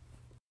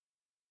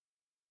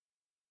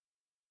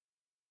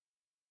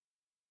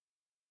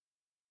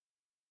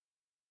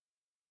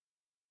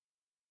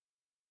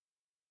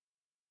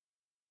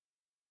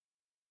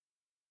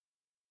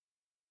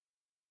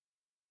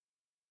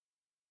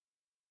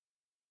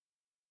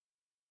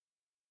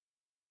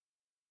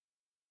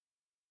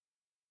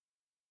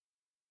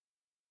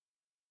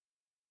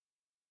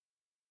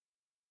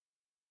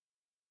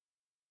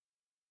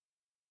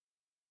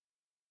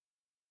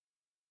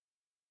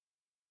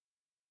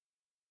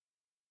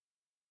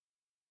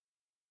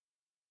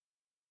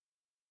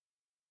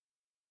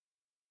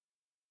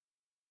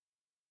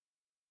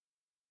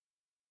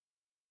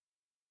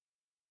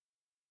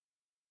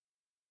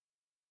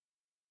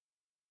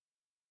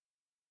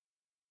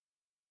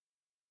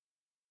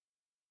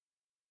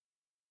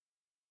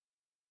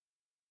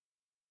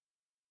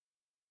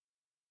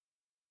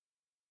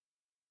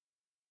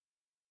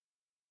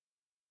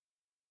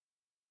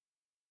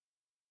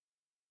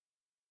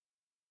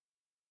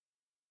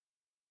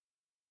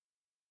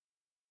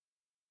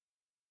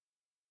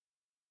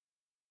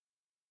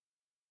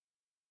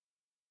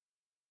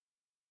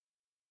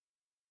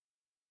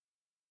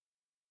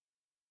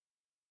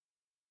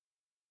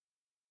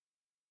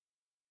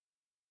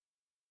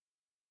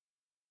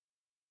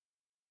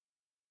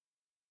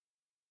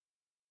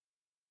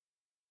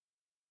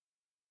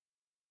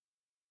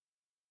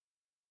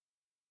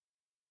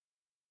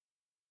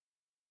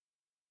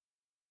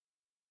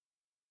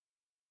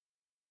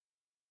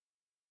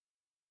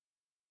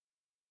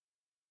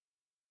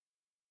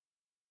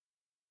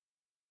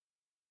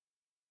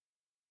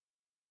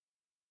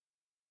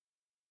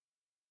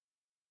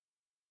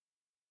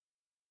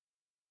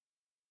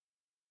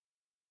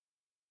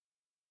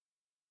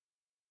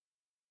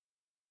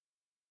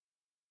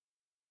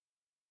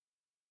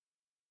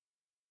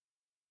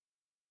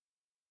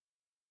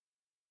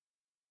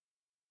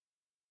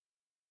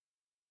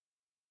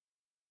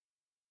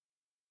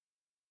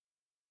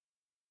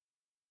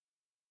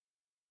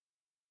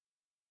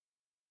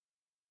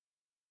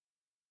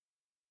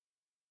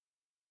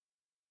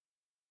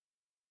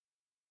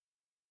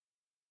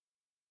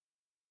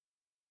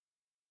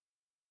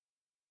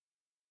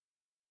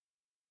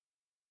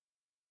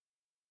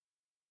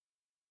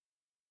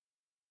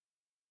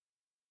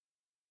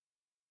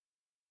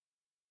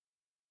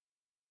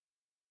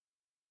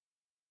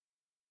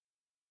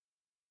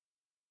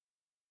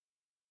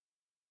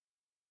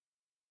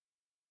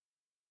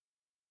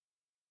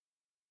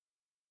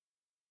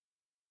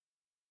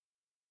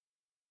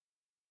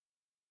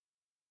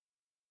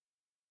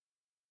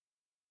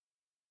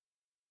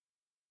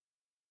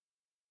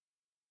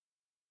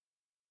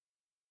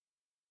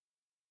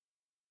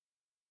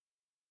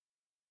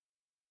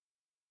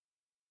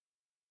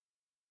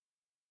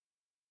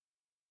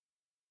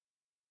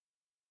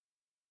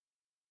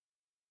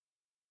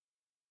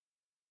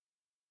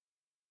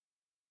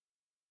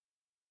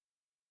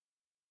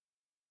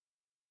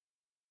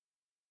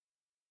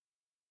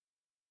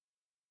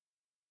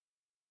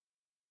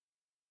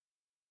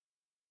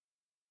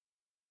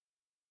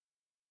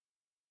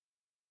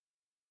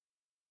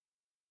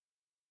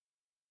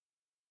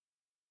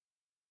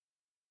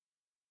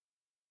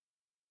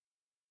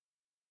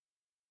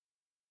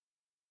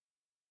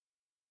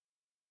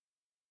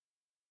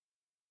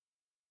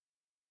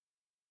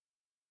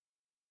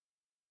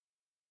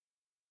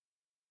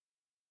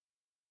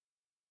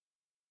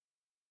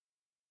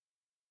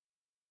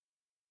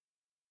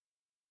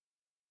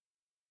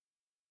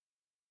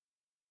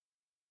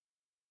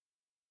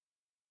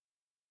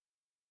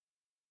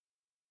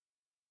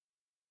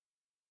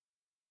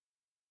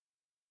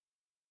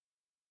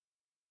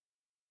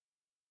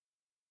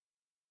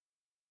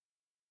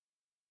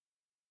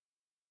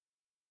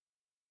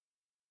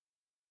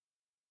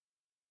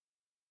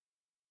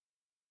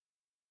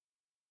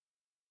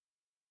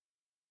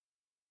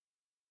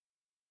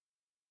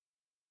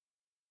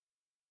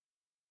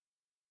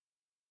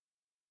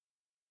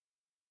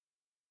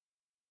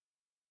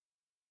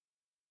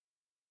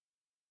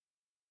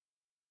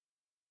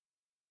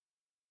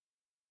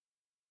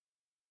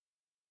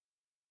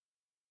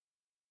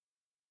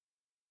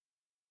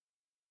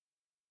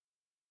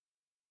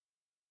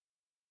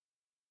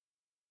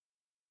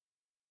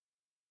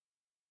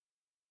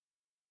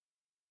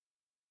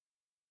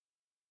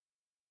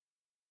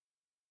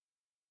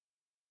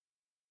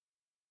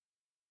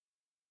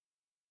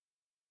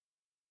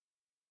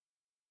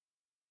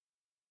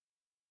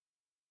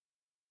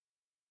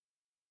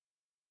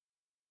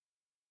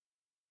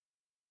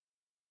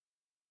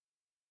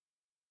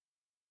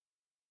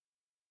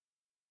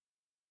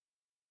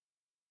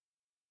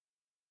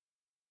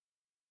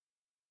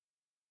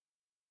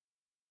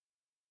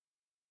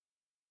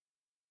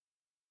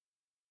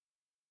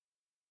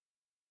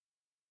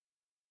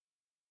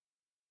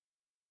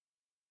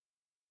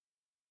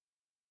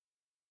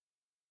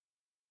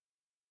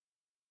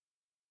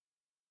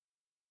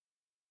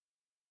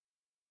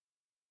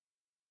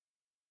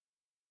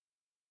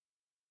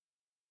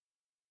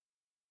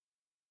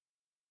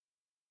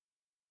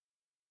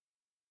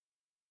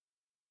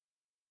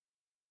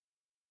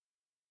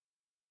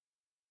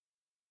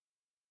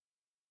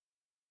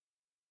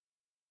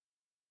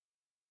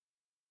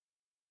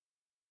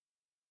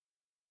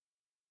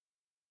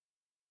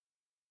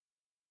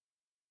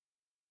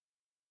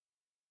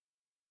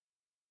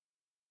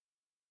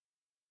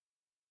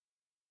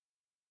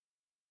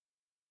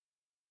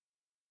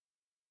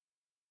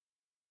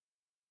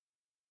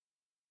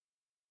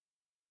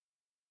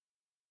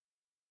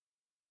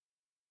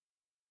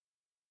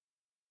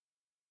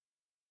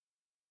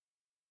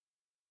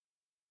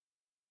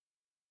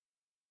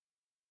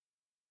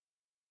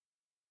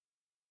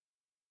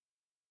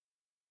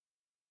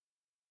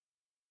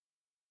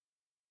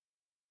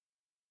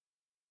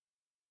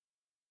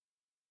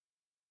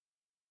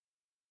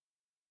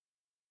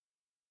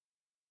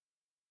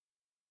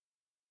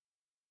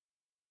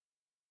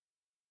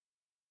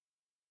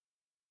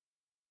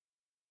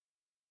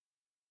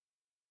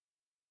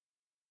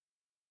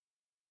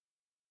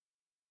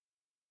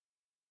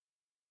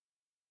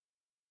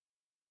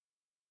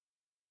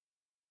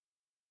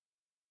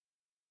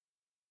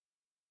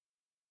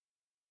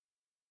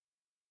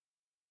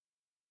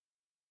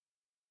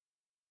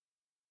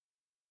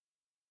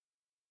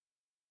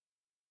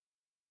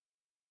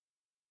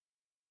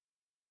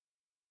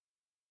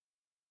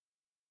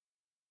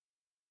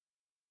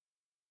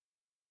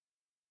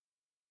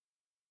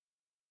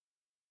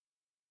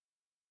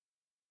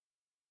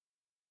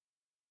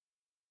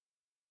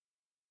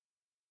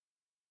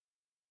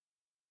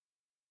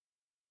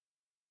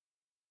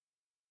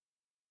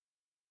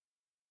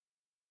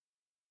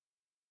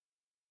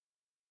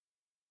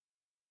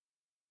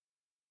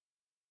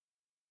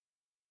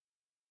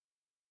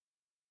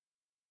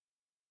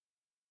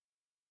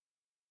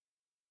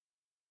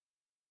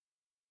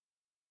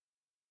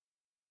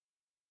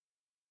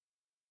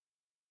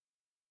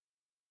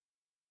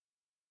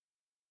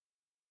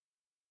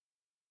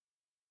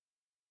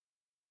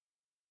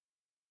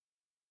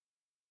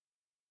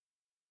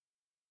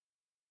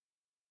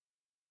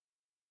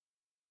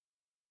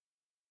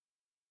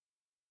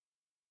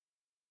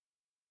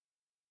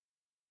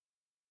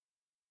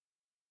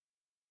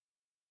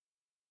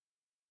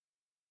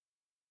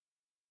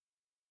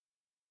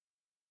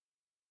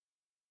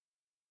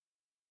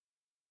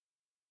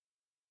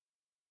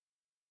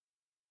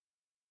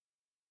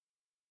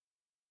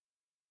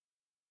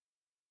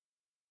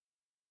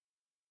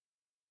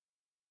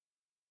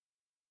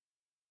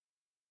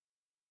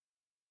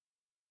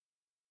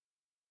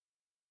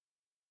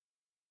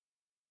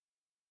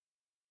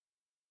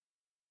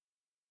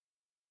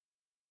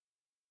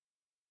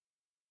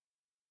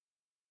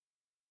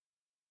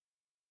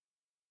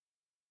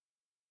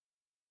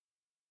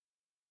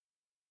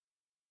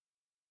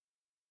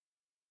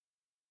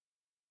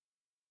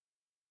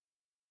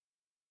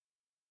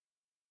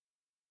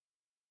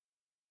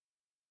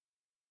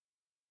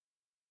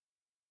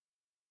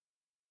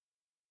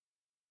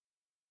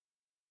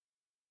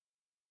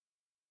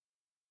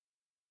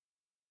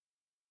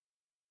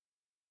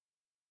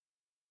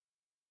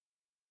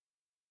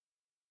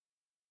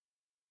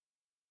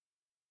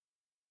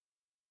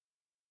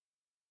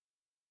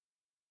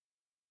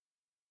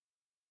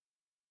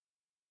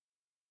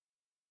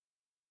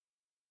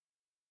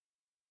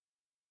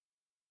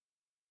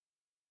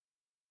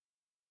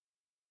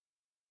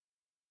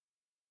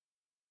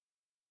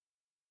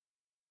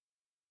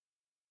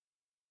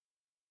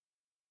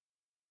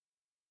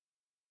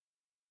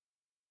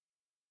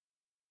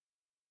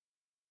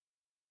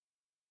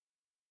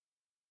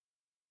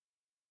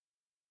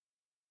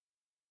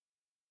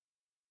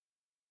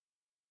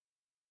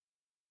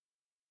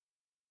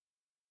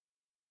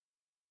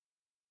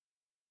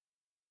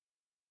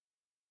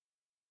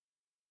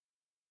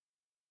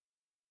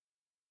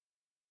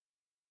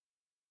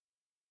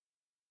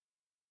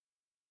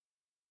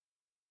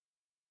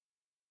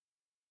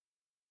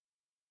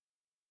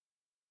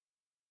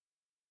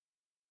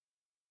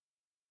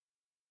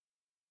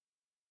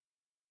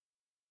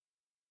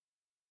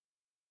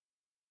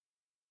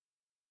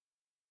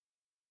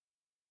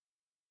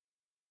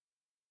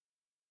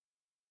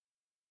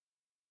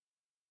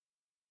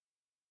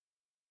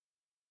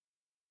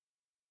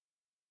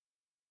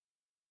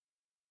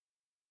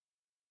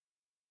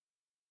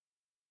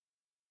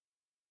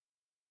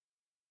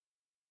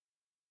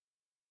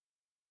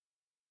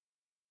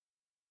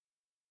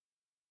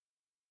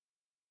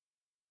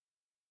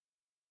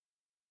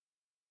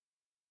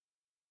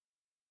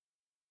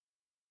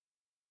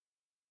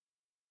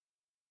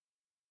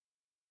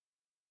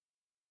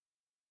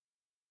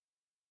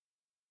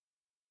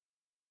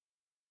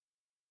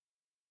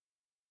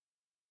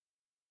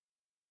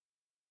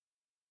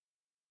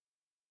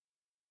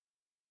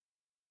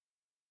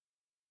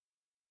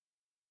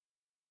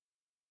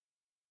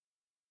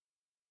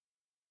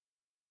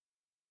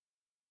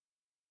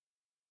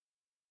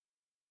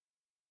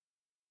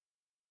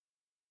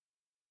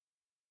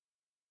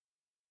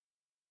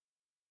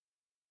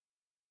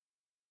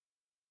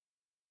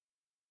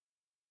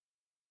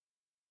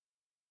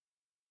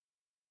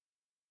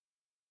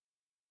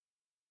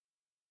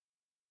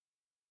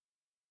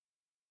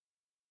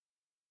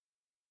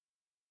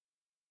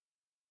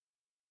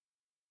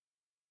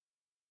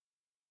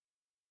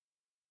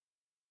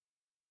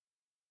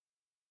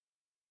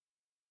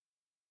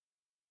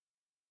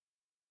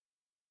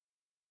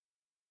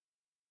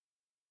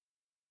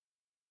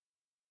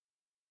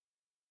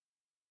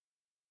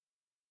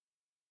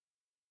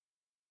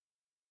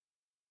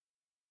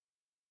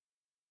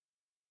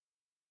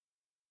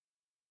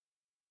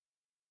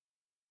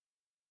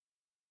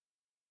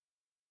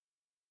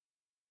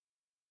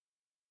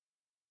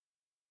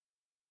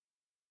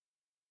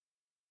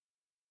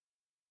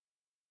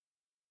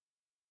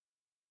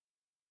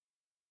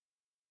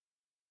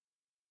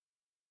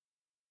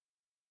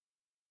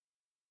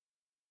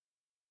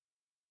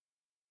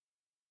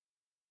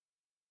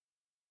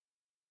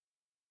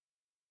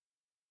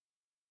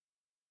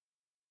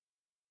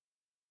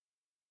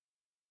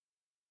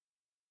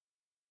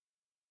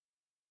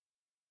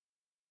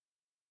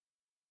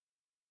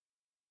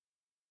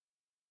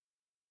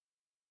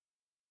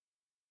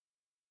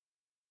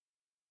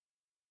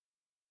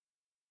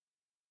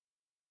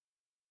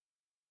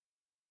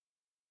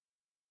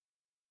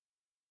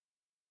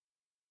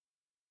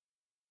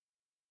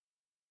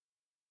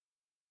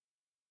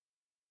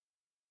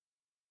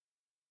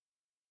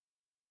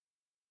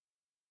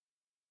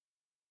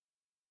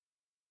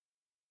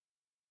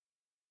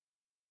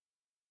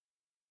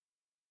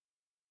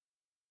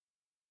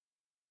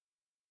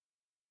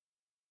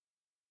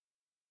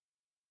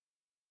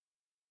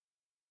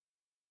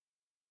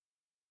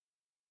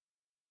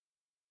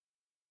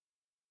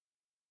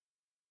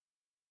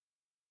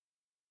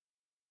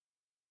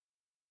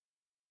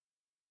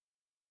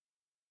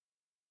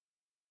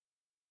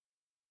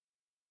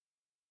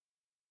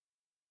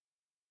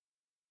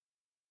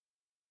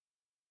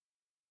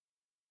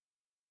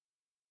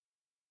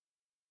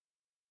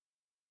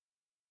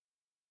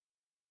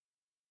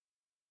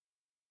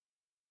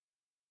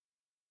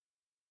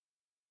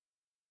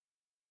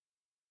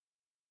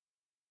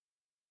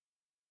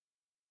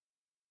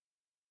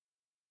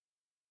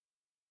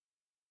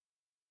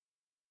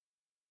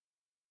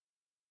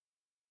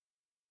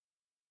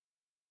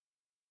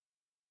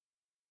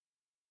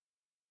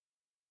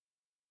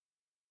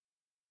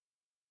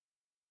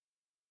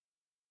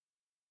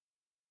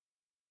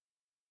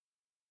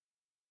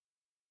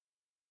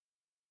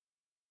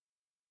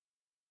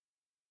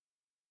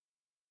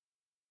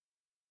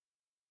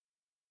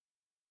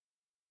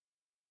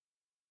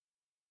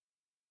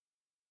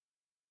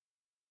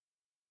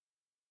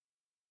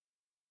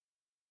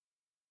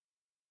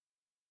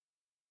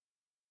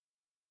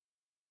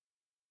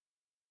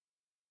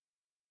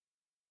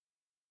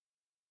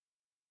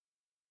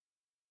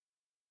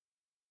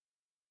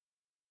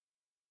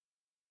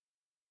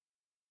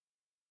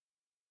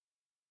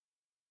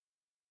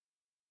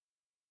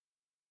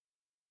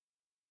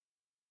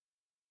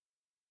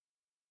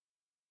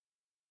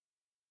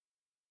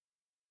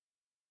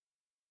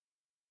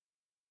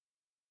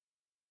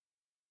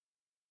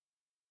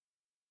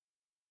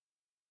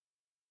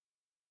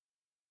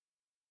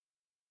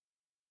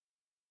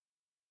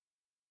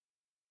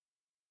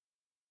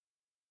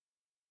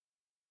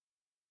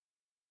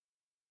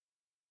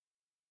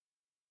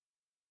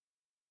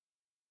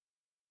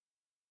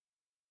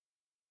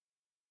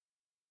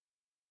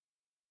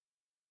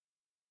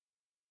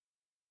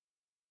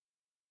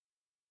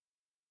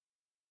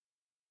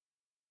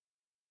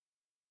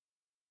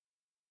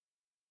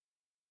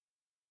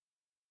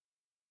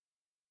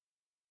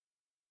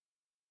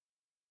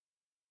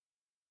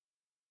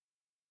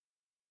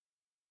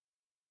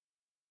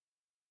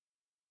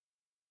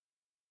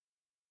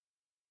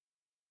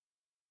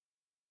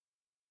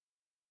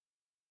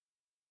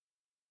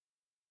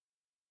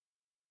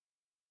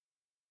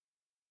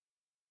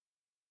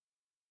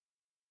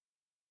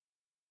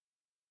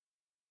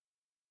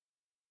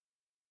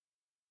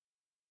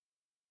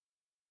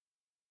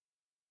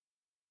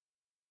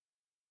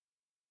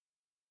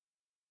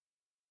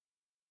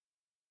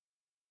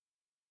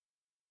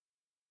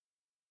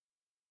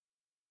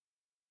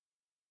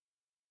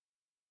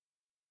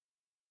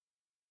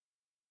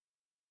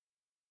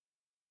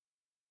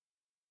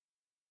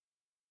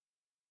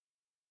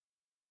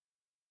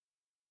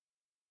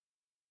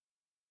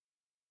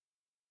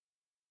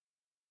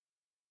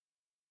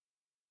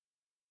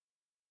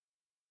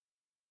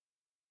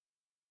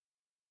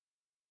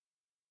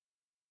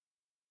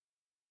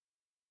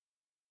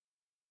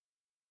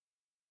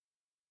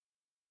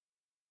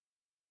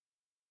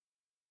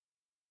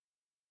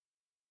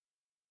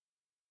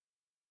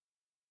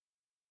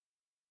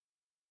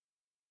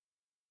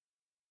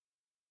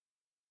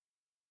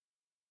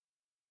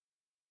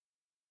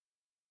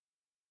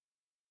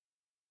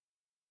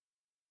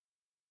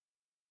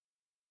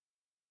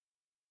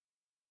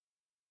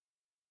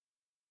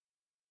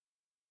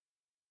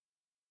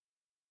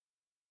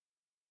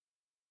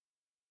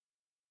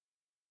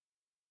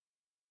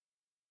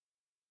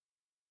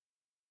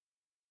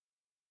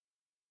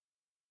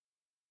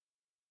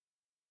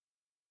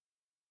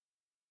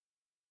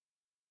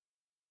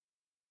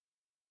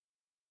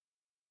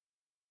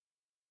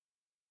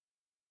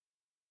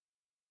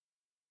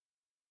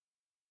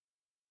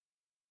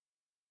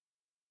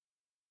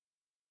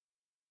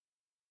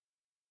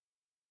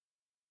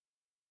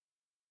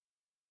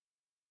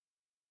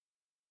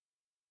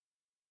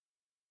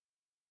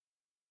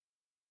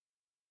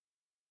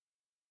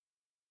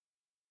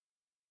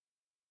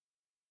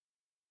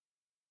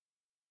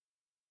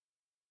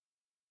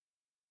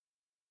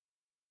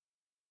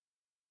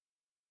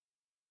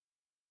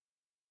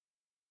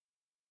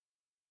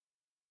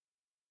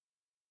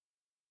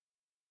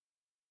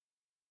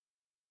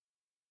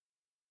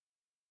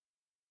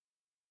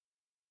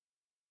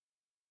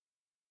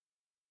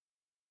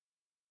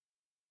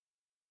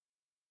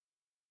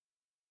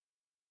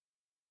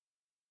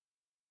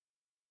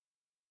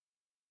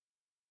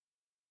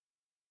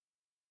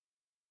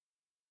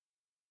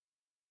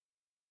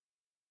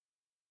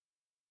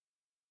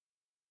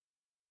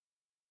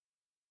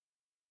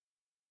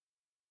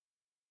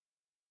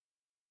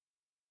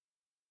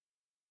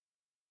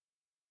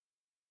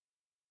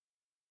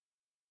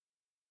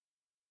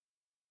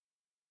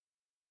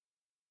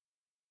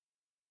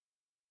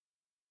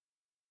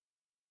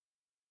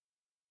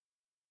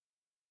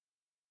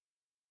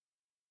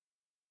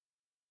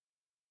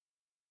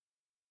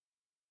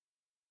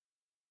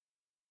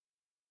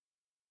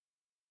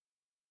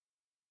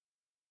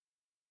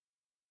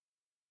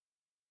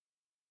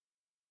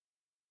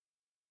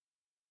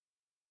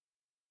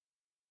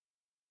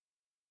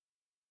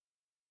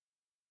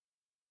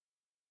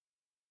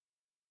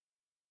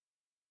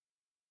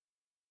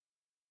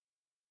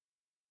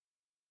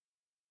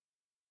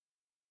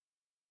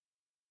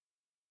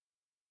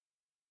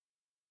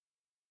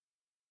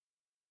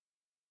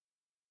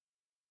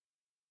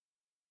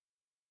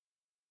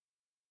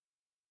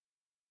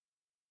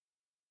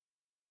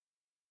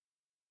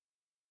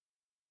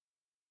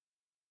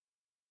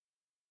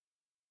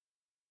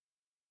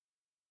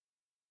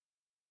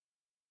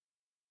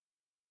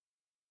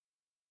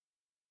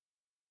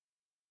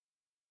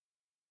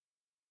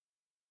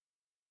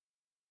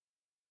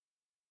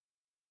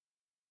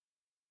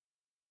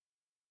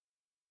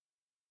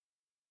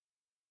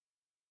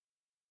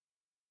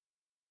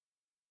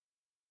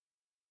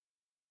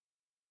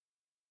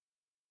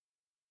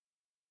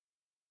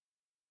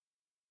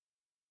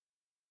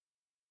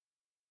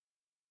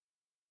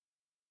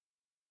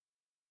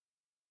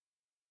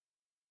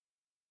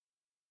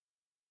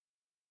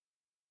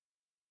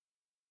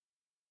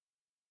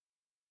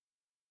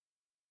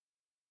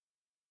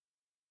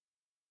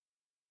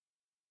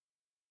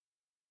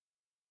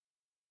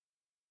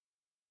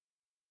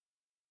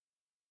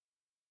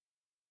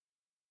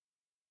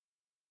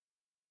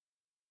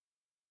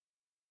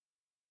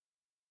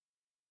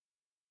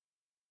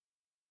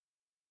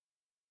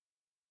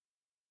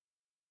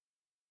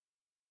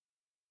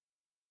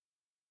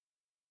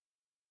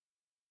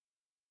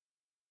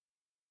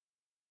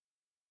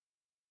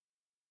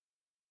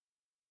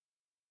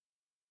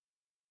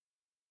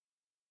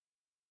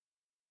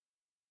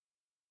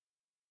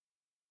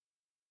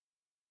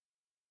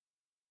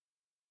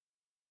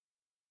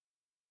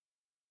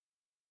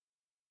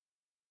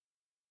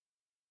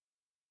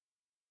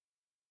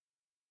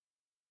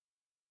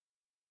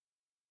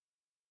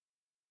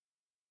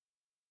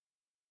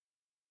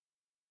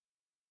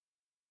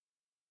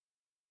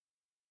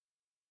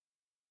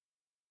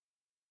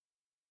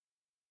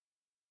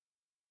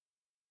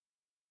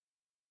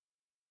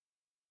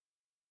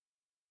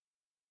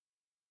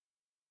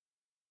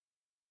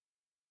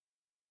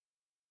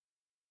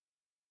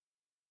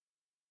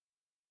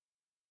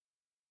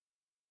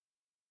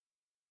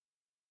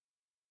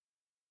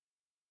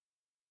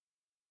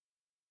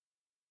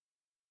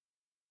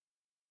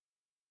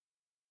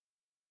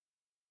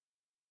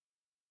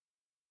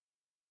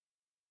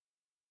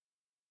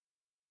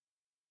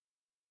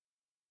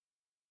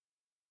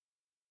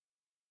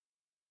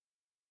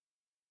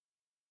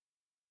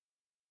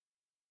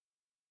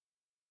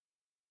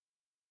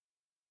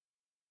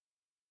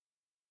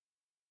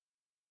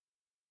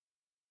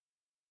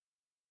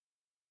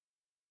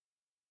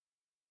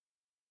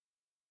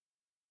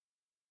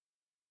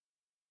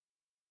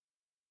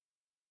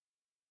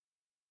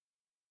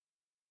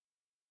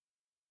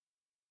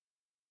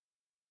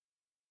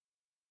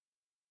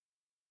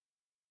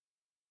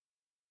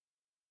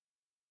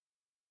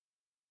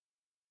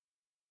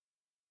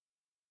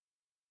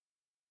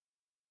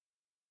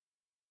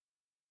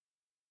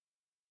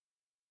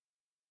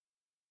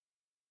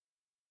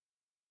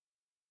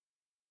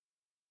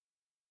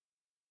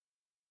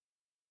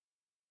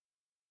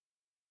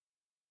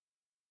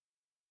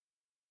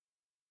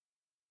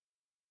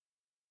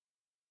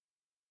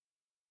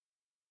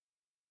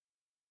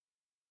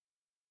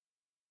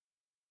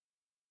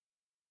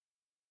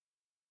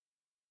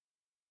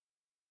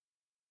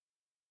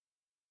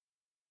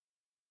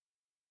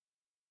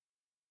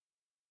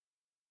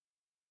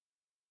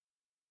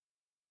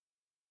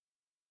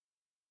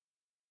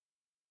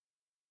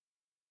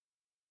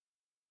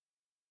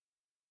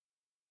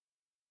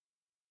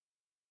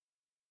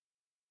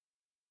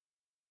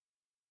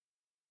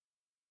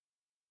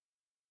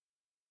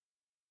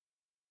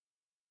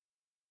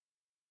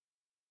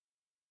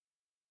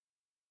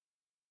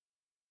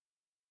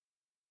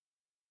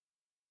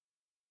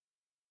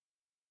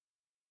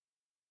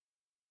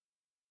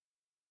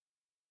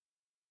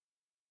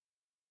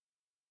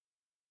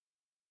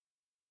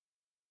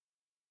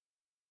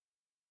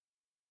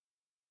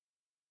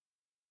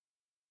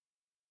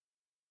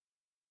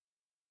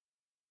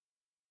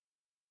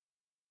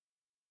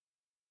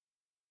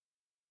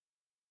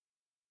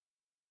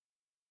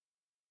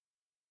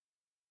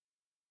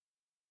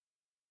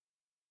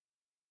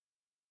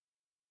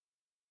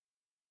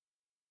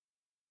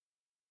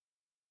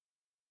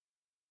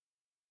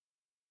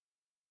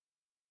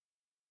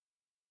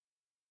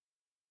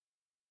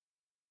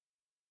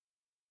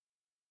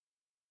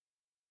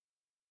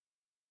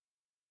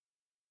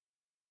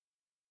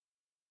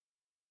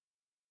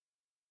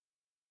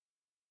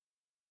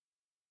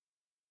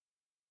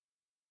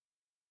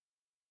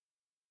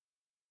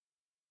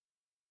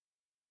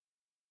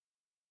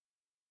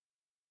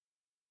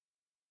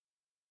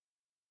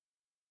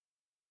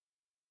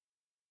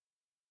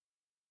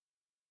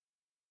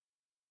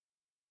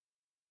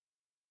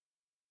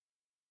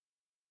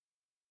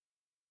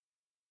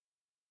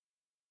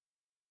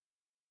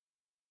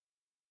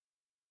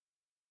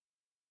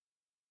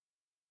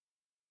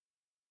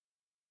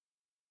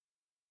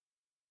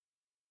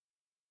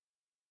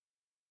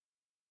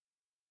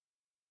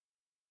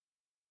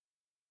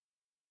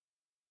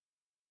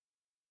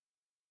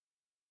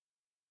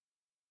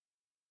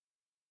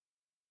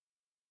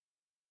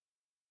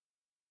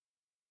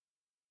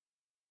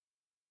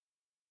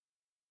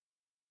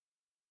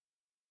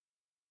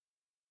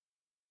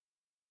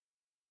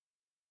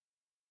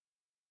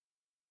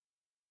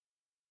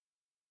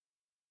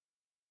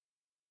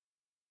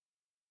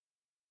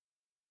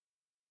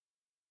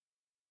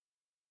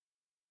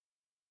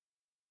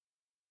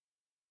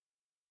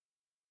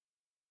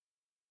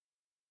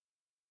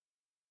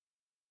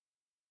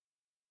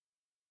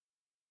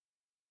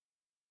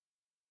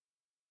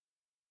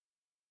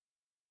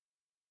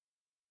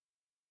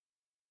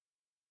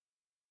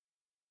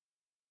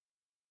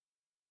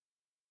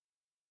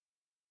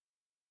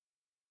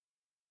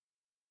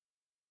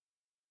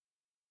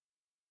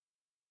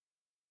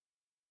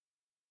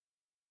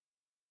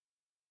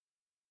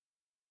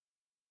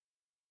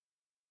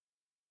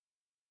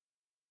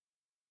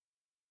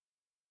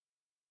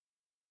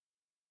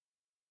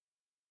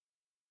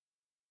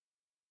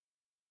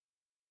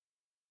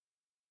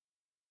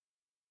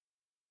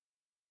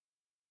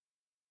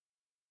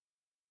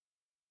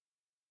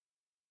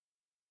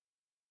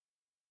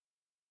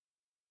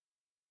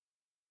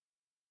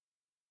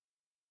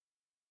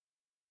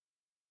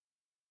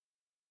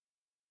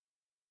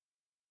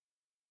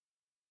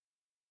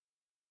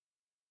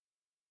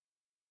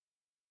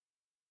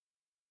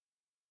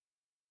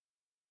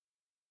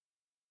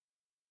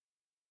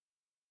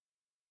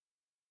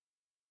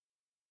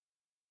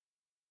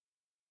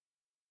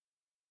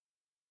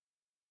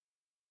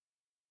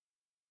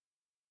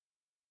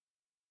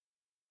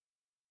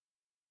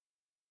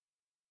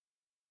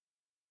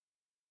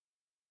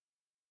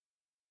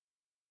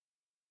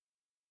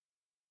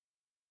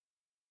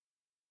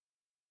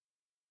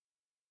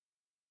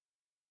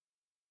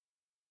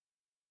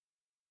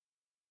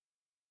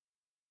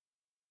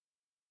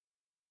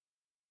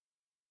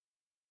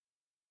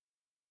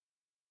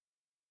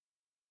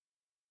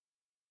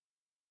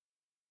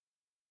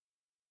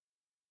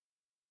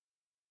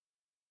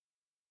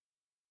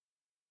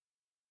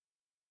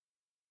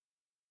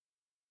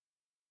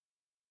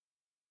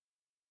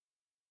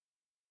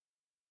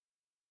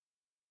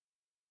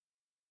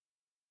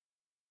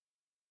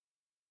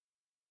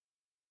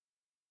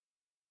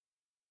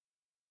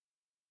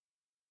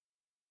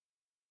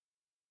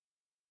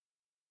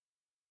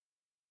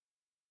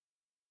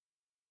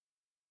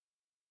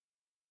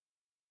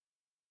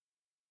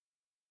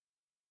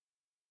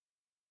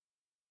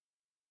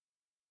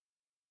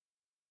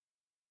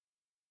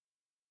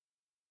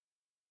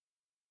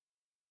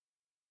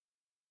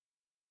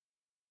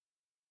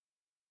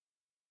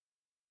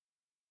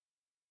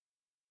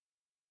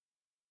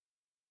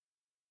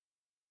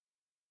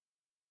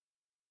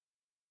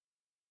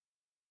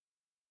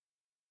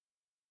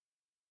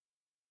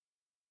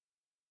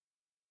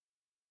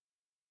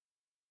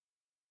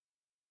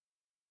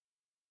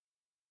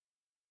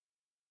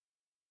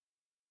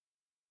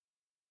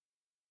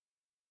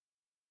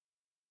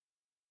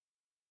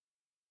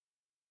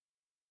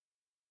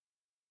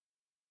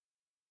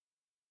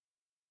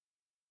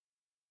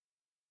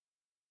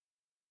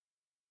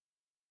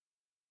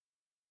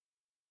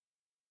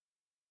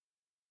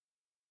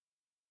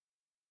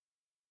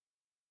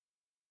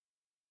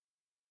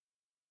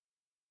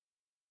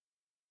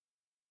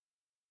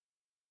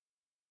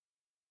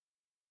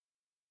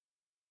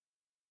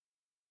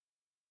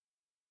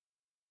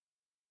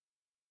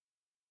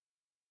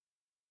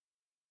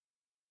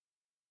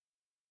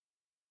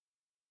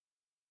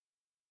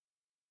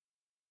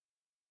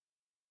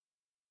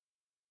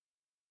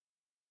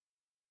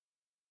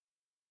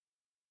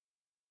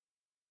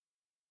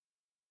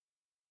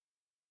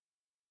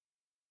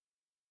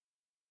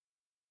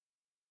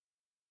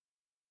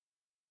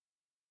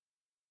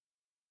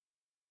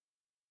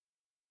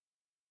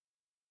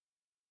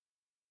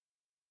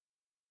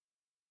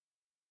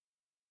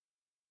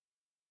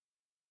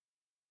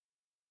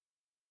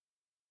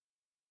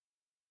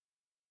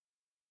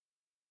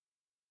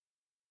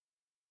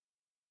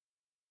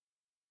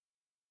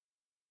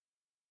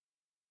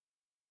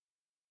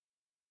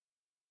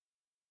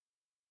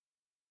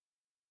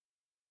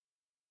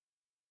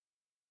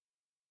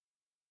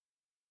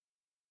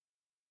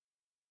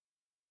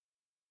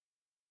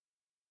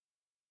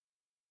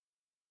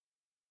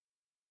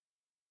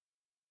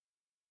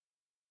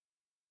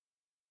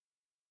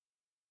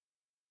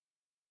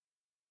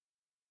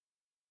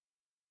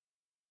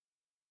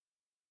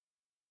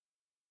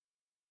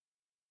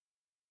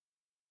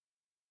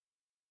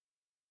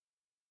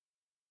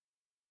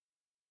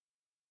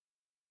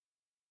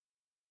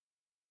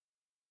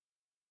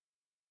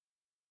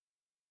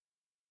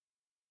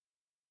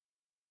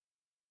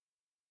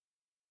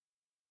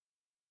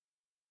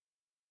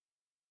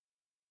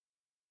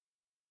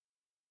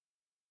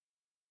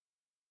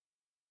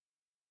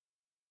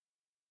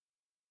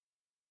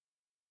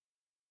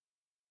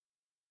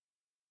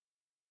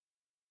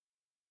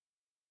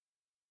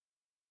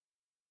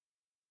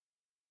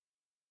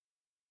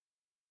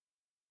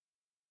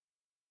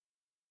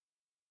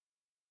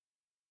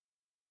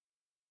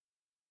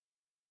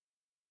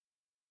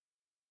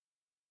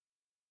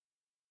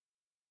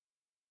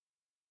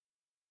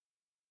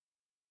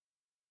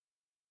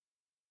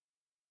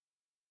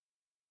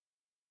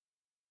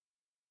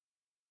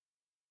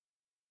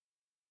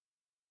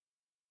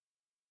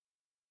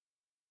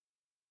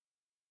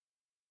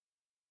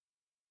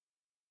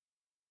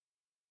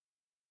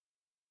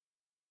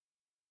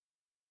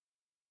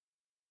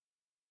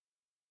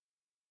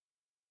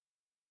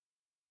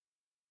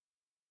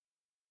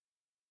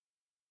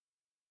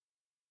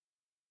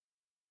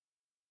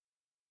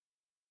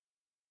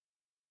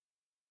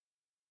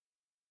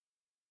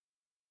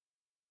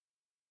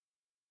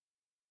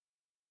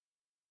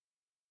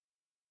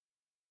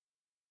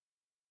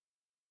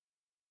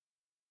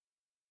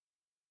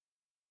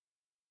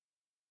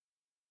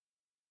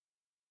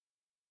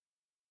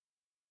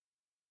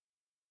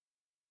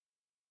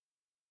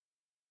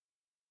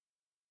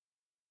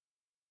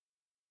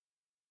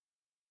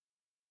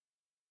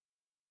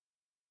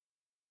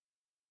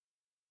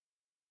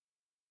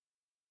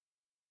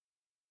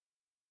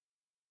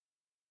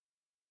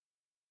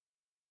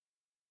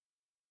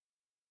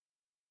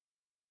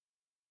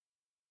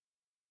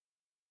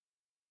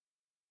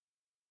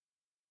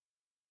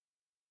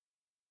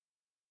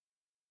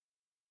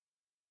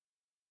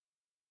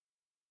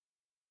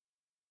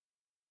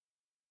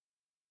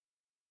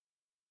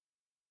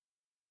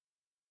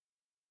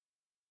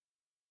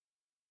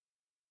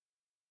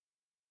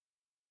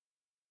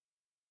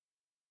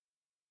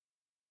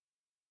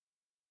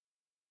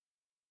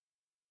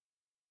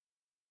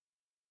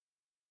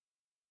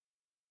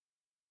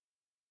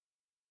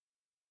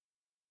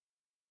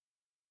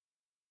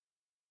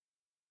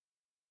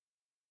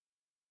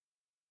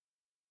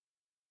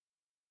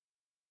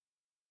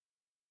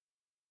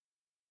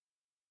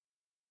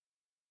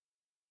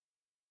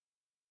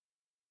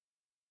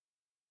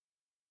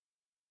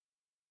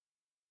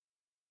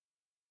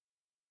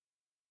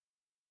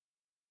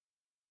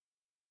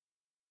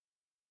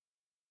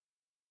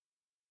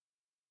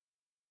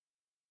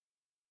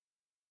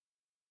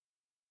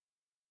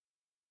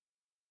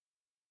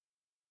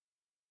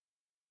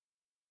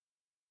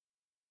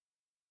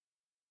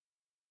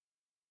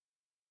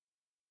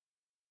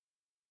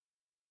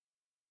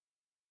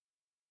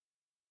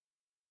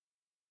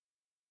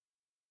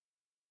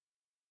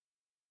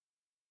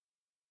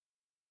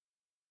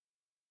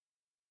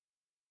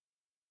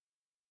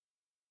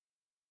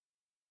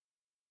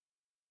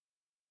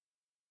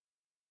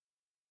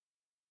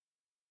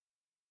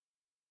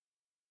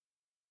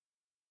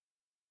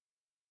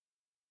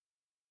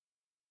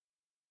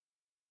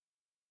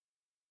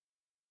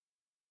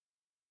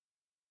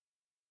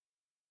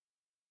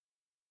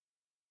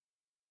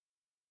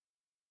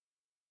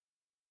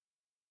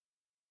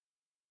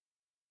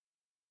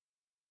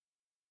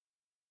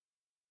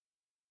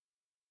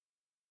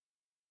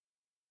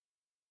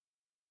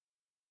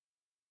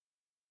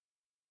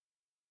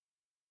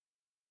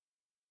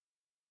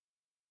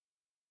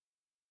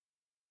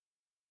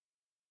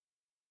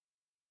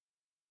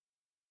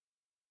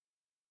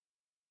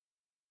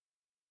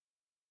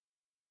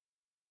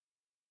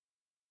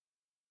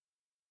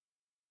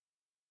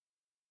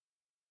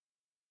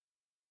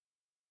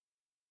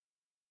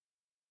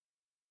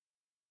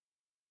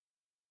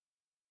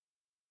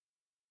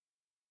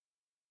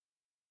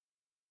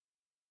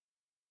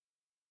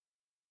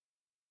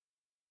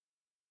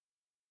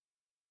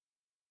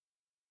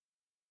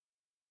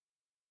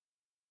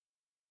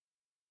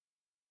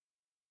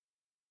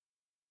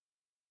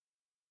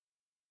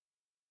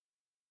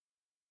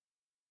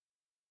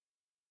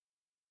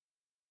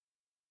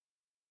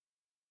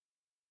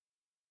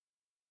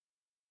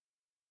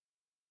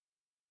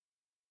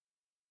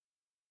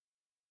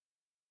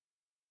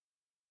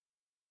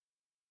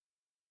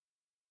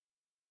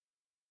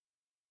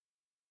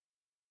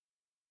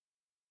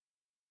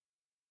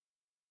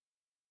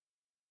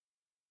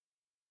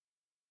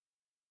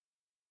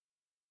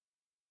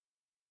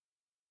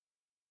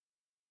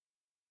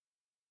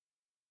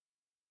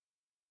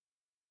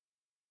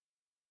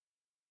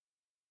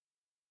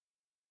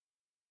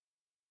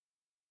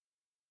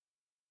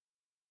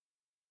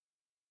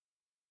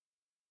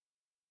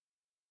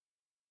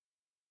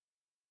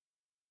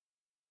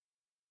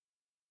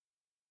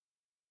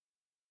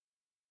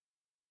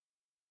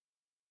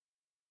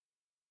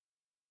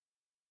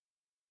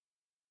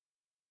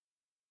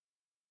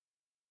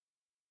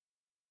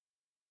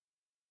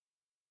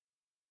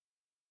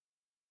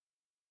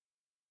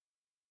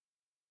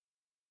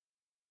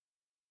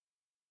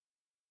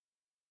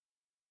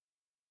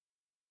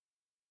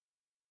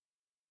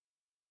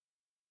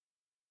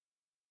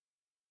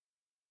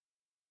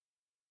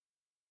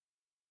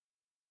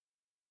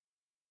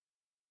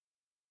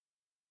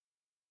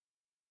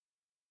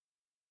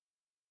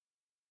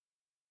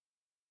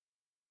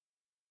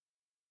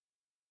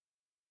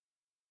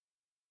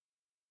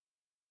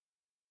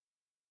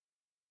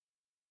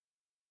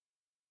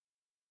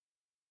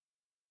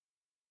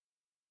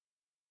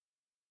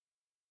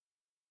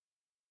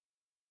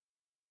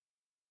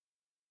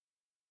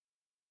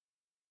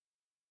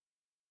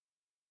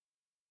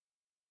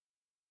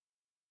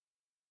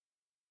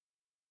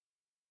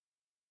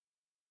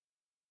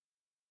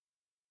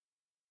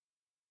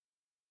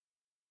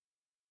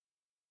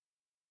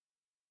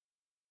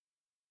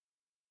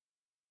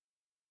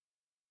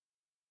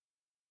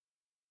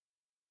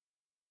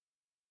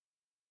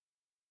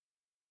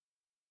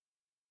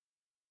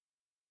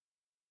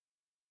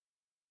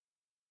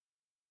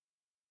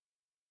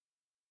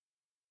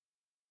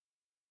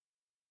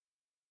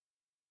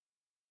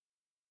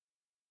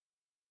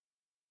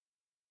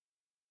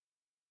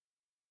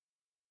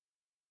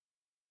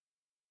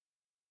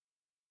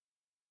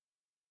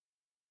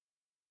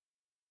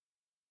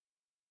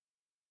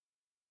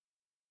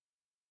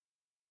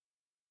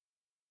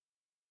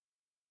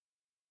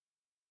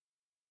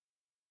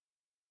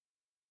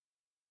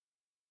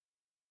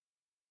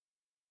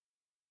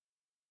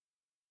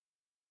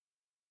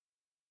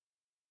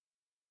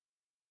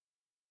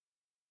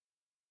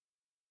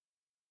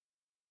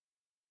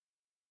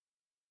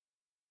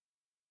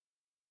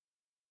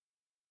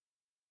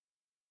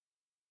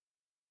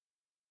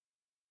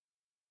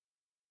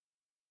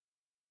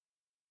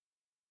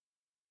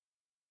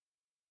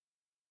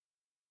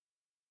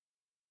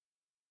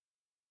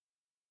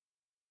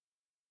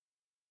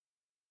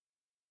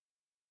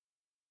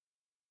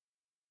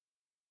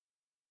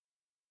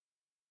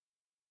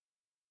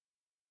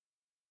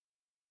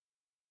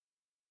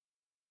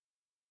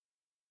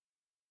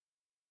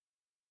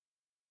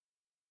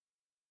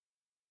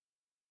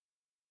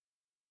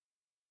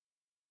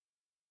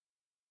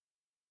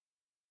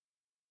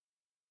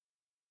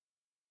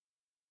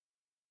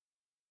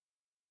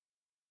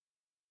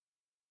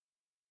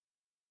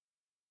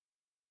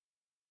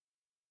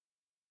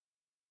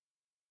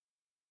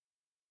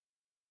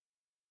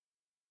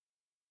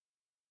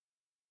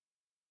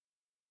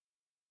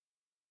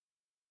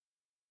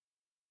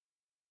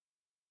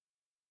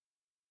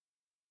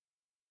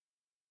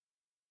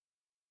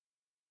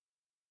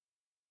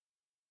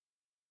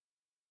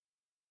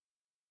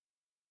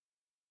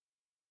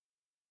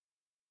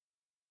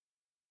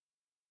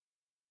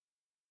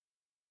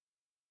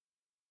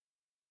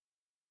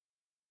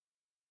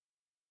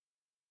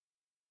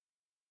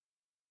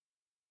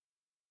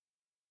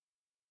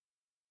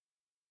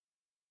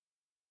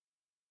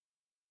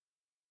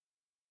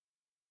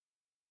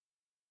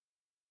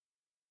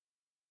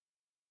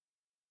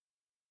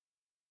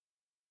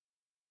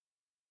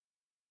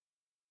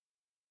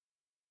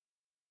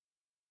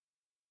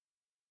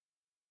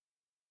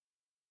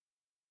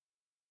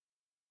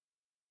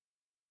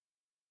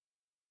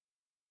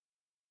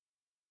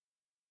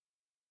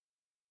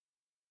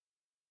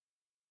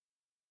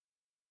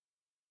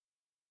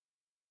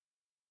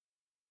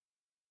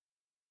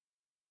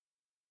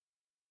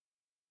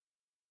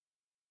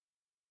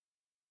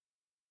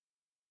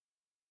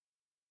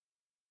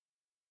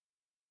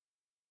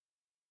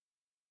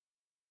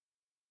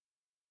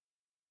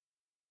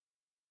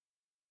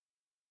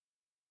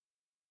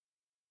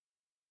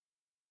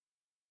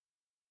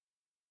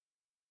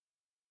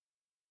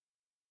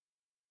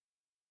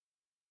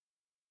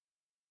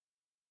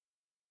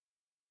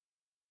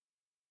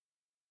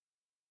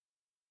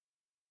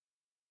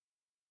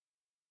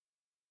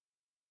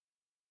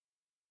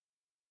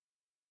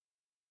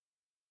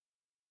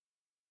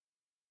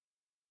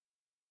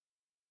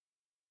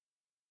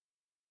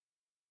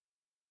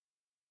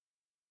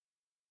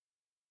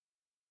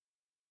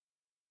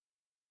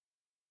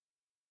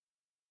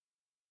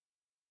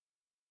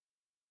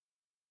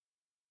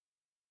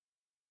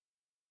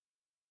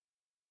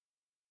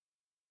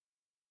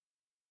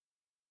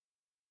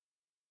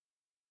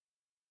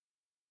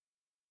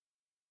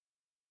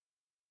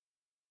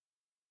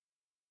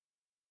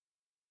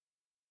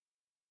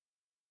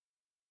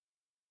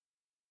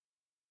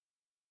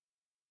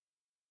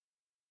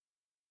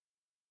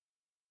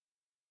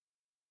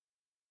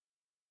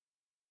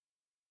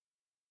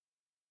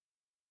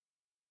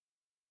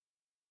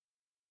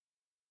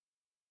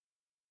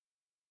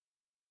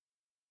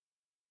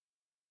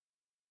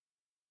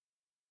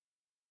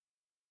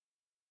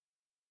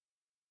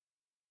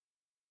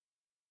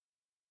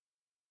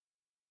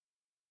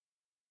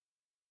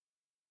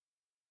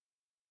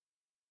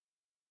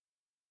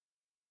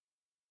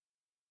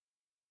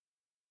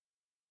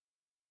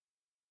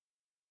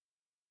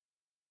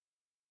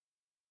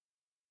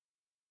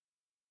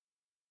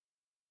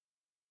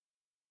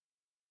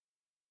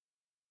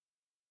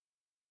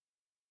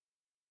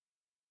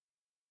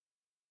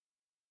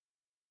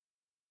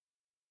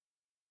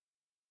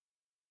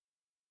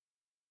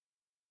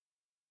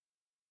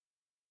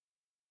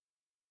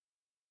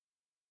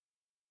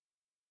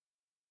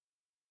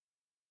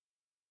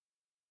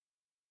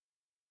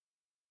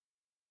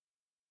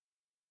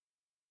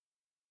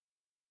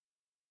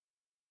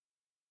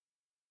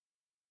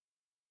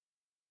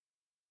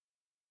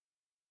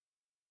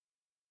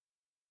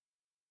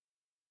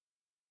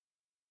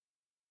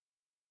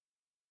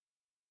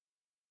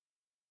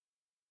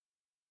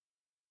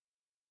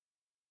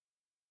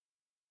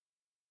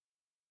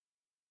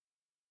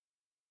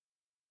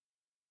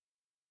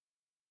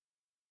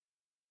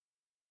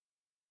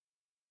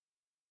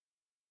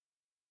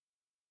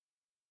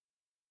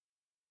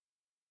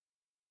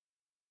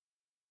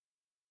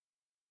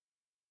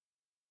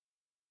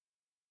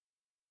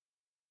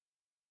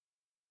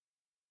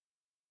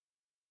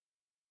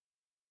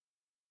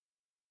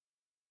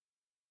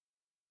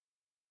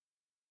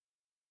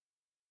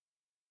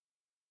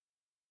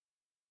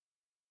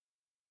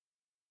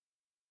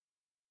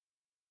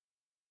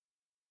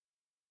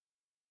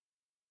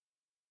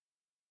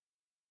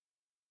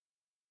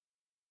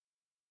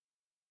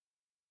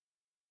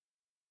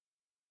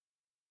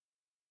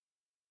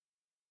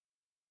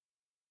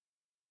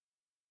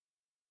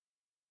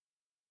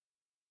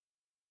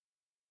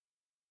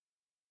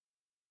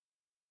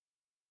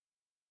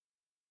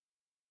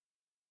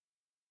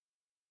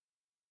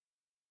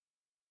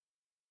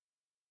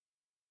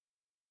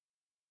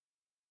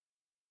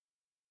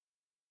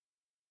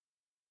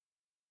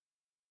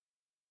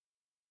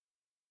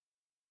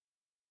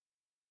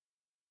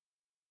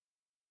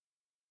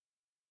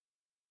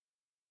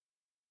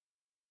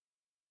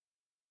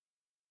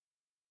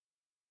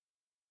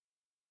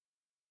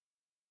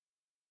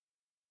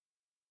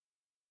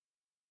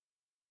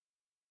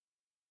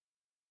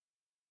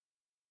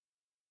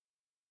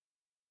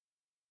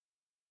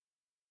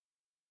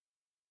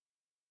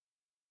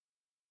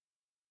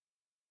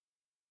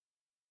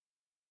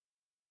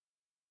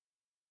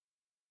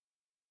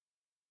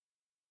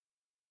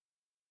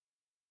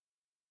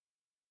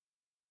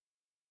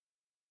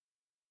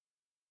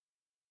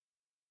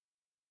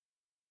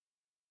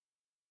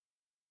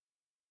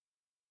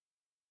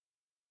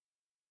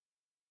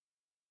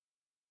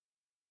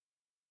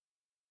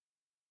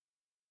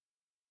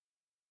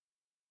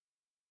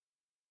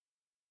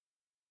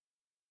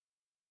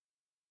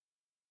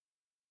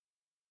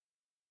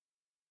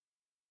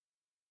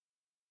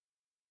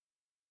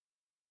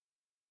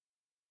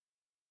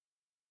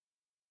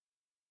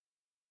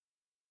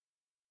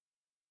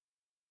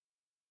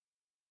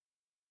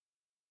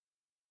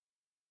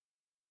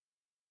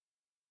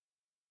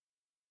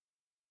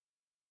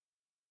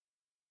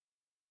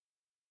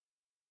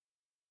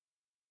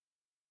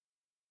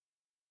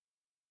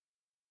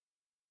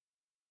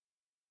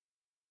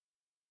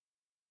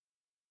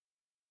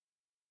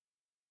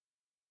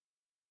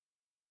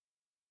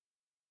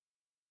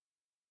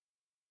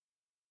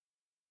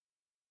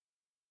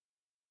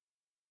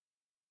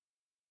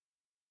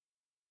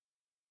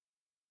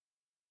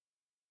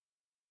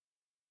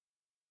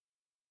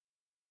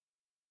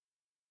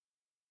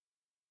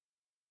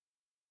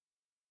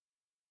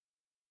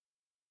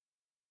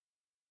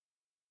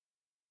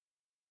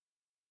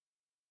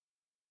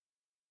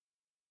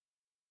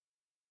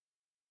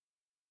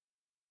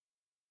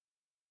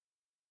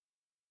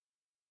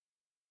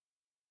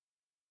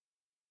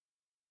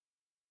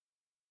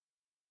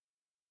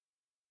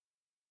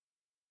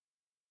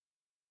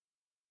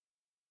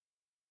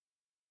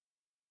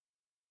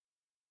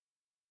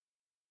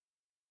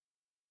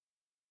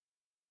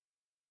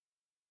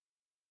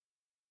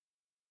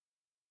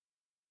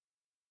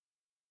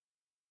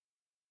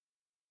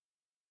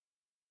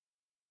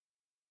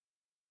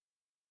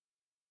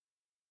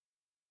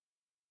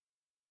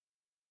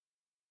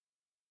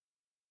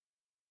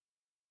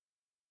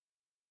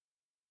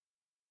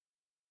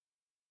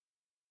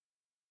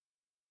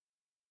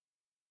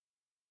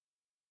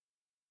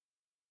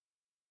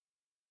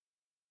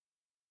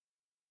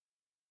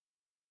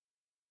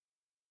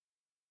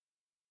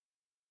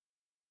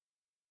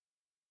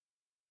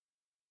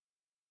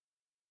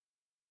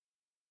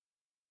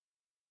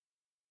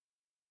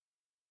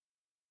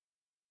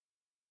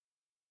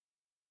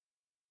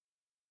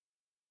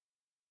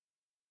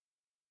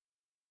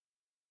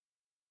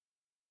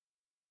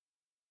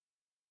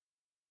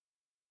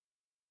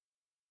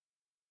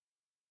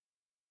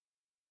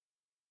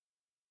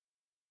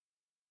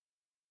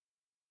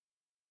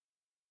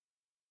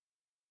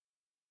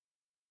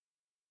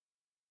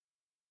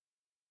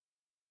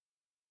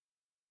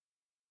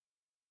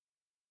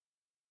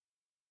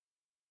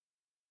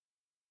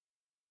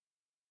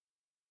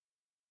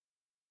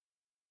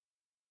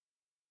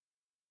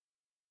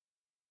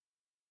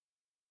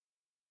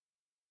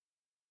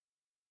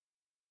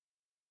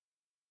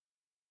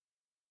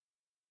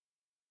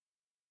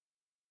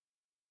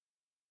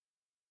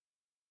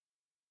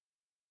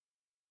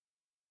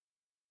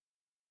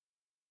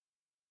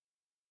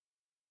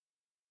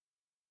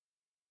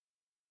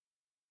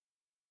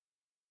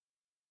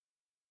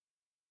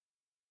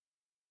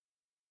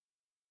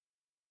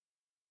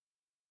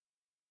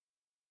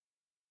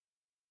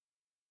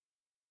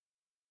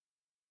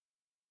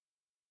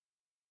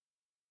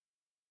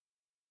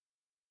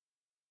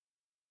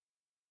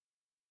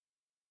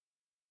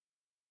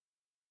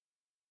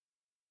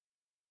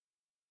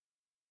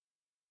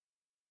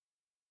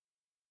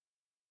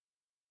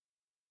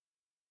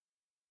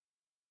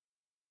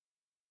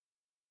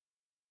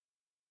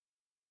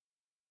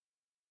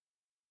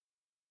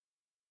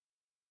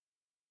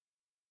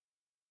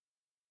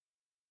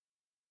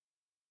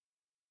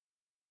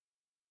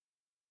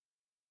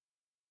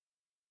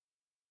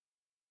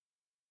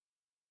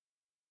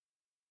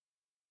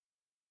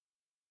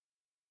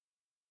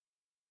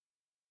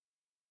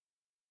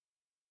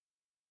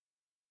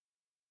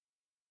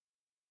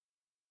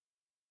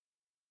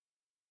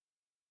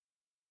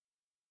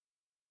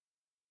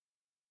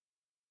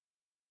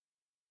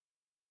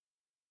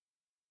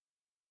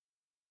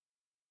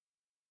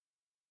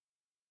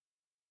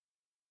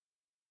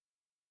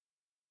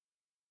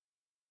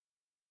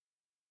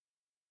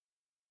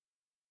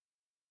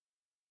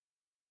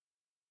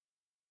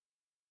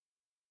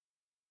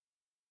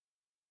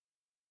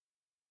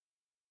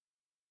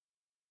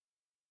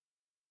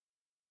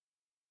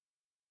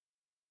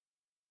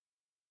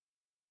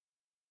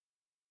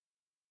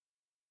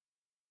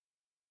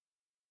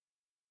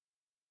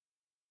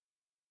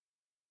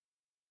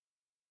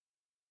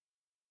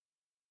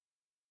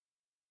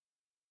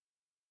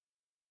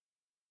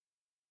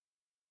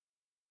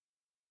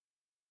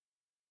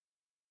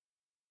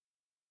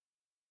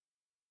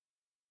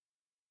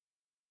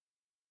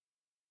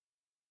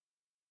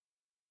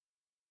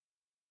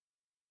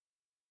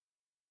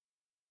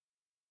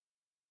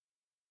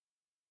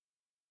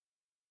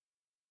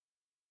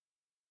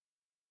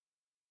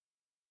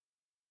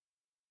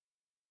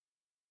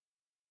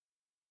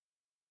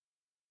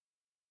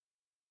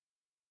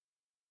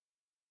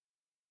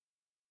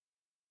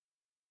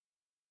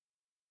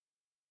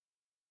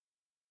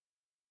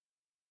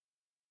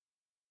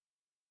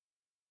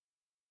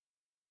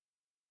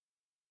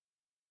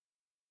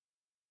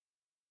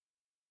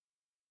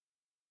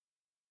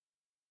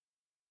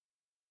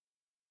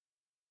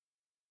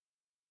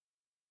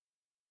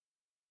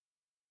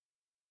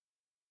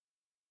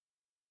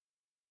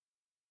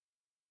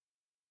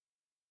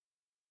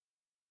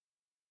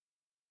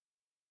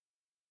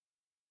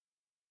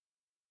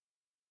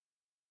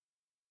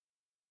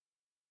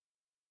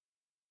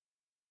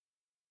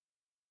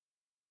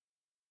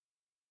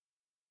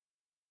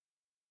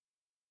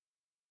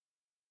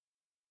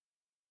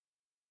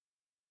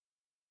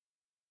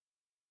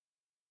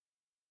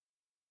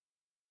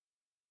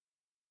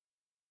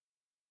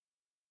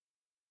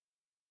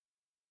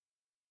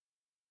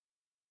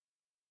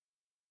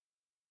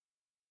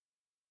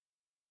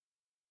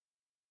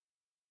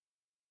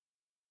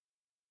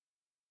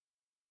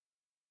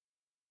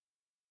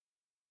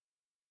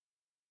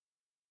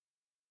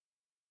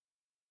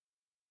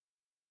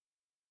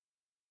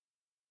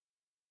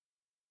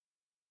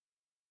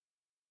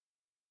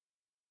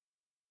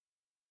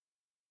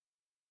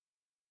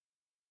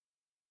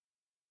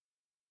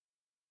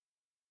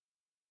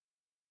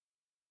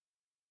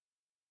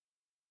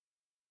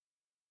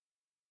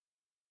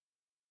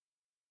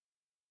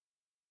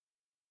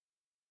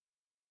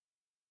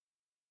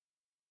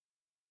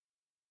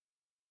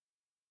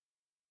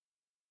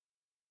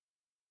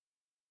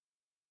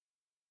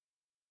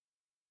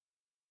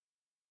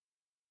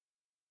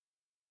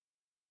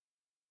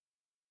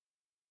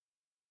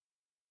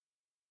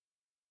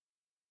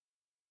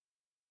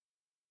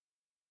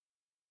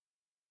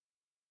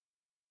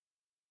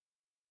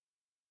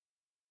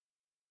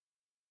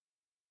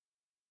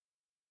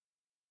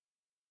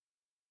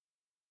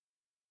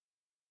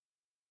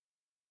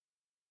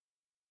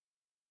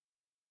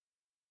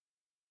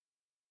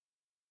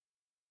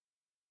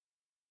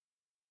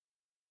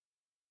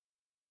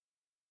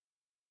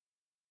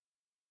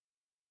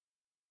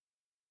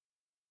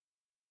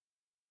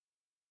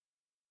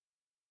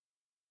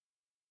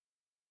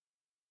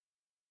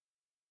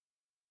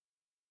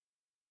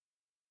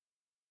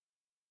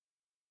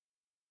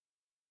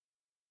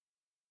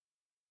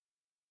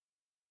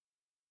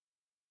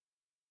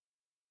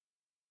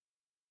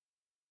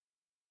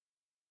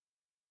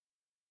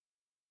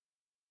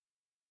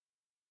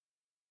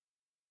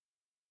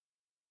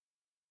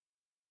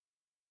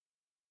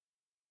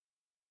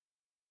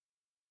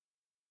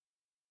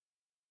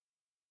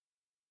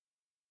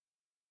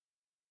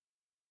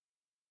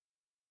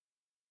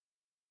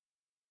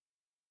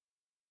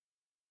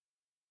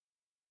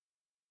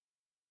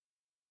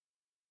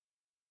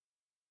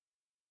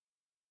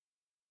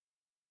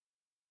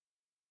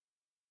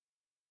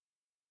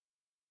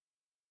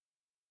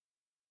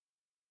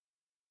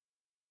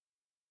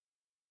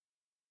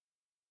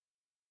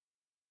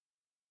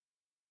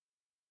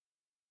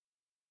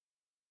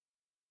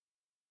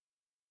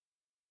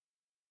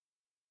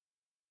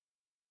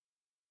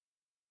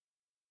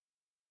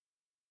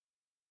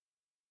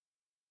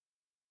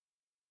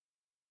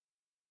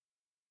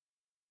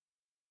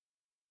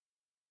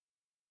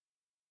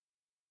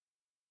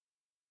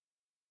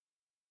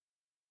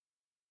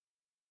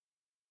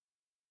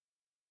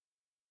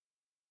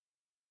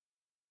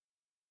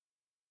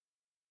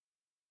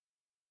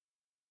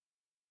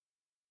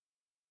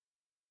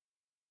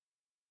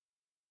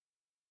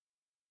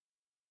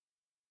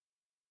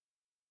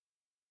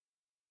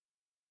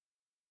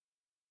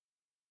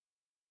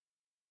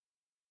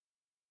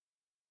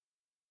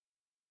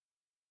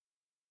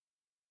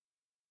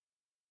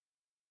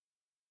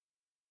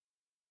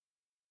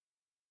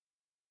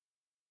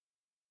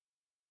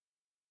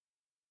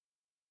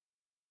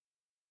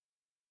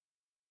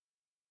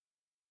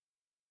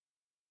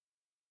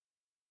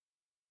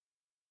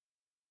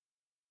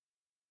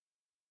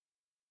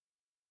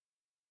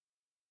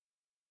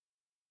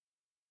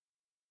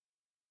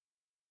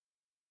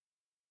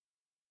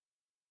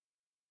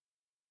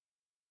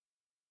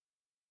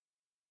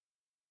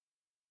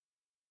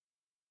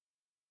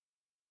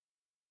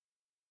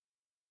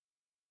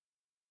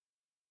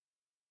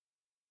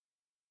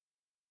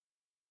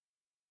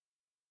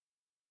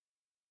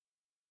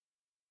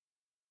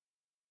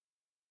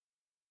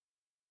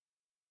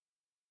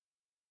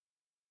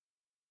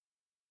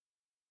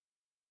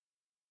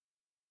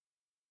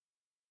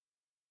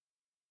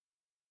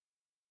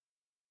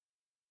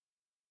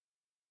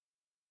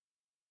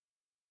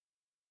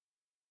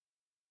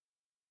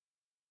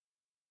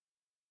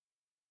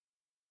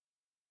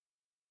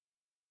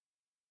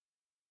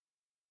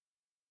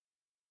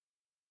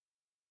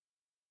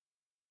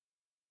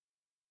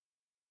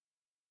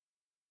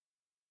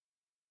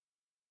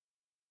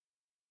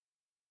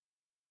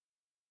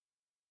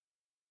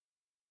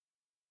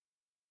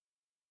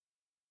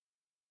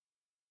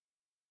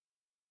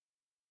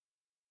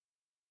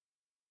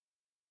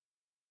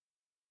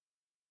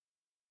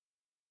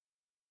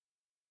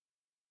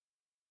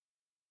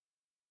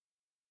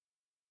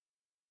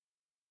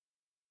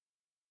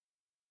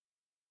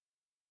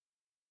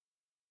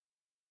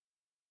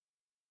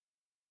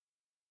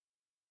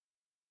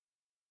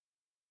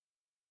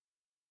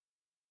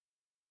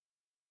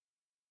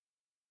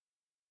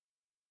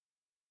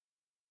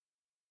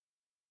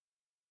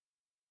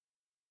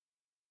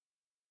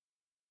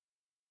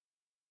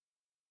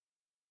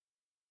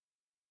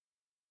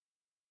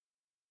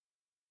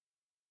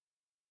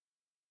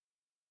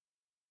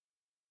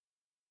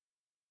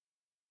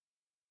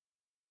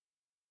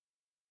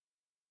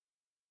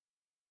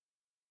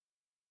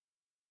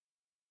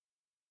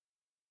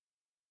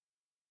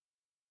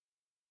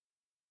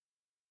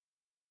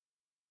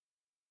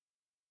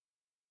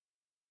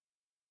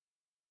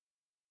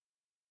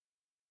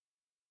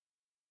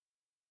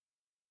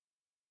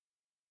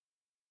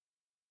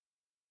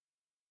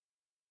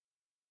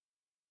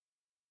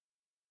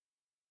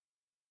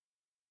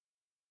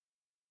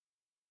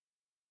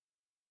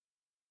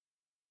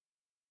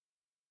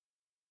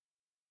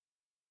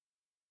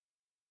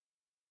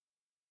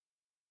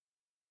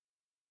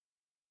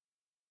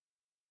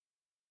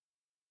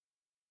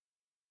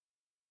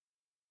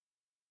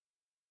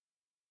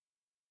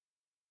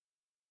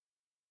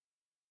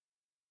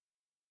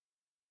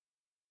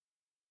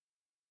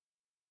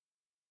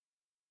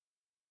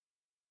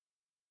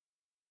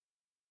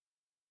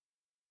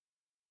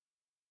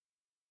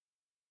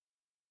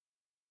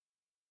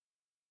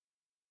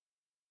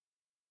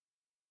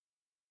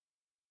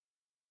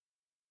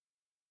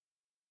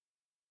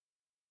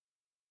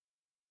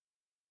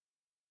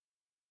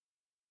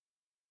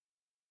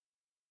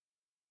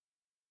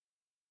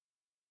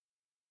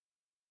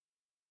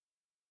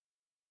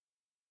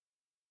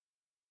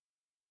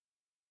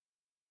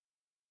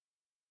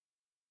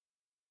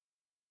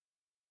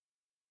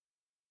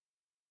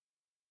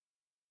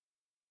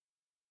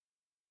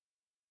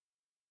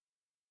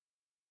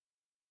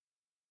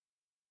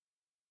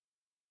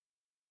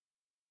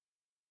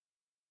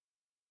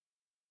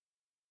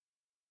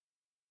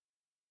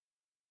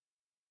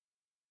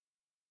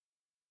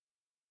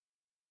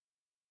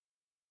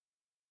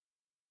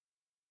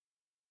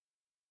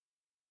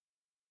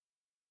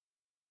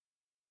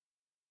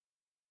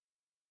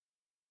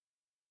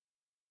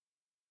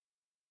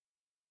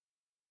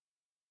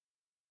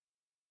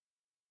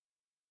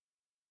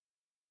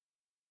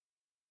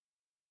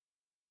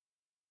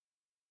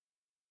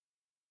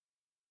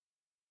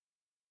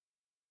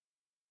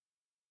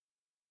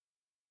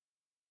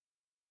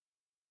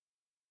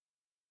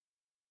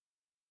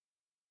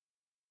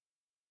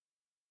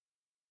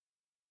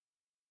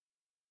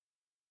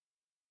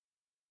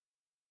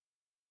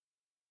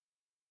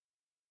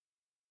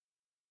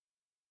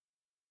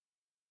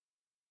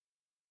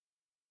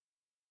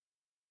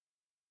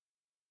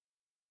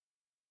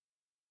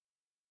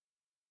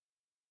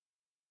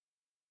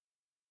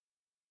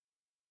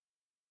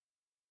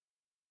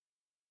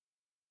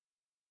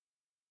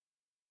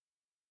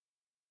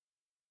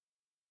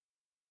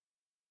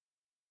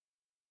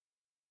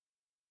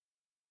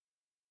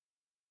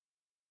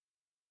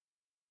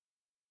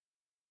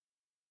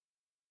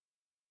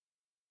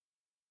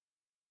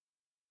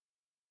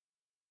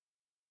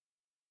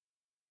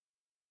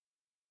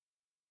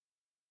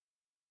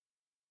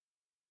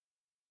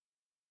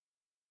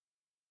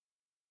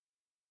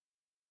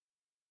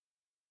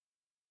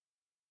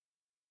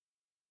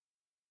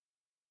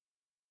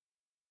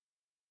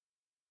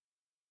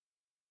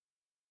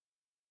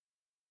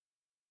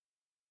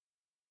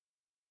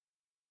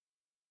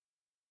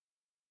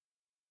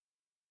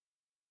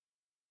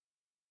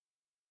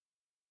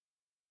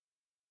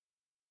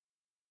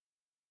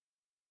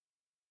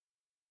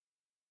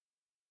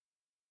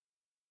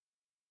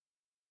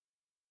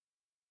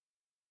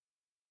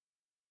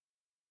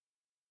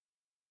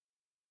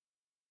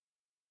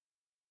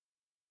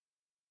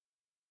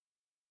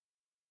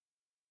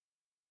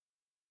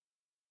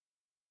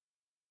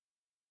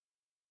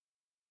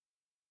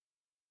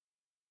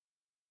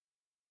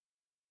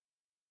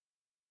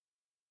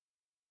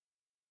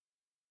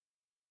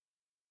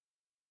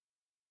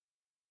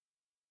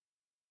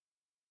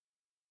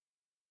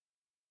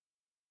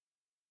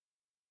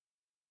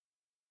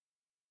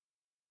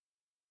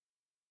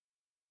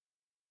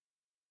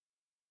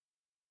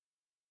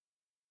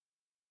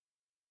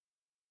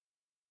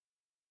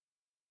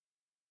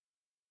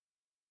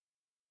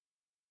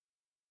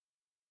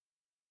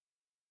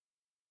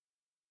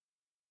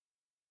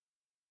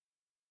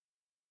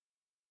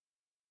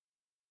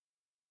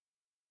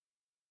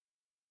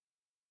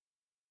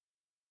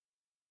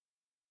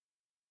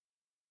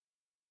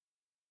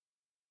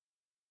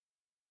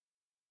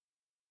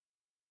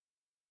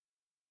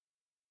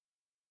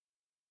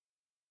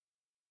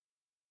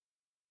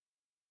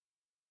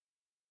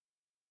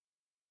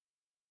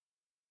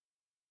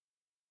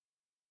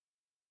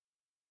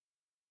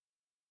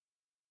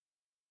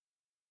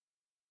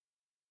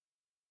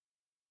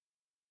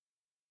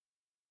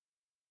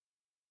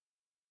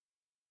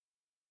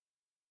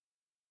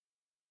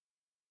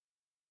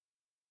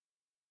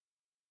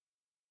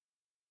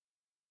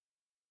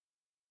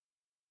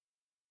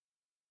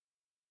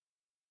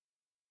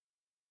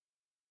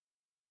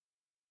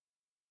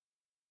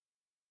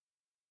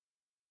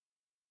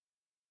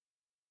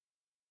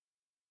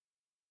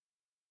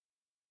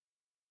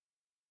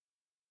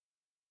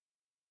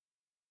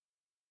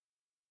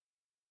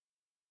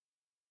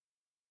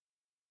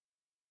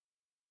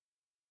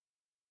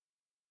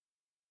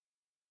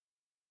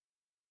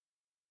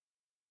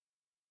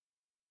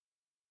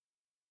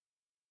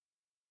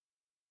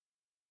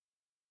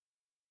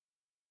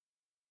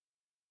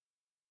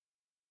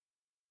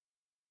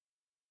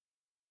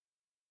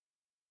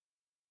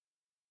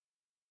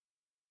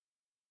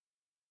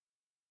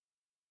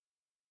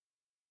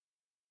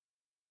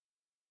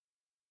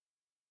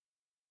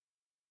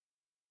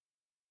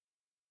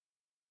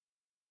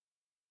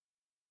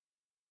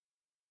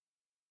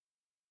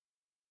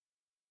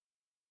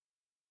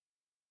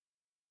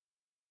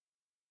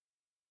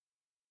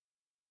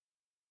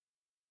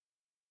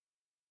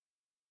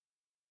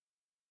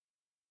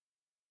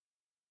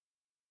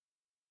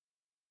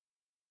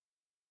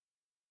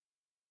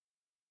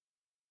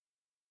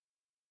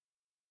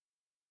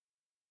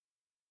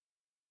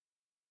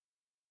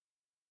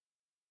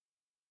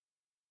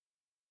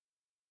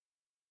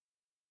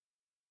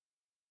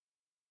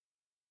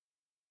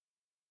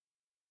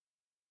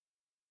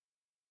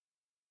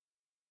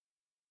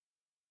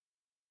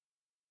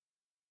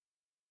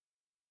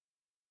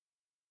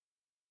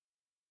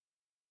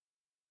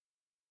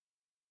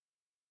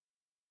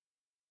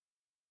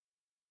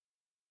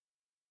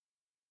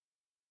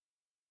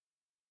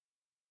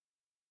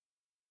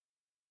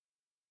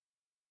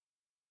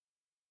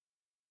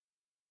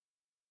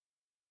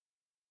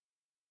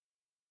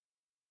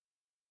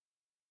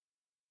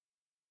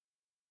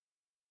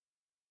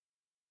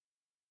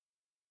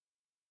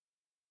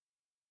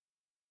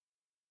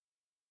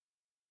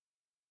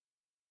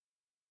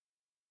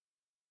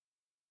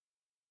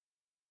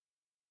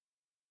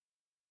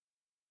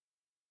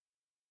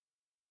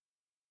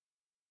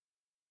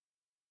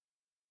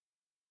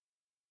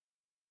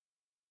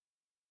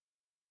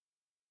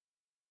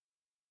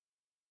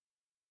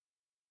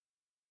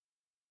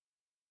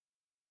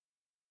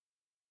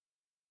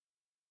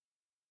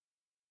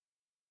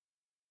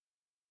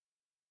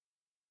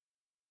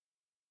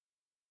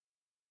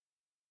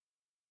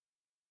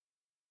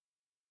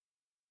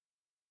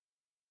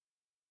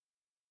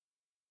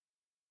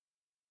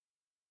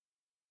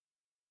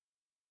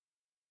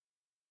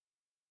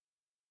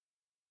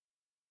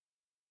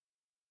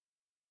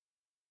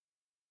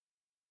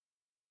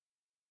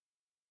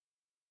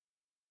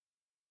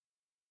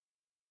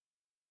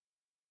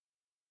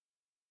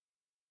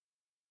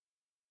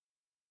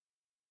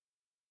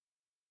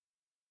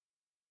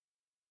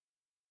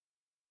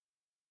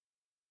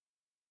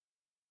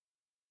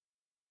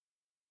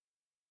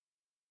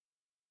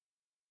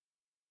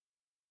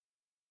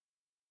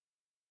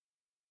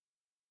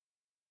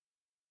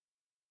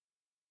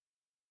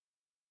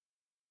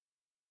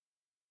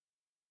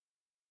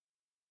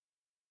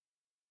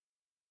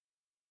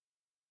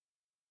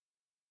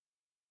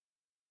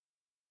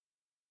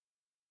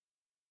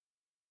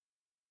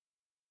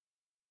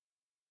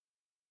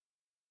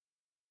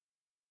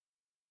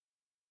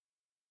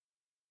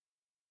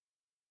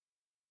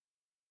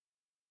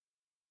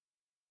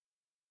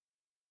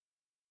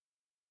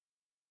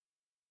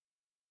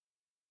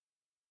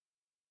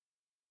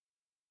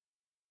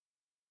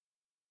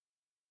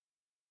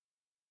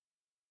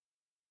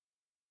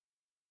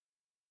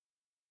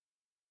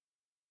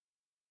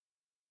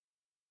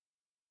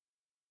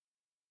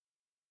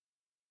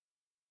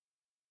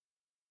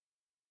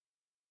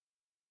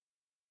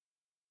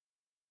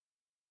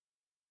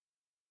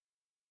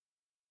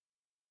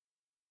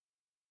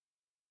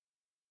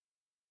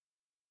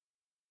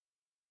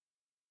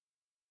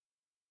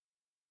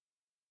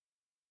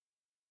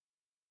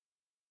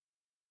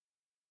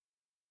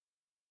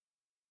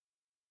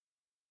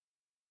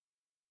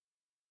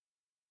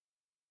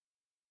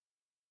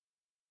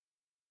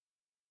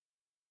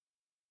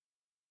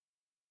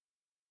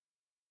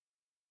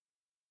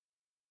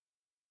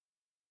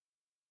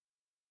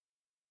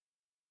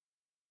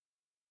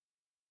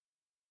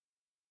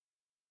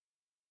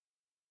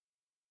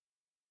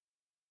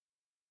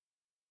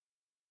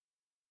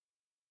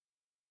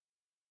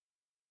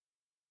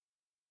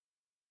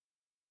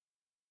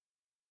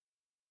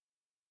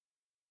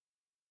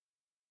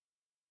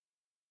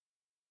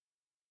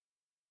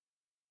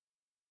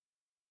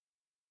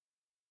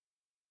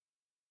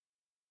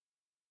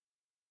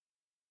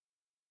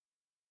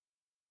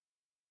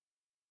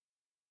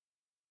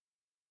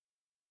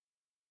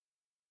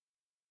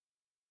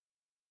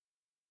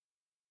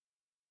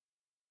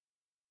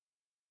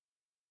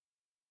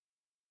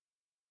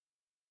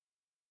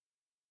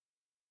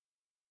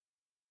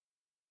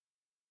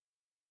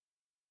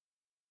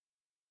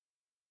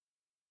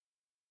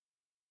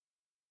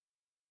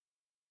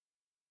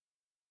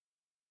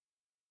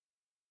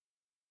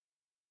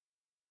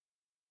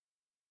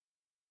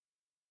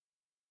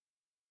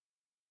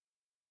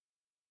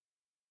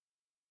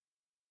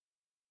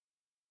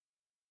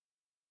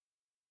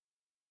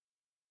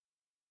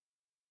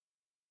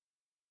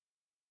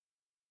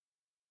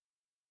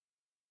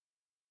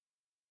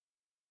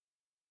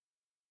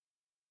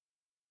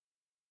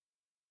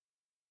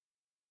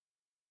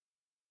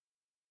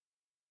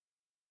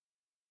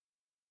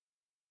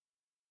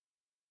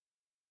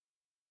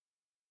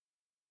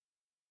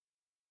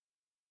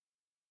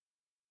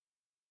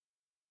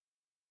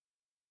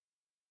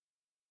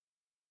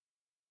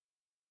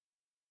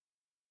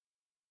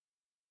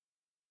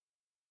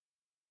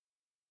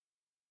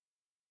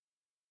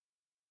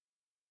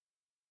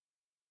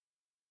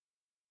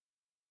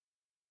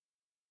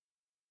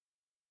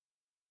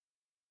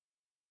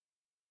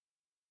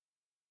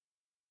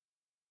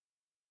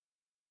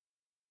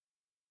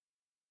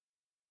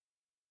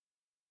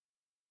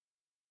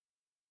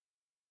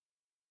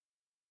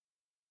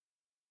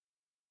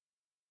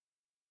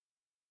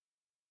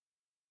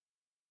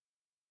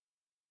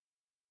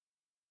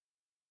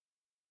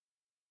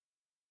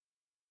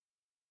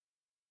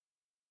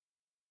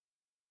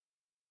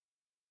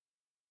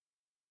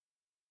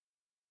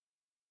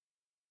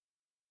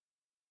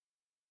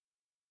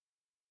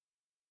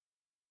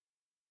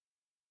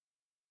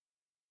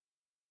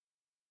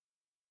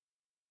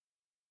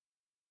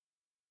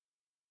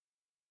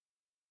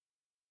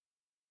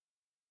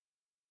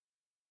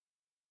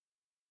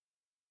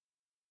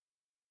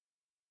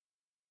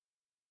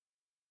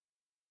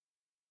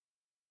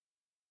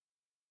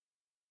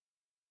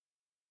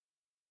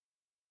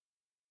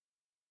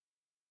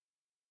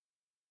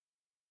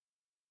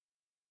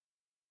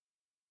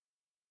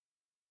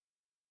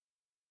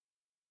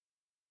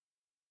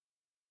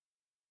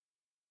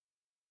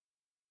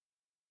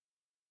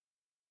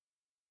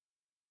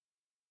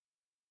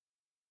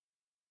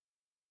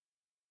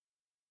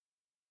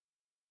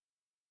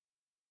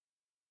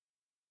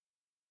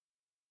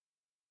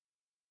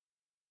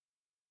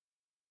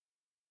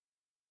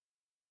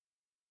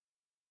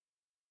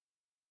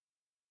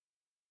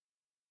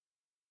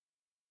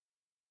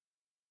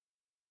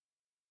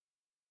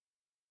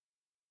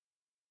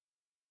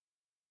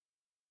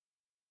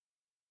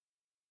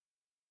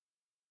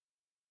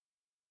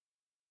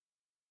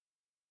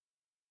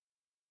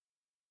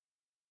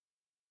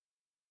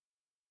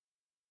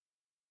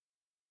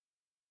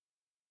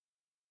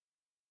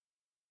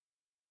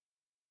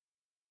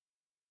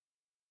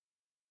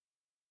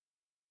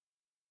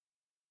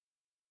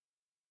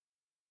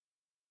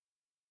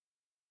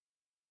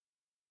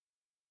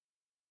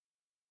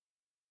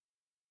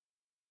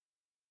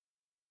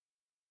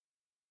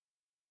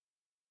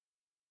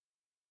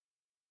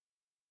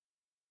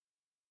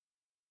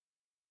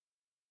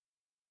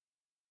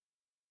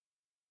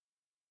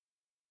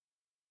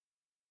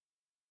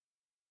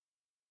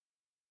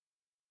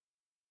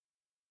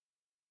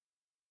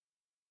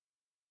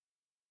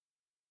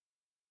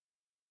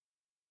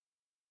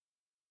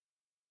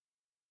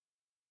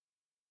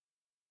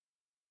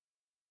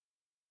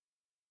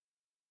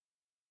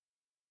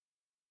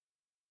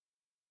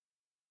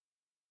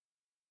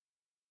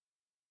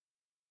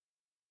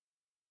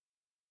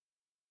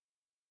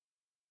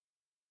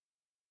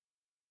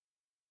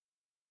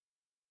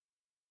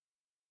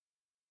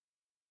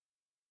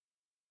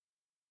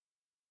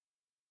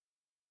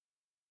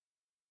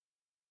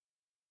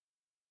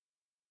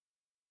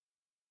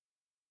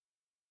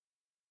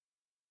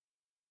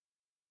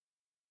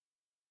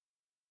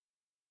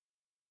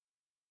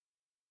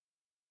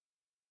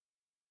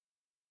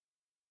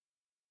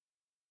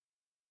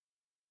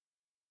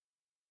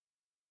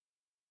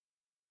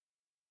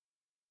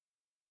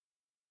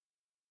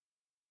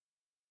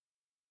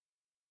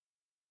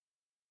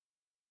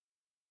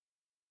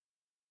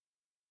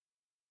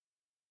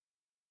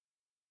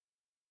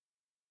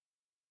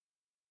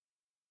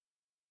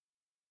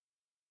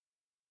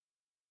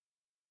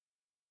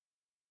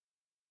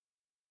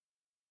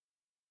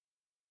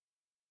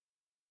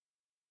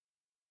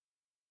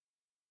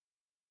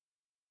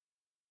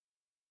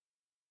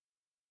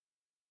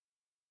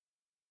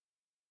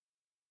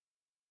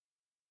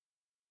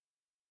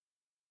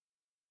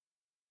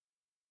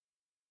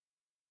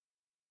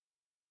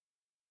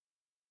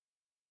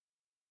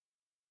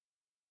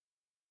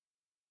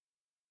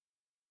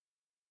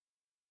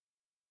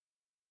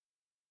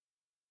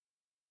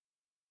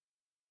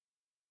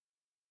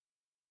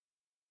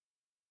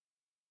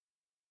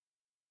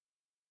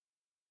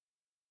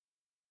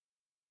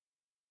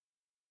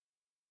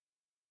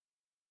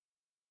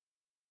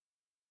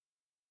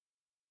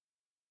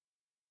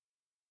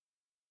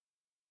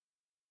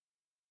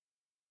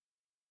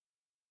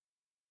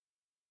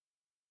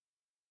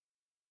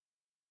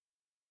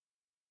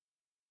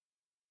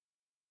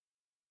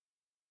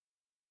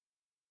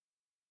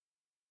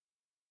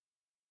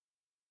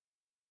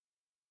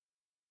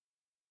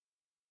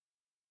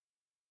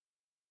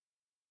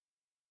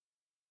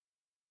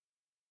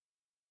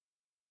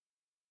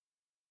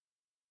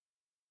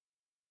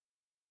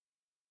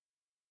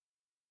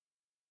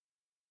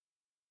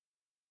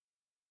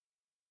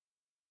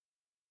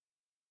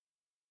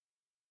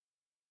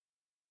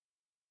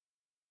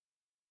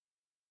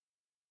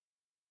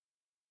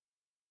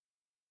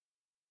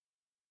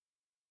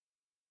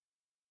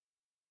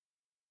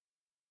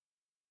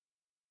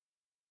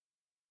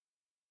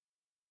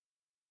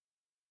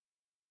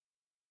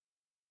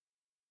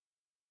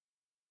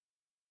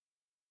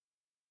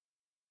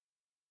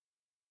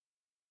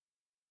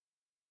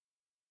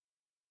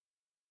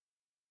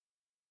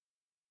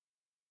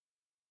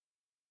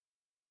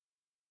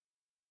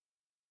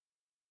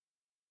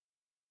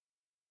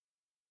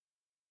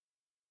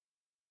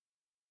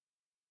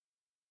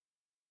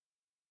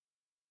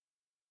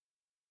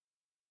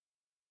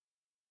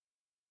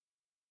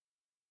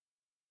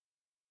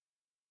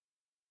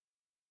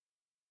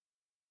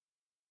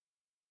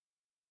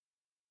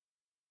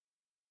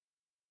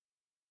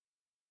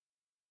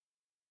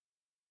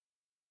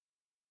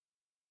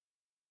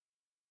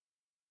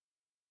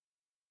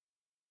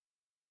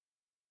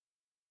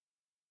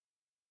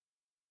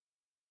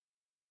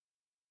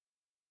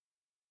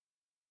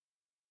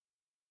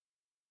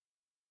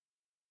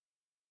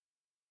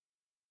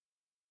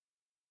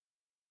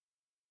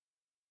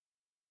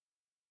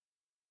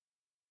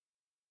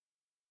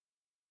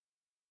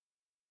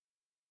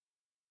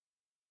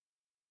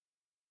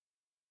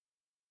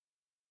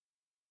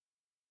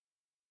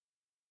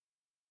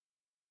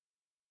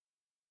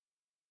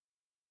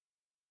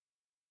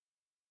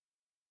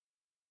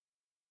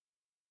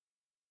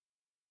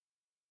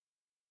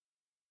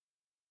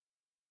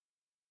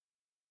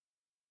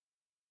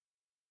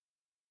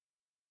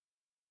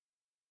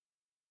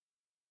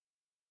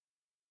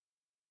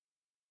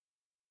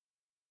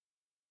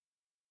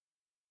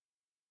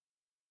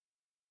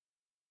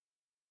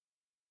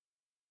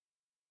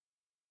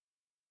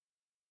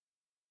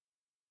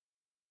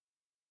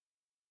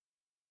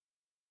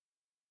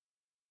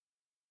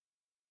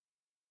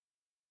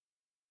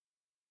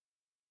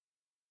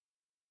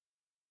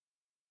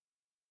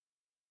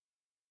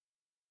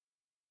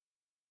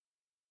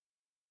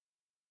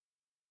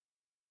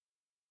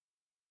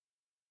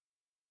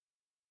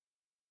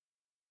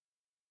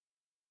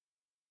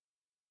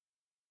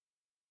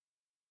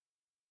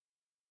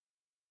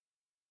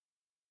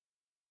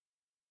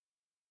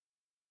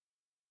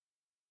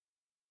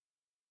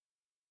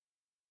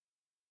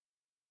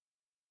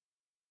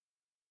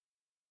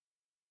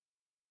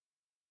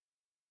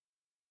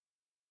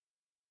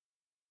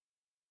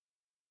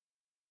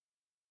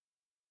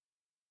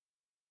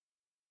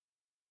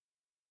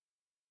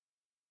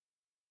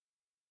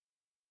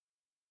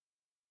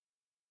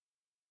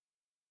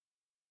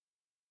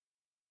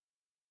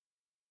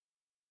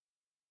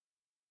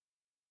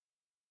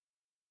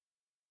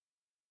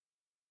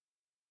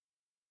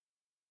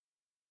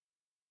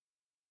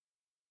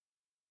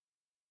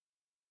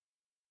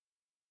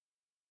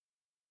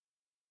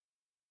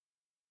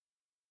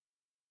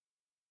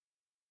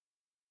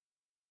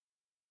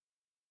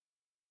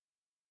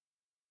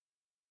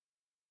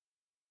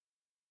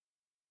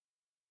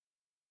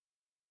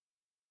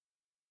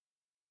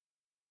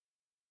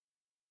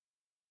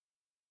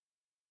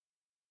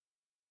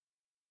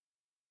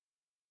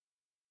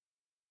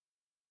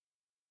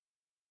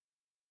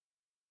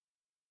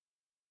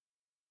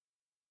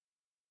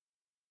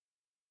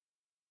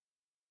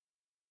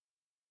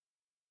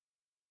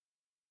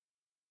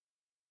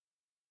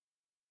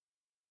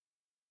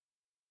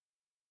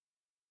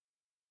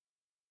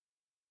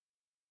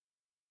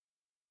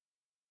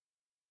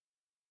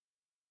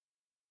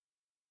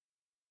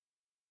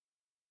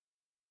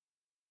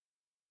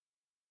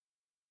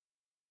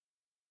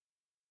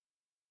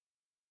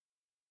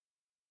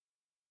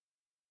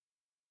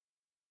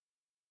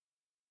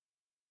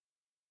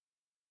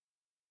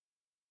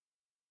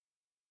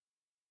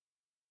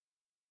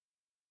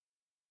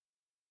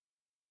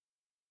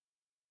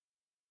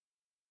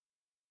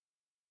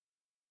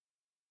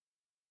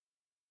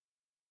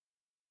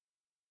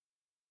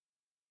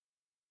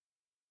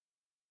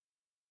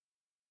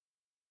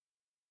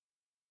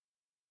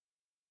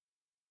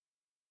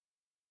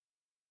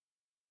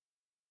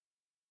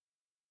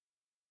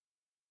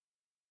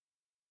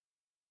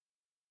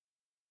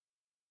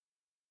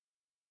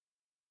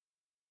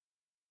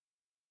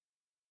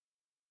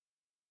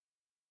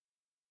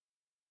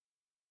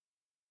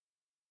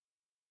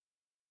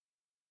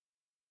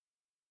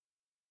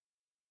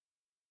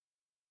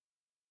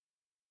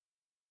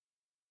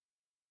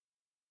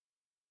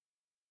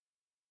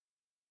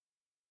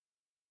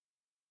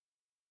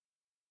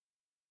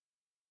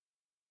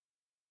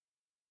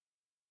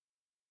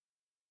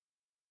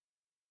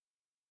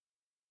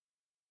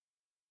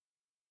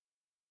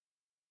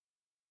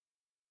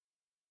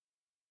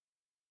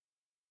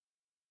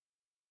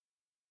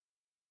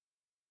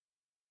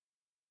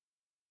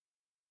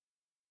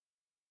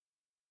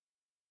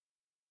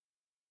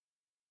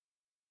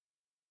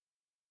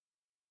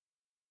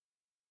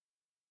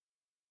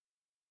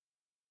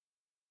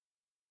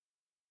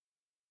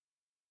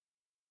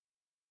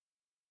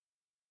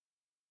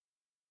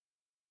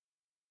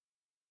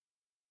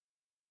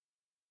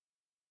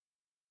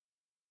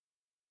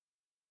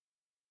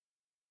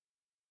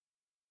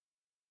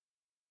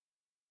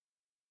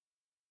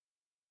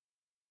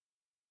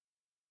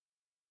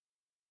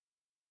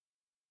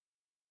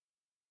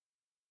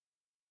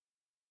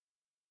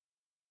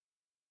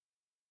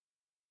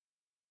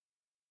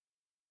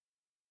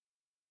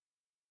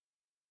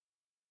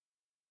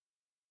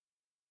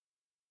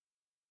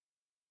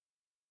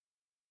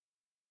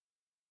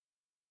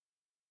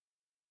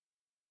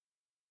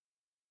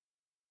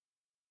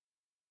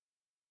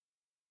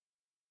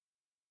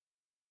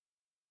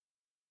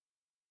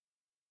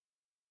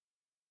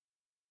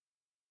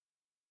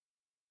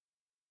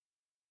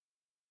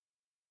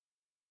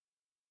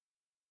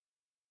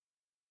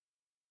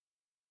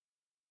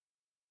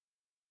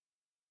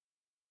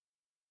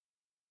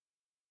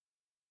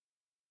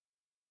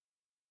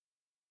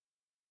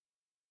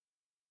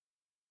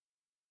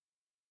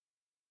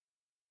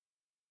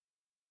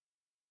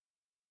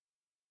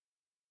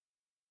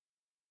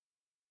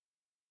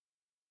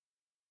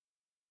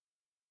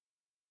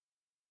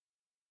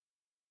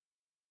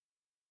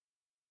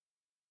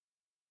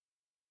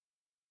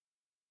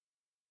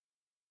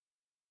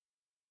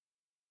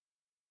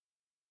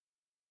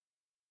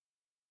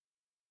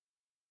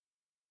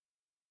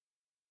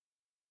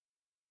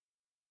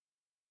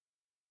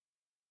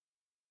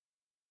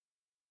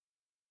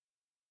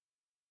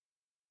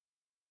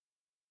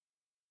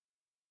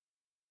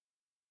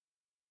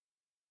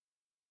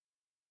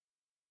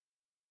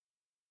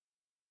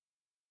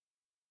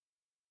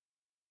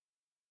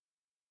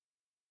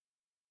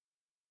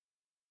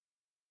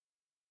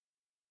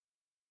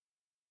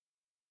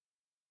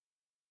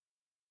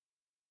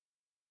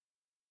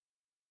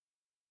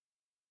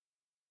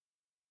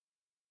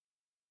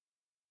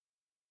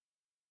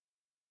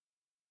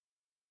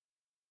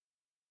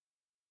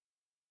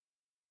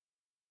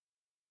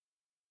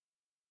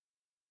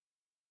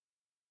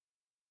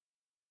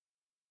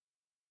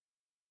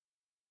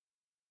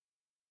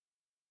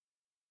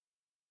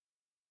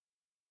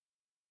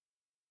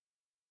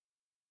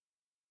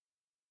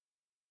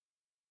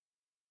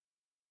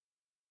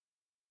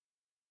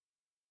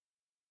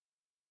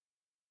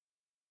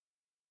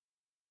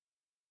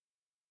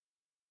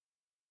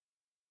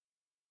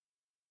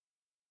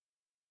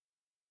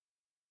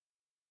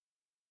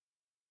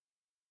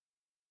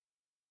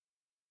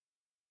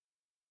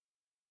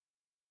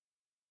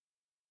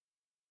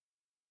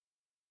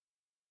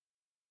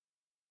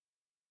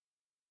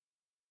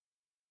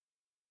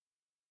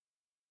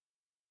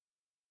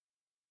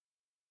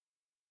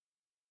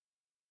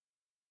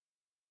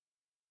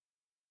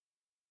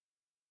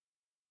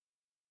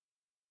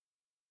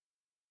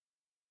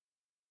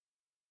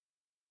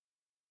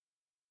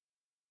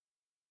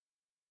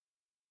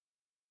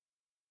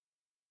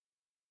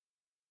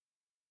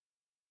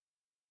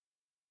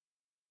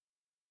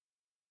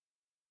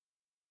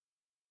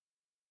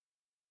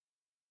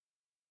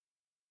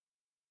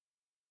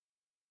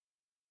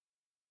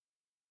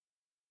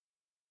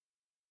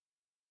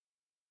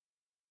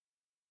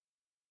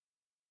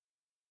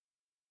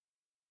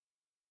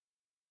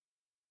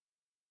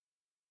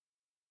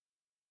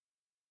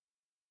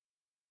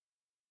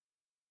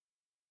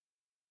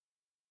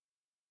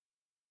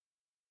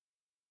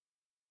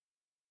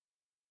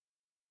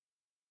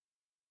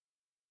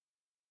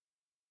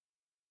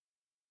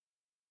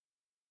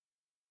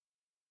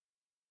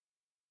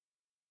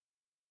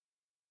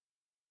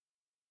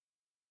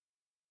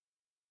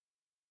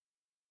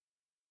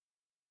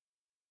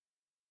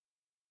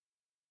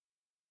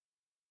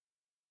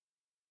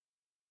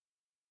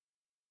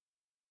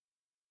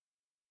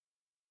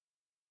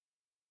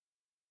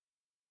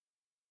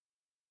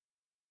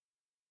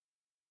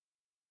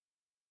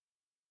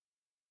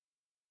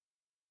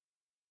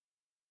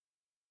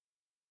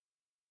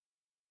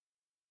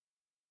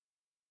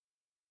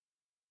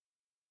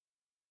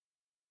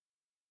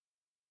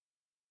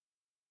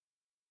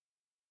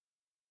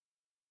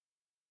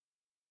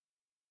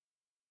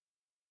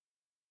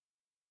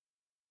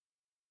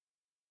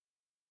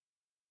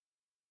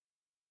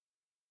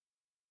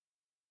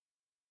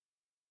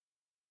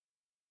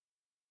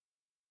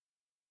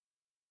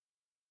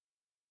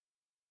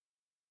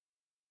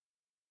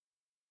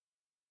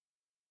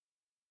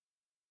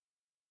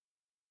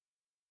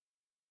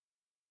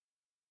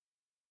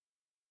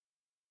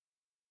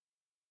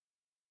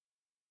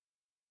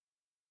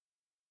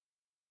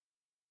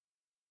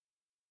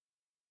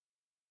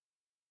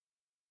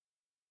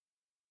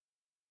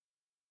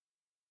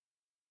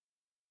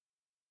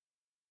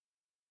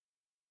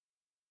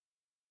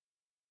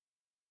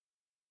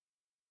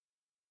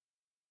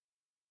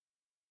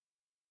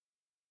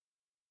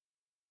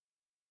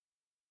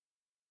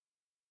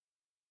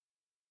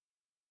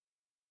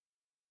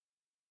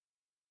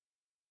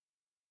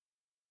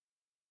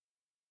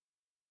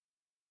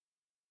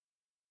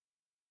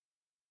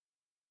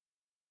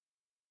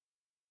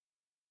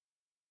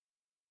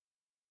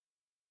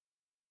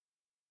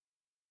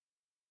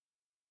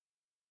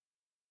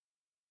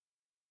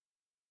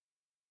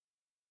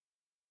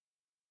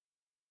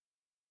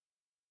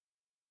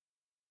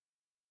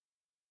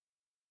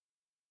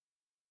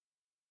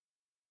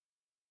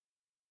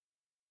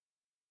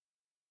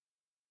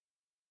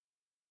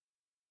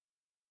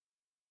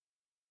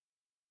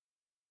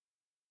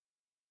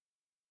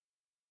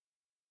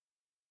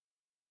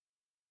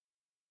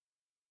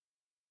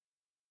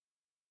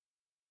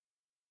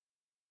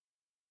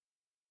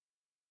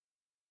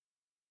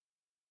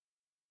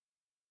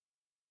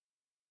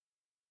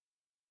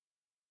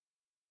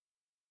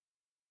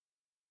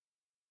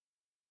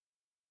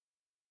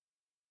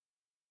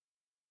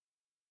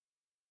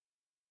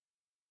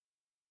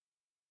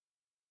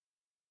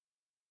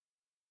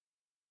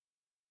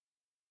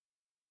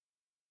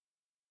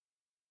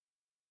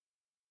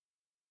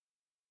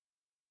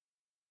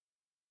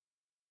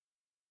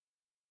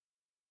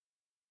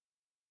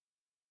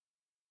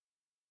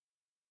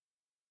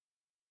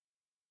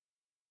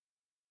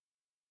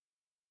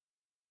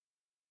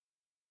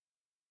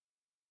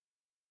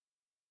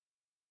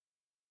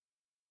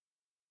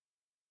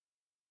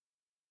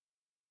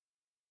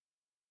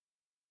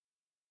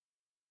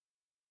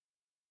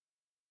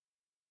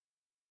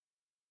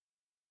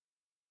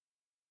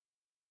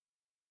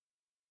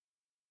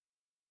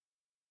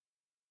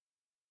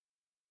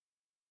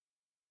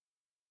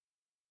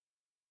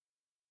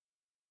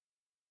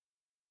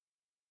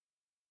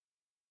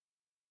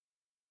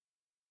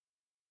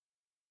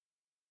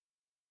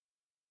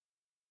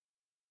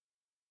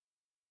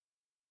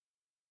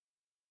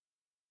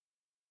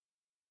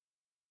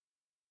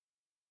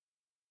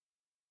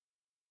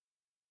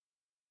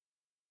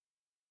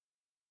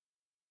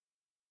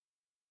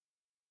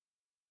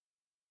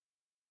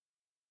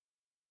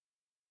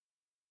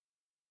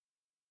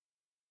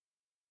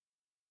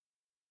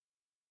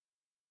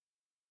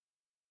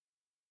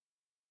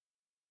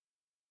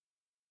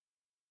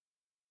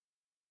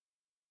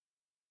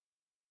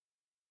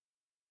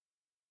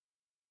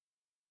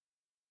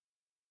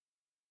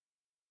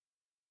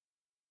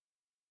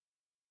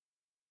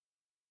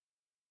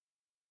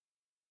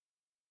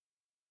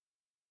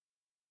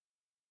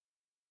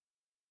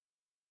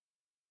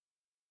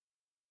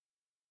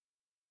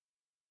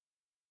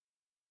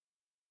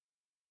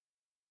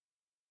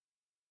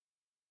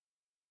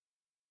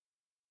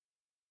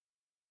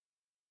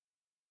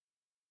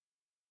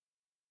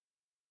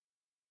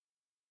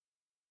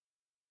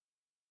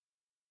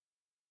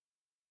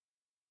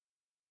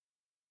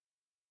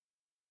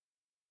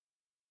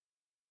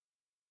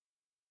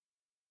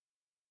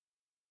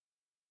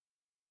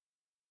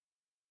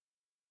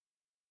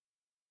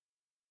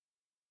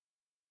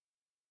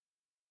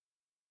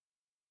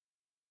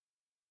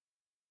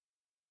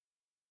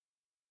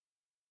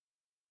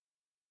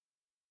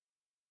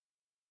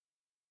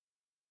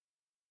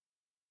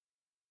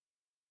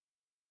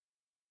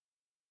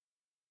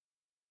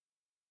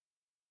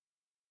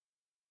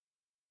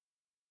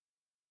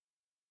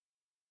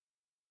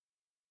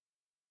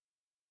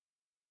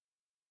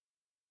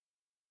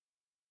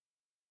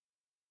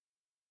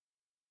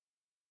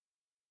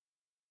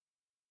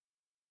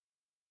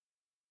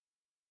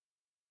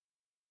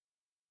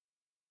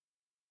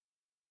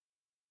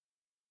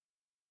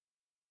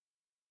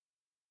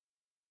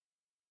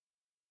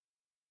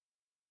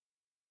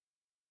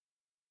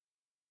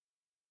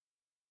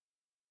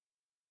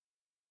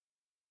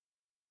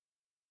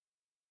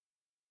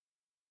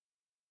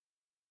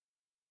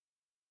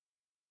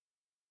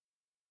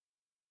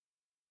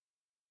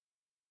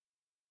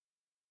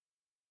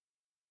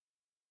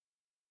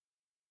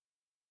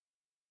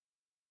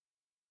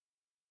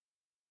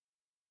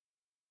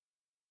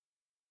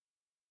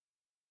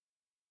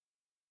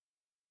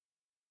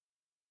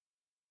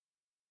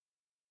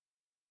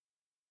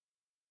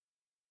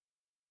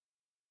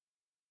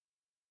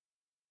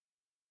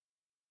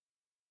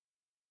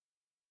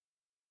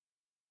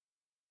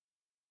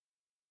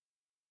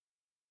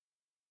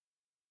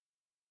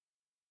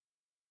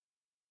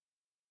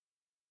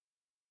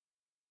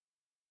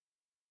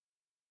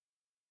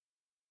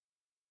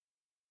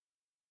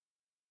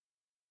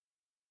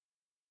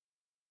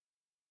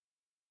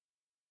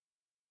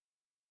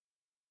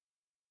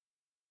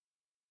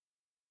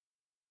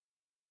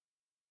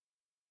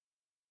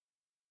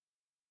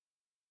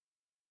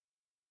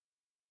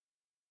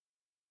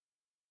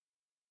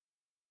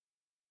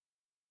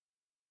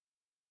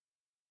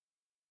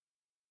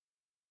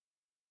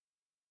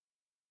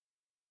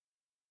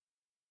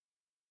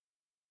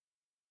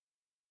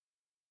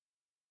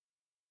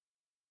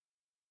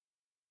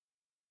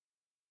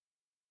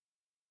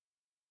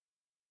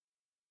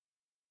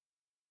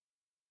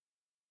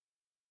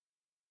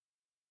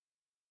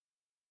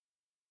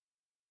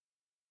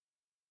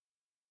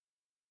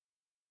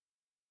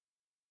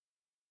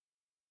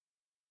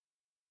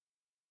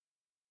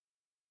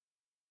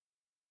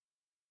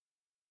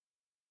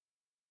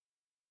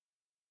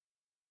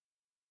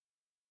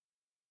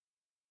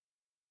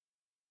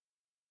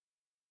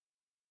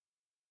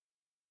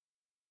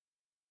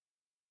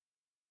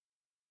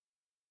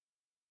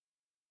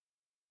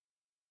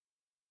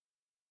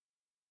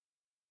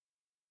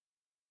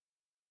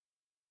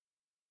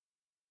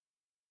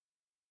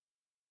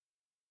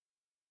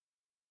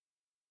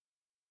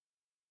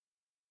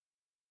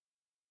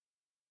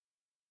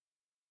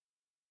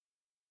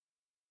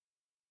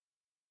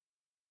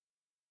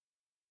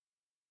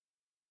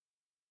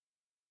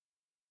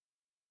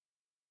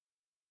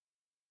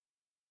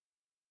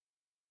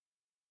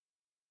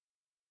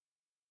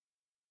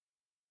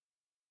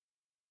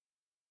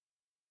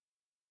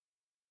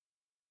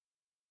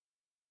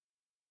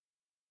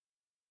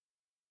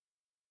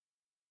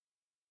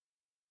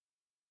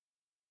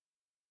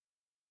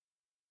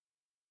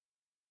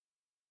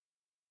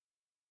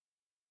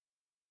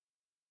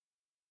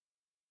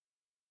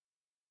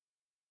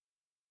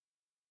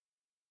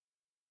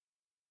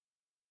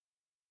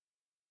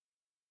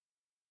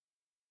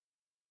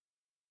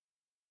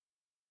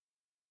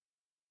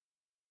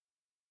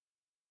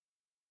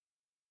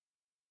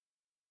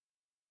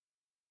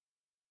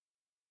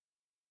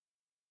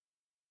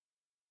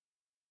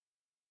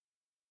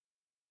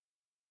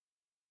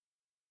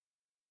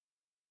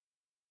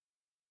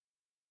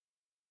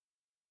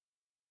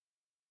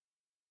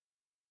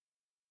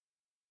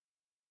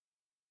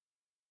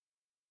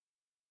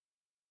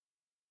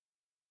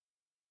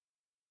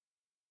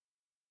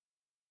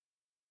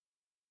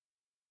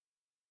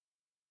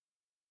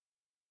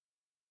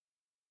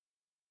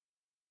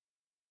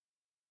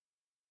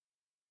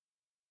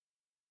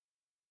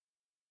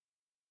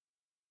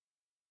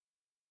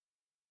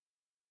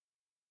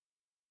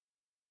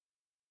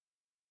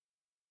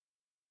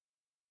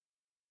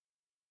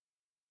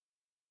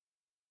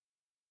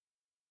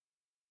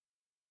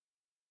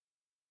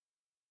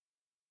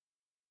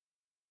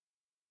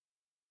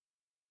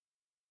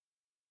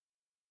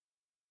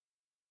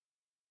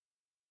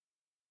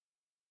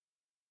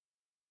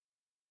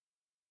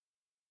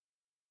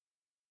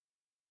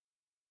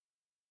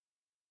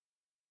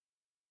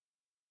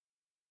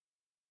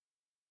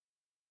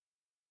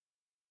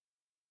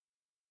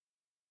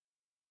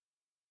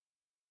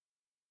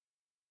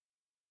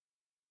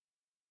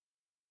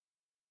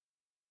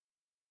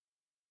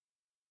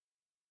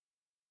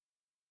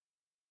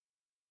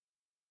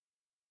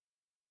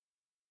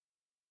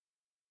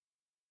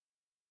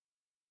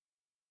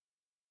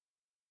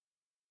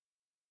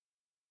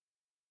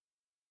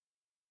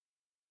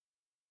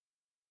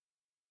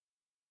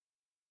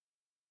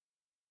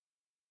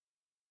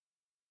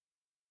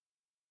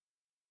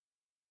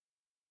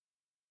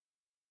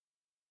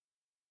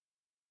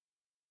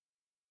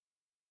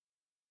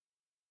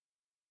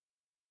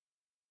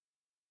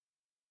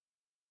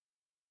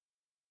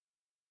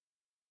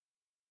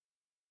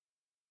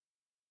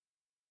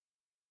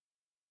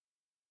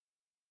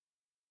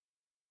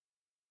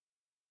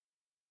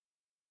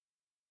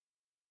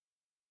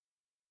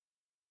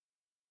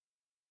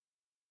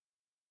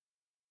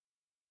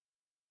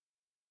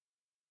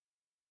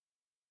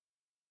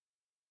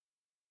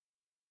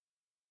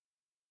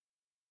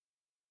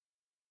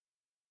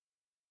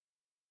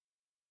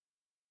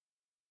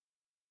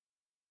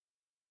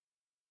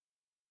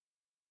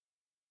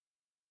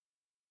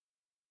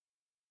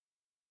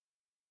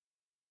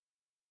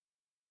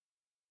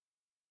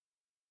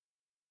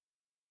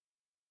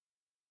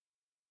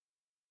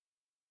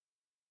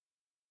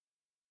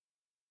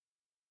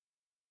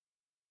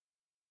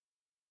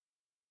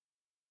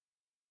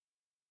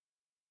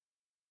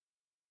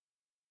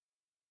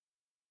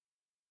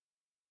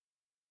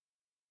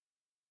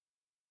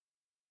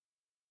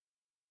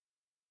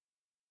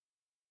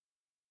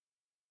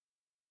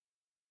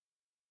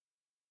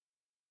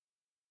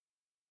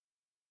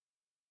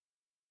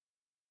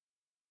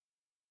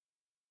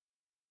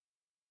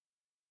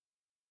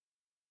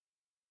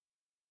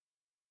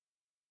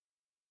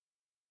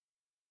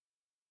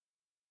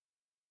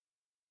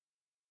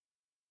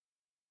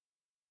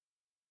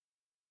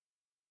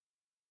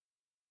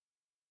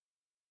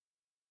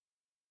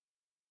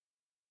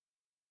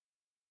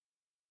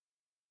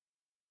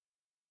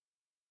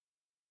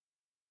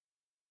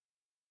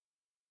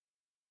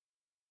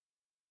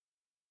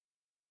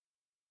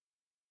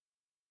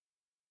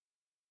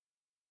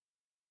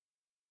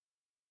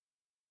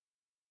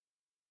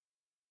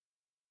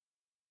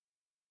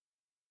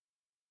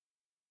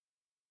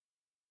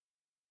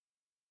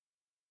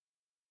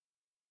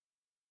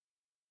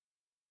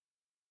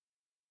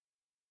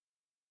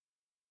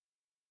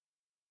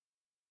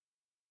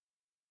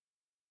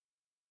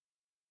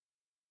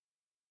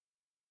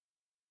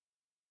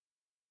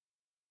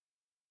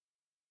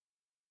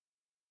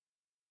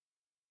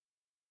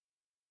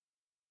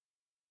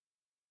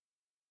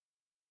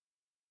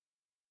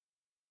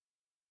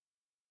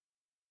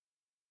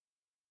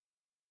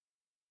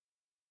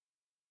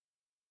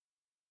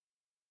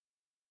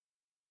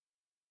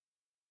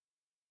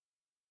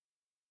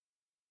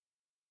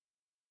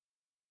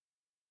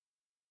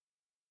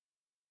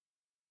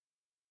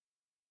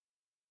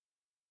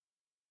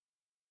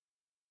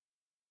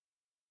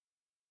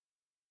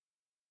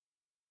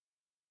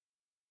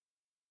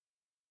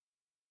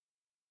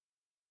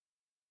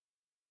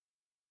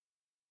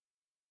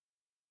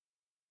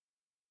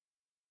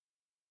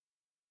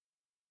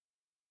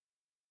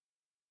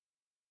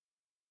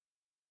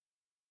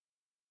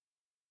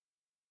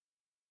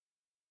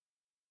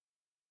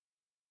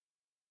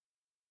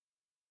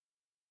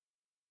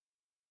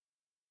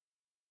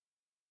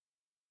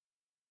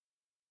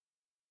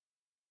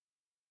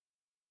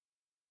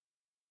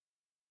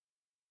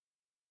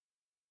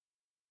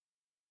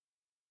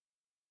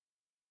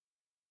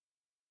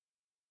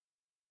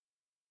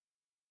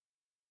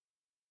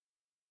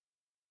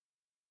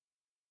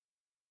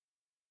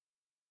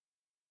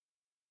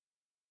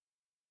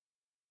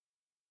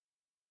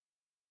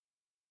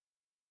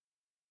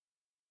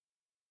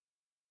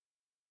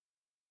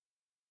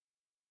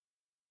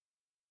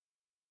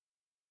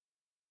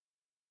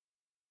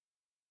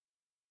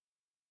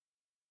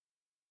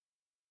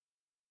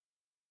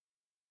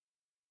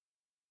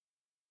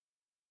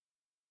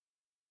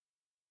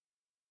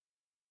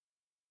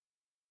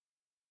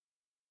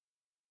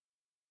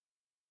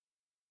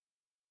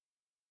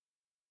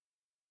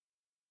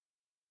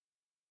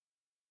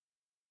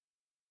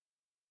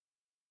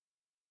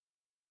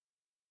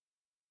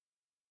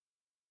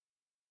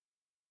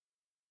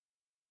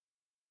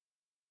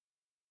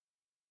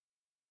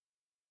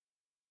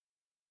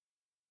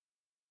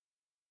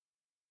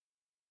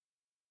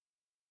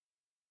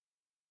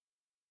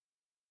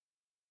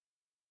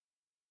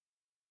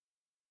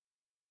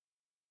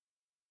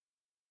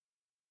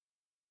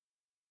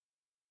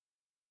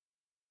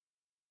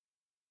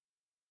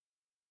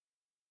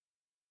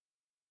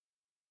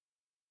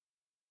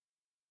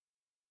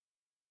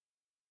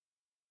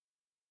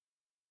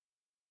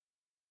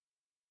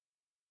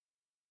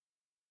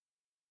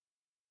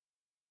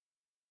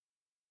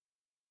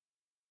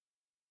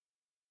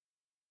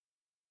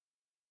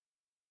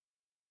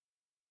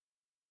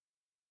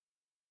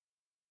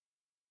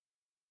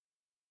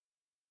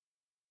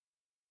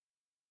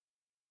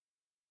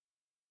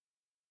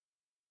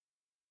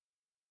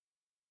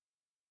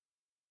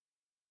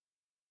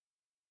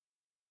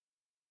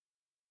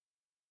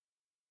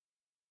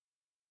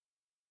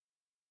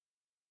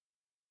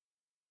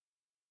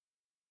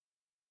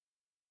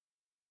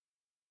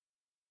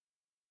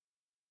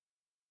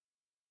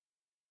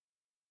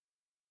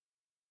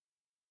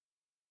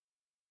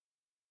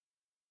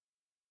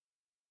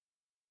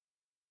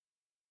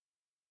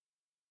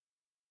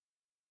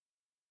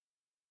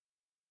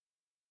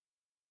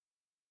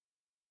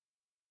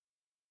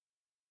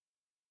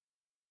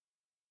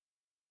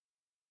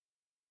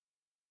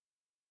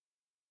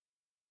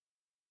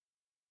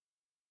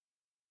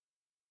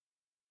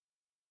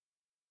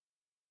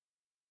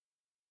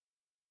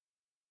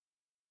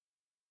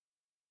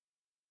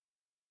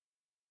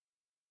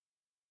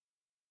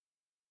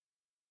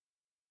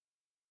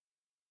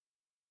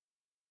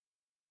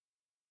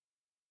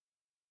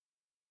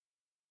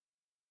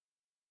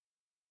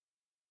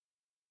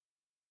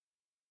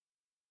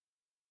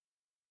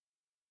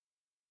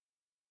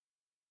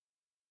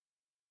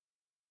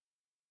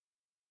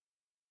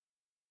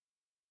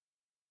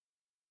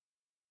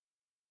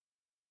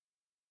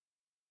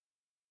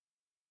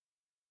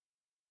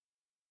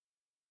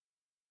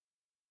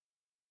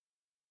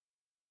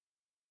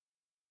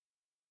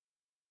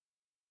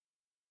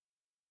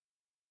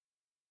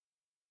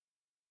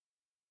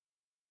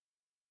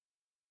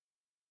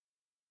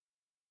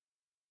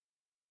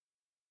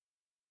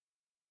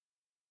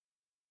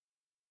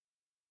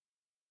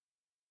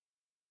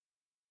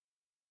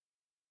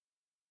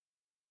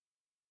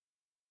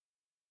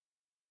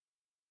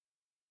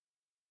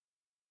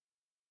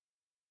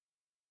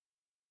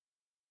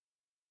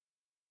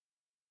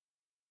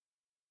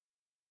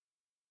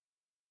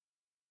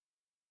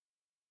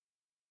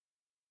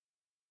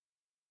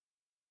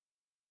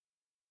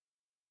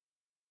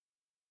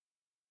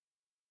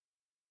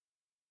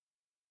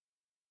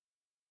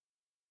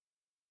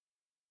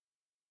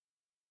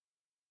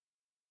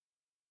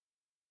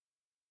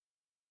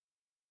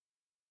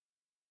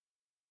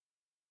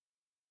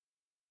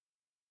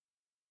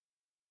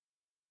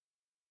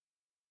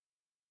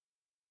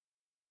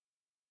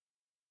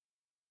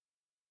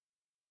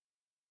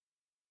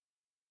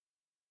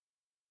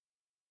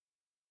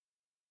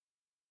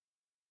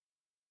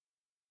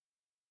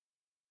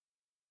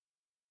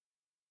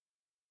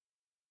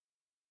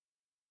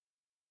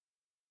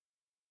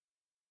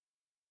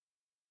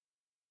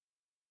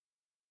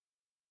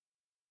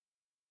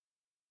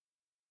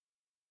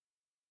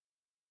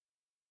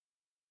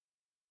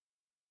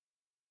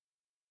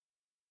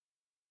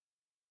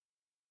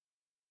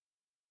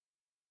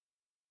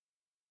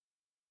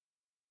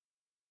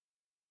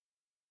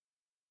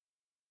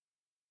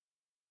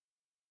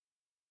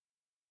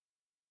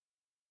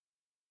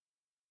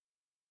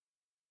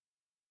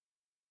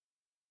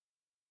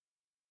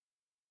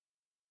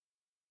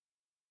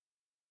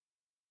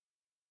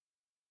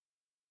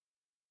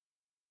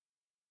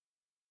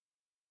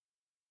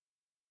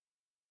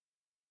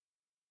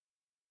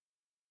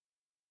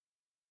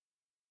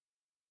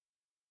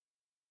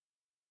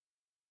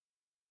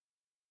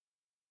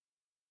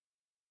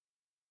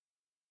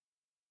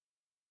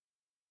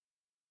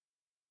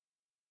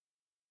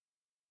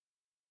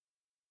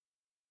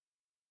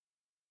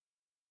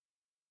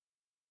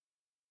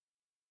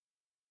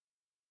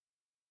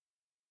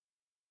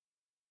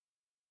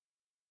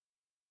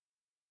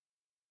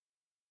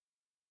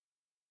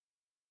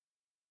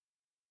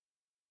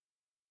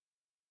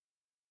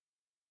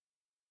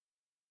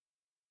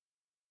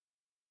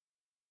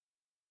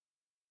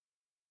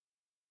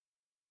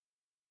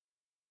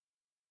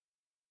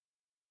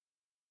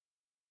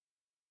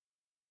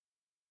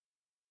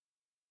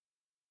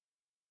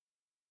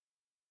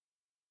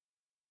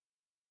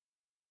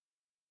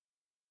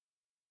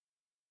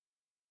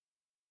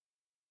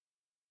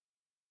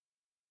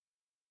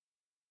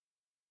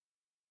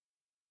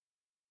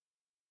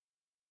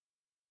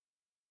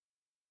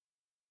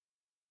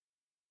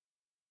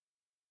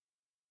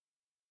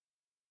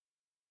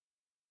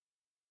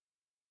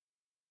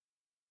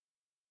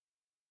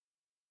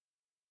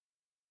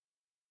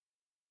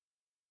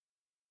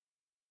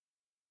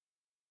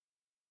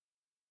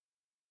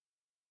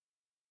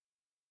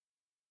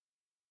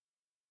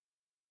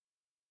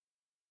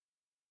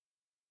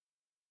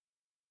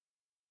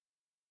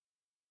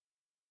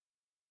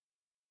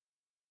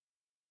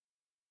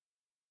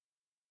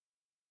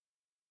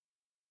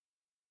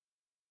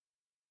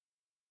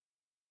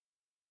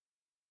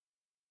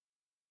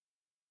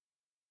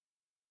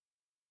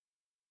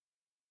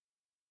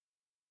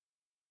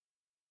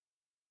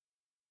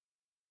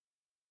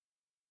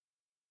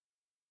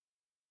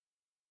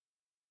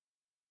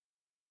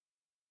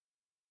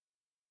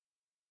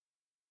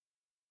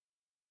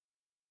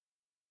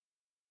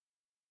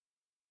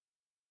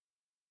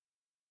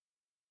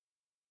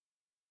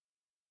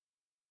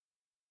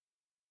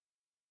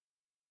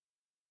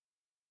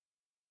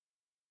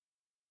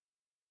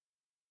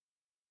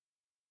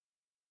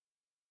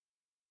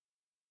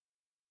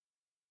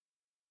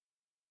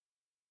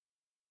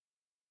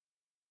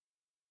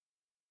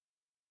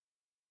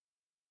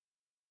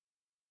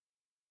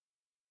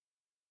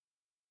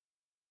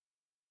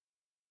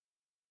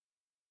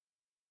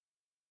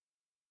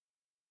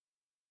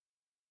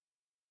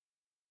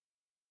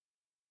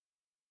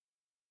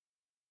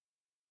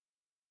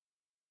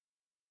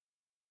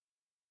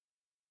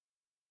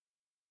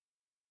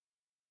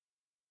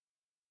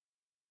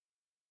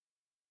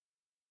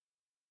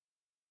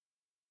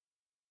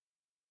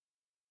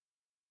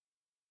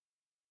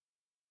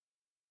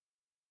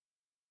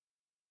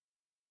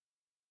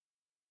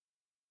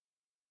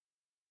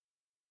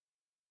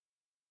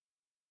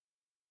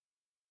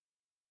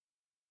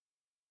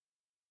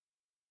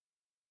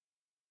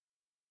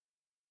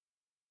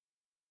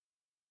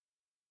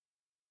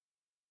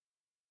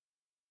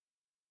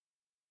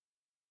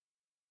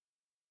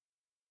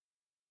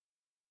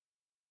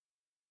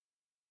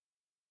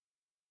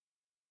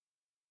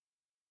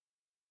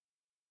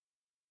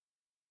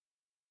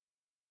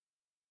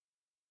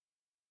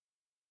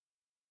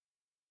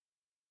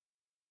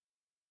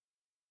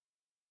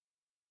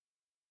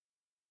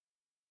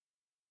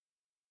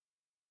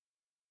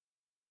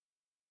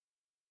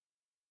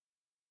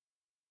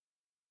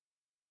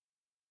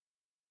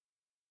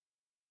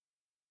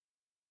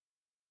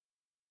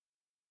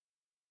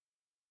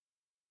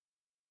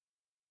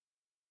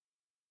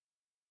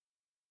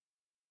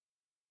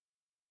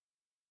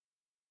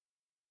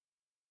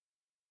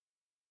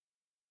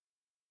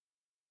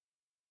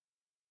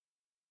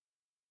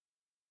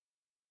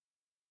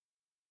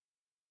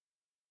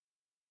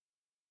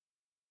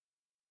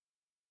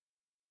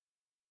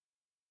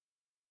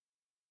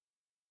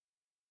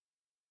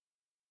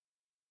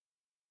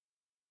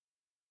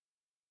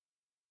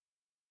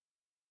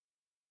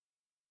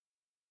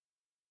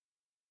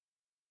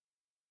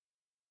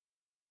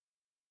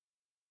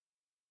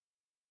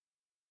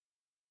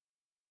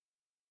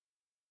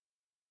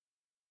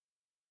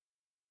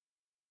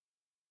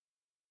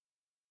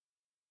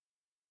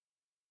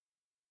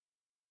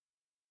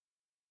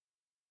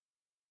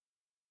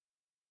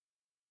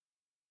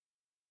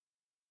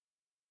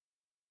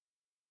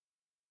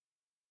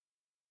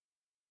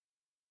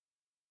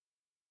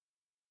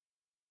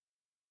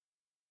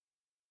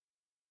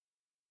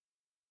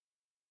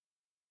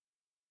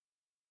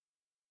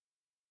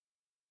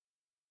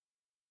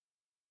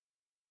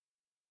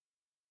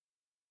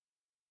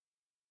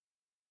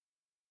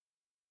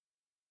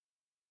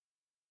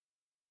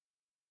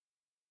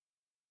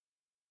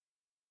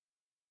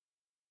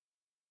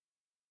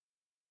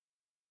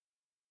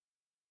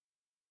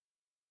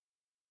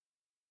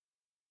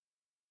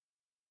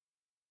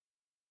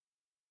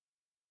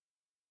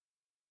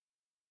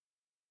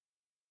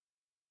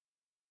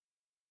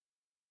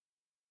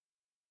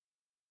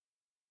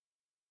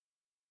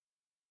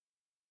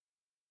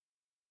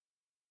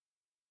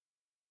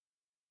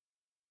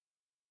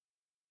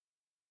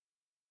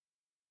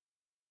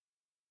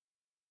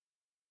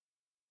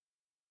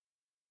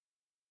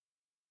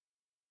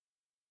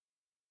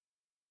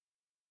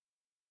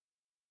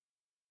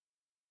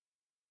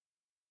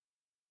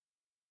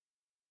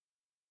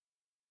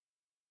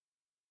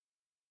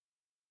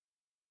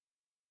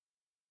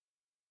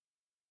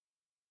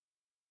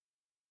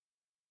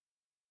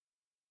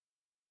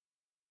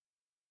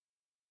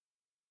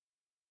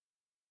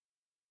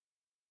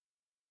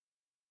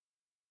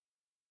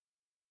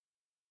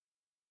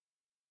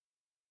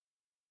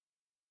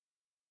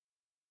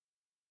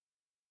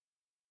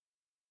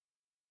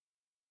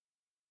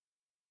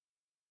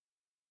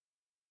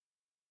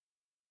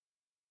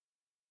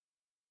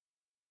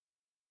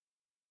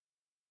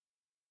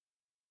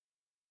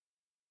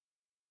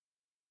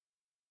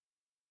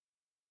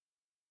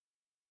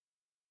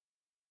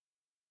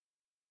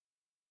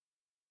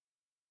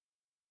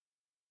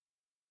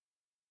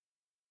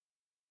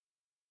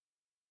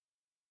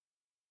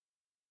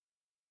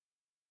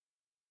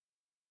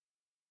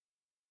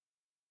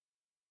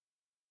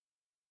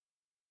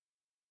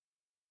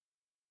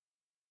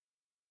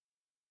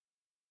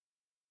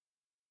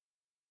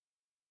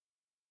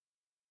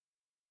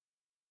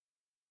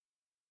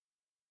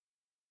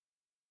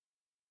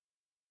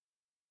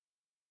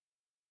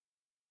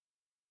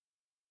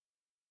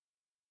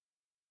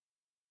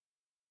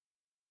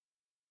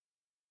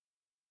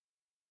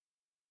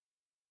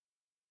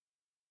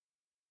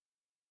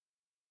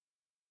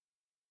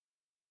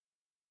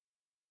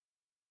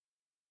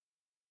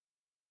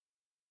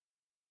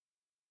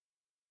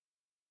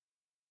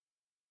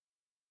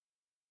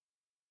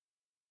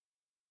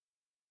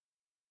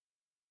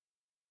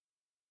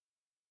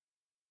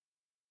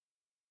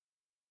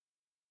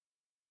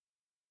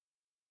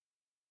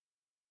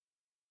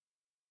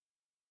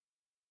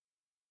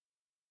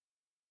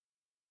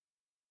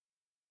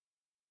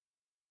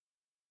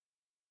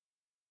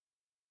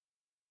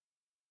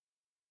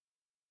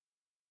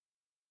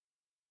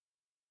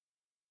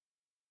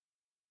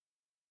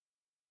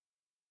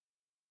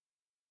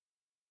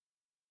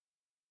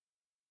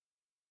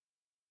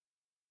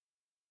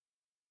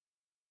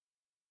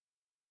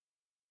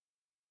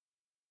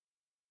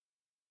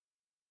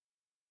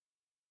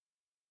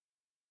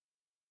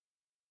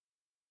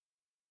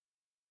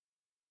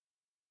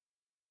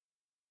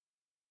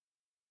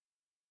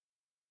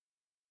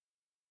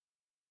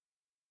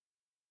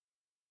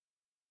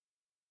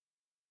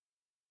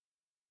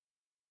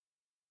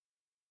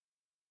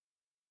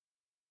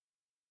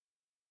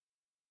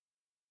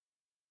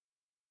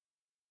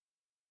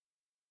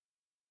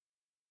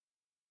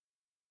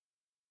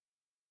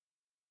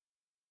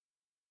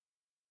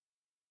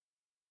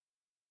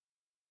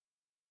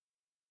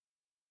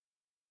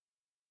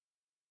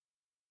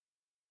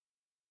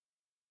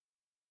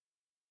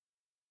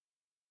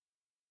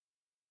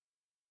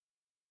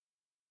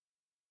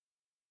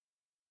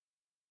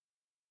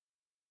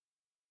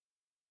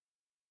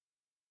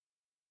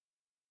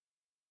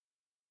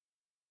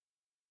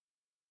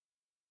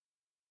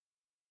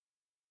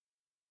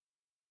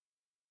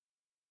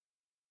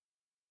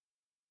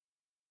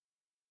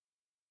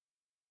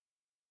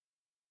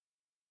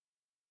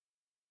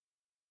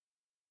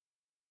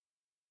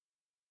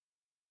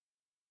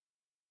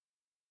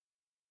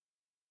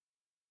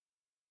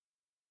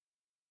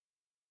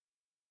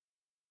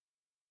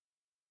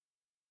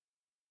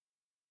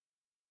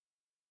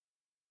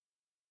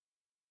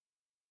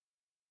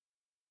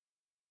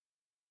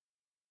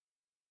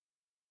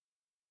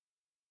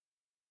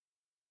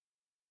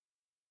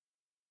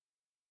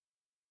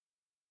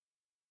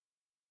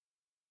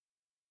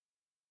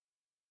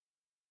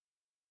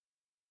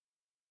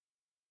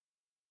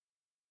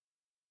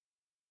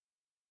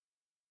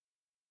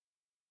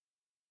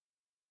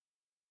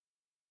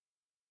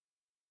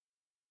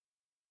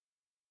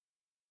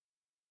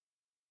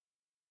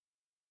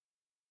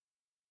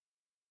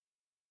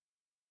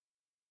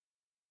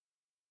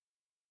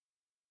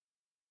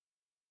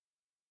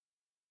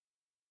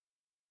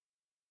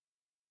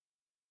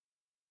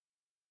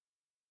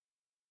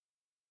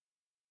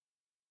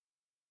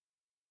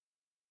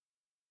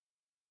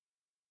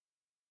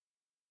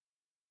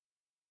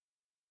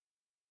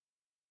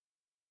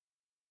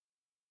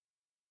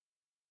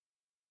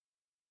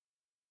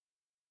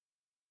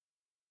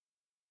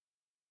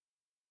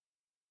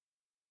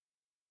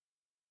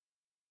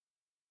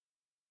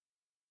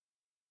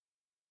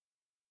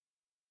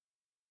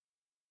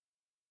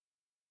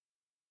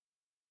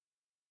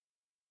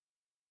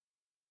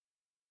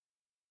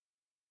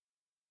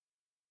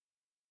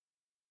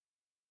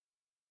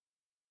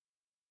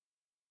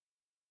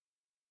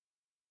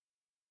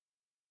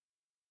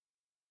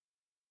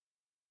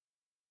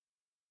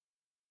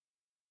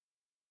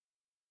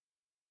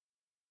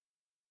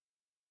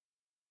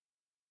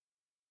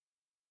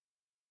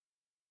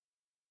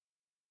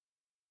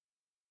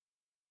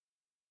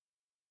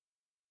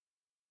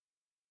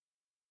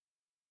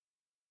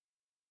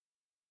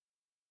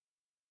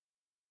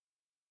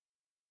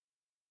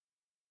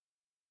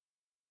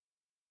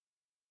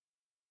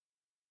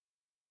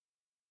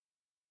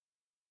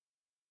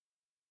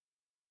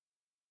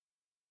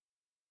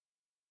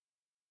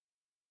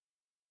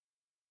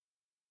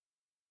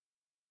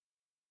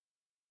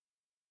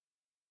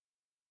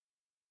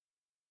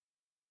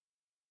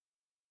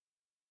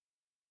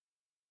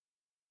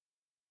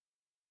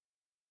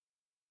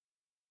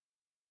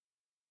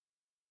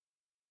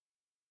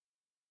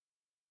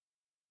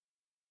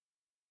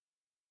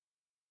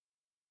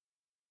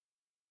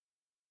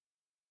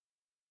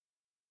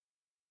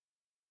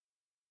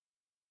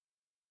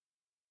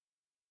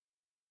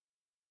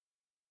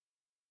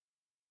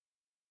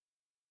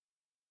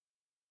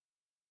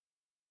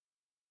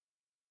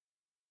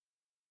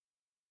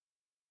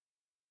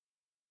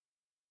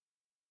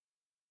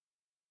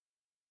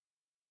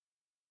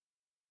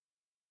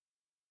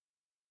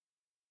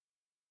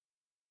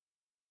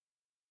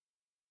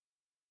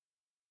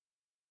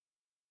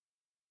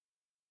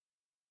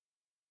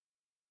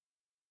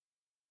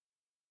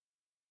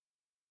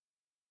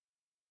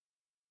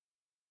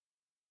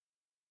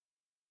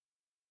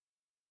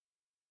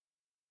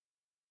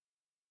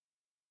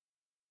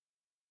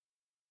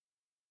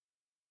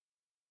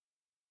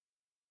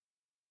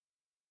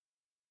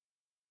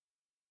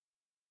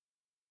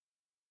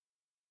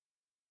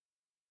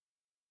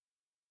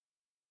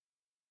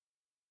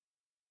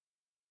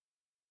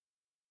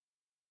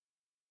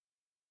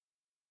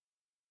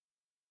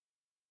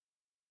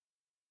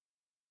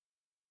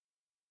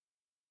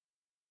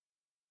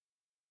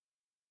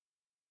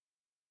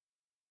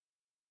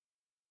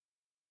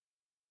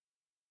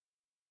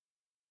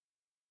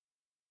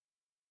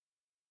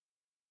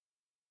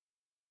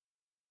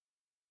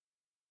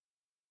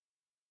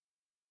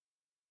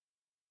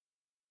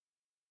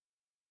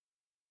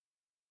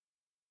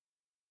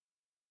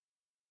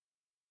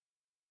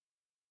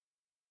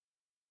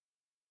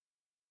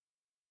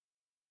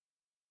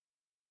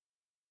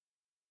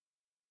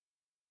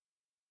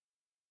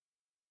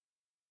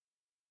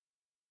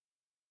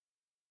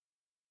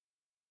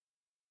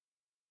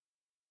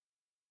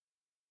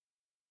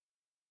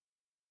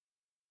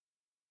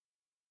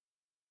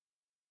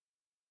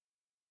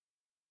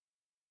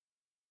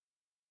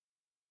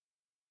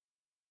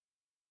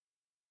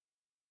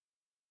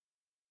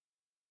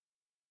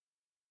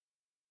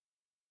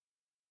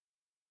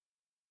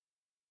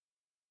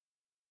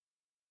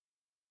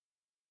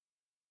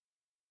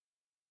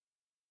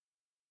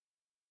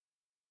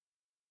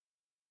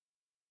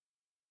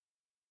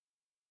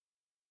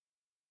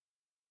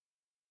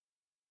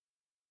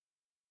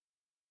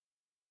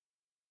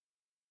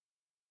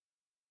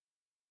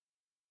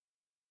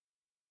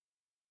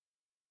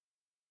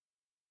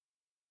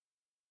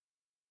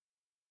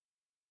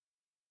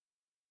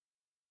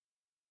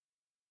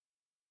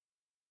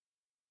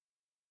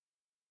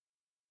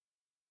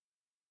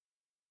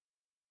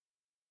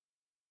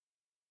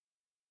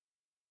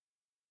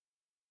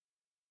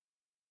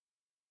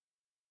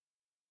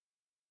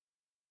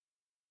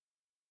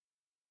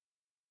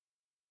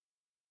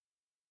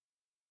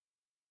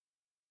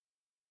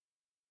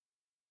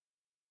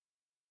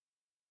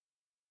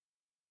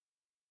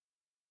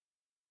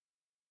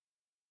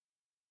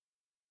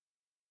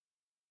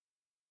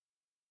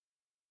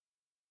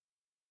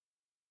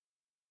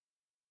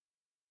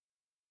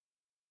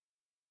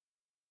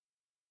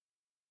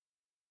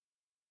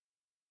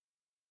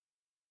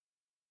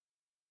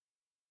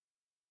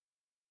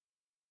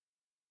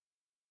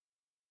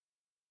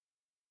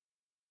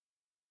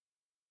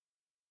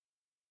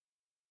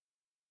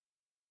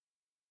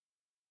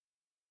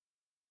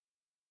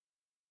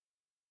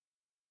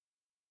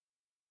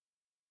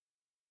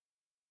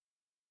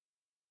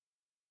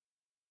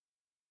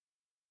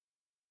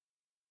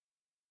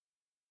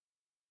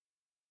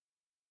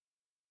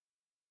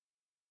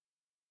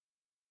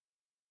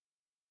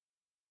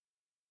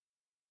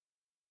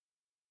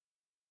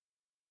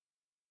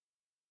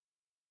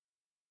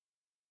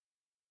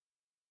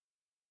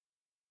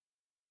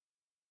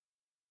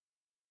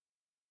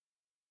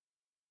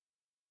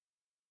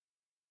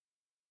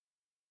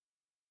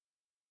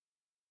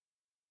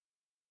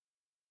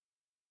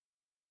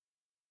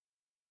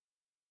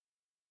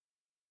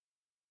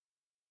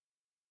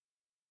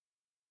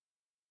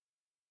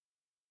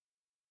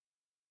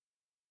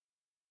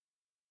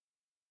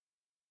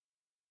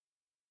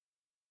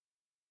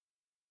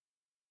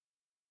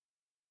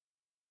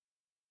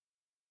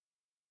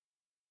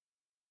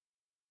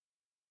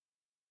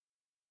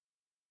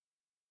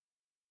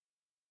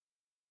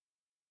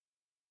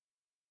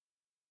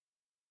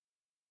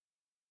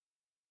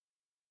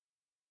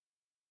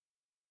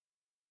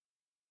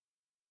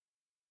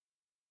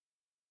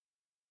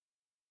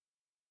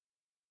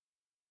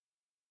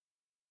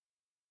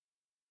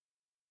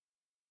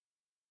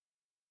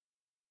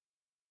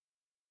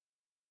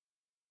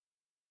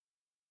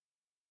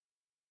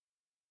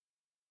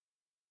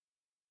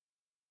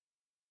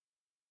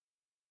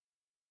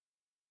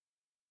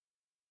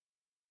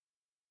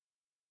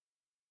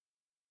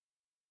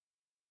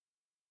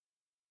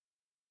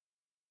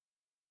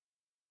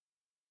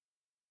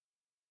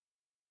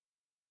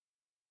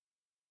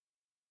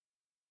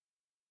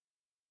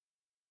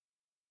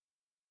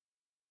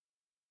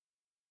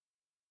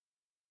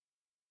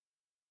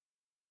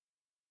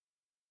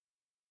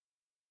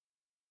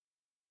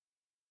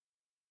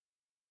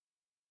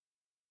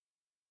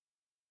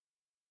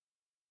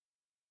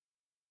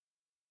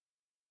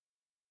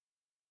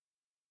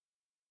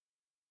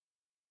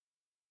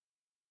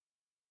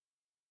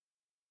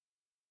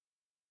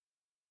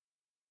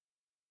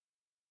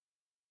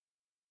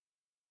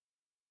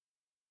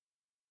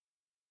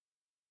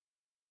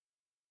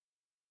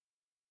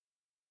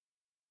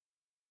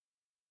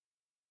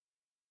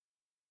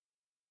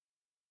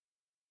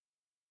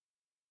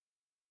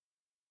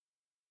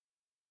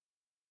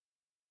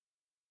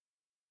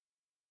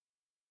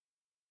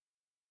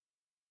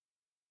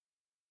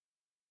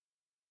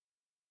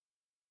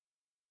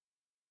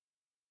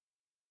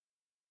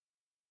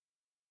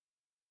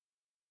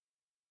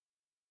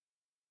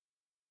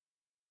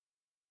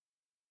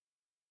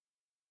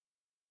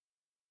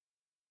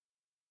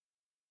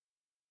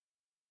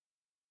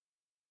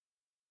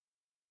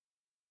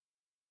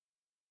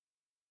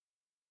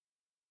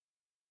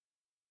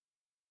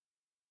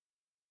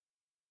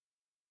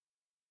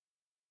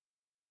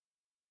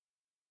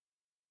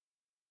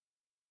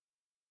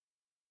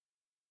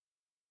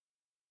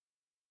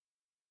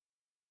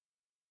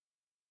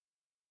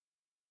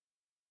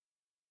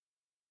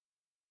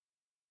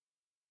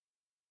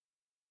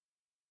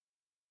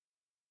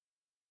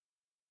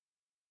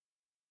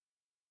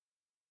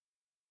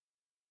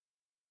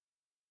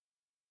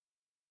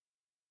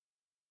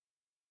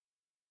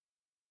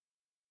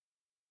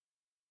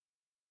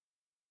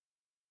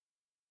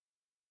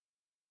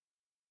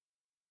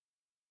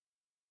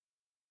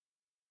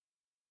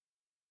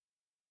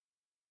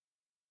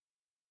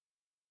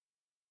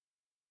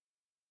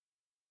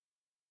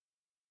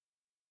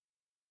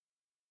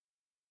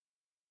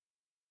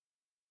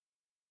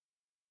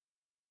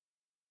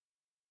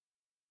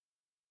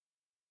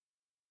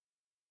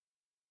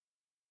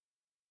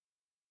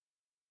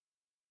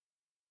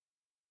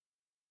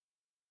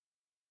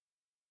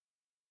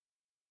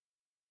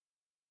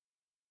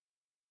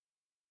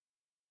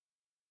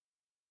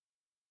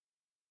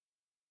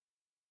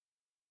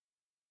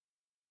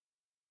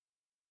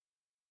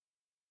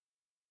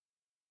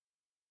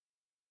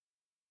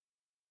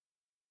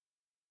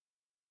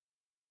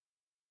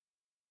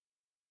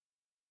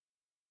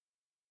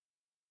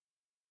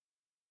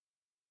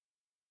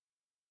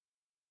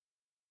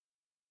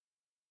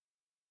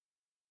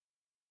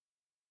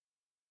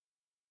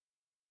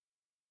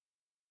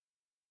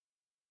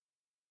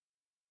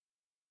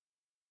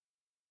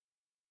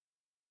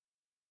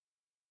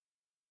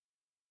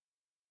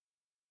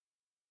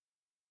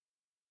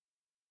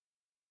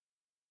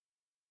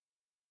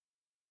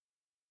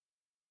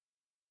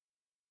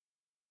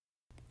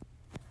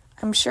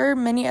 I'm sure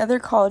many other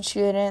college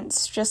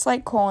students, just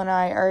like Cole and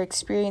I, are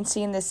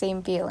experiencing the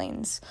same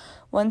feelings.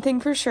 One thing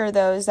for sure,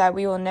 though, is that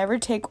we will never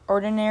take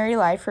ordinary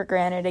life for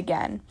granted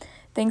again.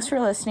 Thanks for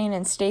listening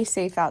and stay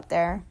safe out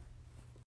there.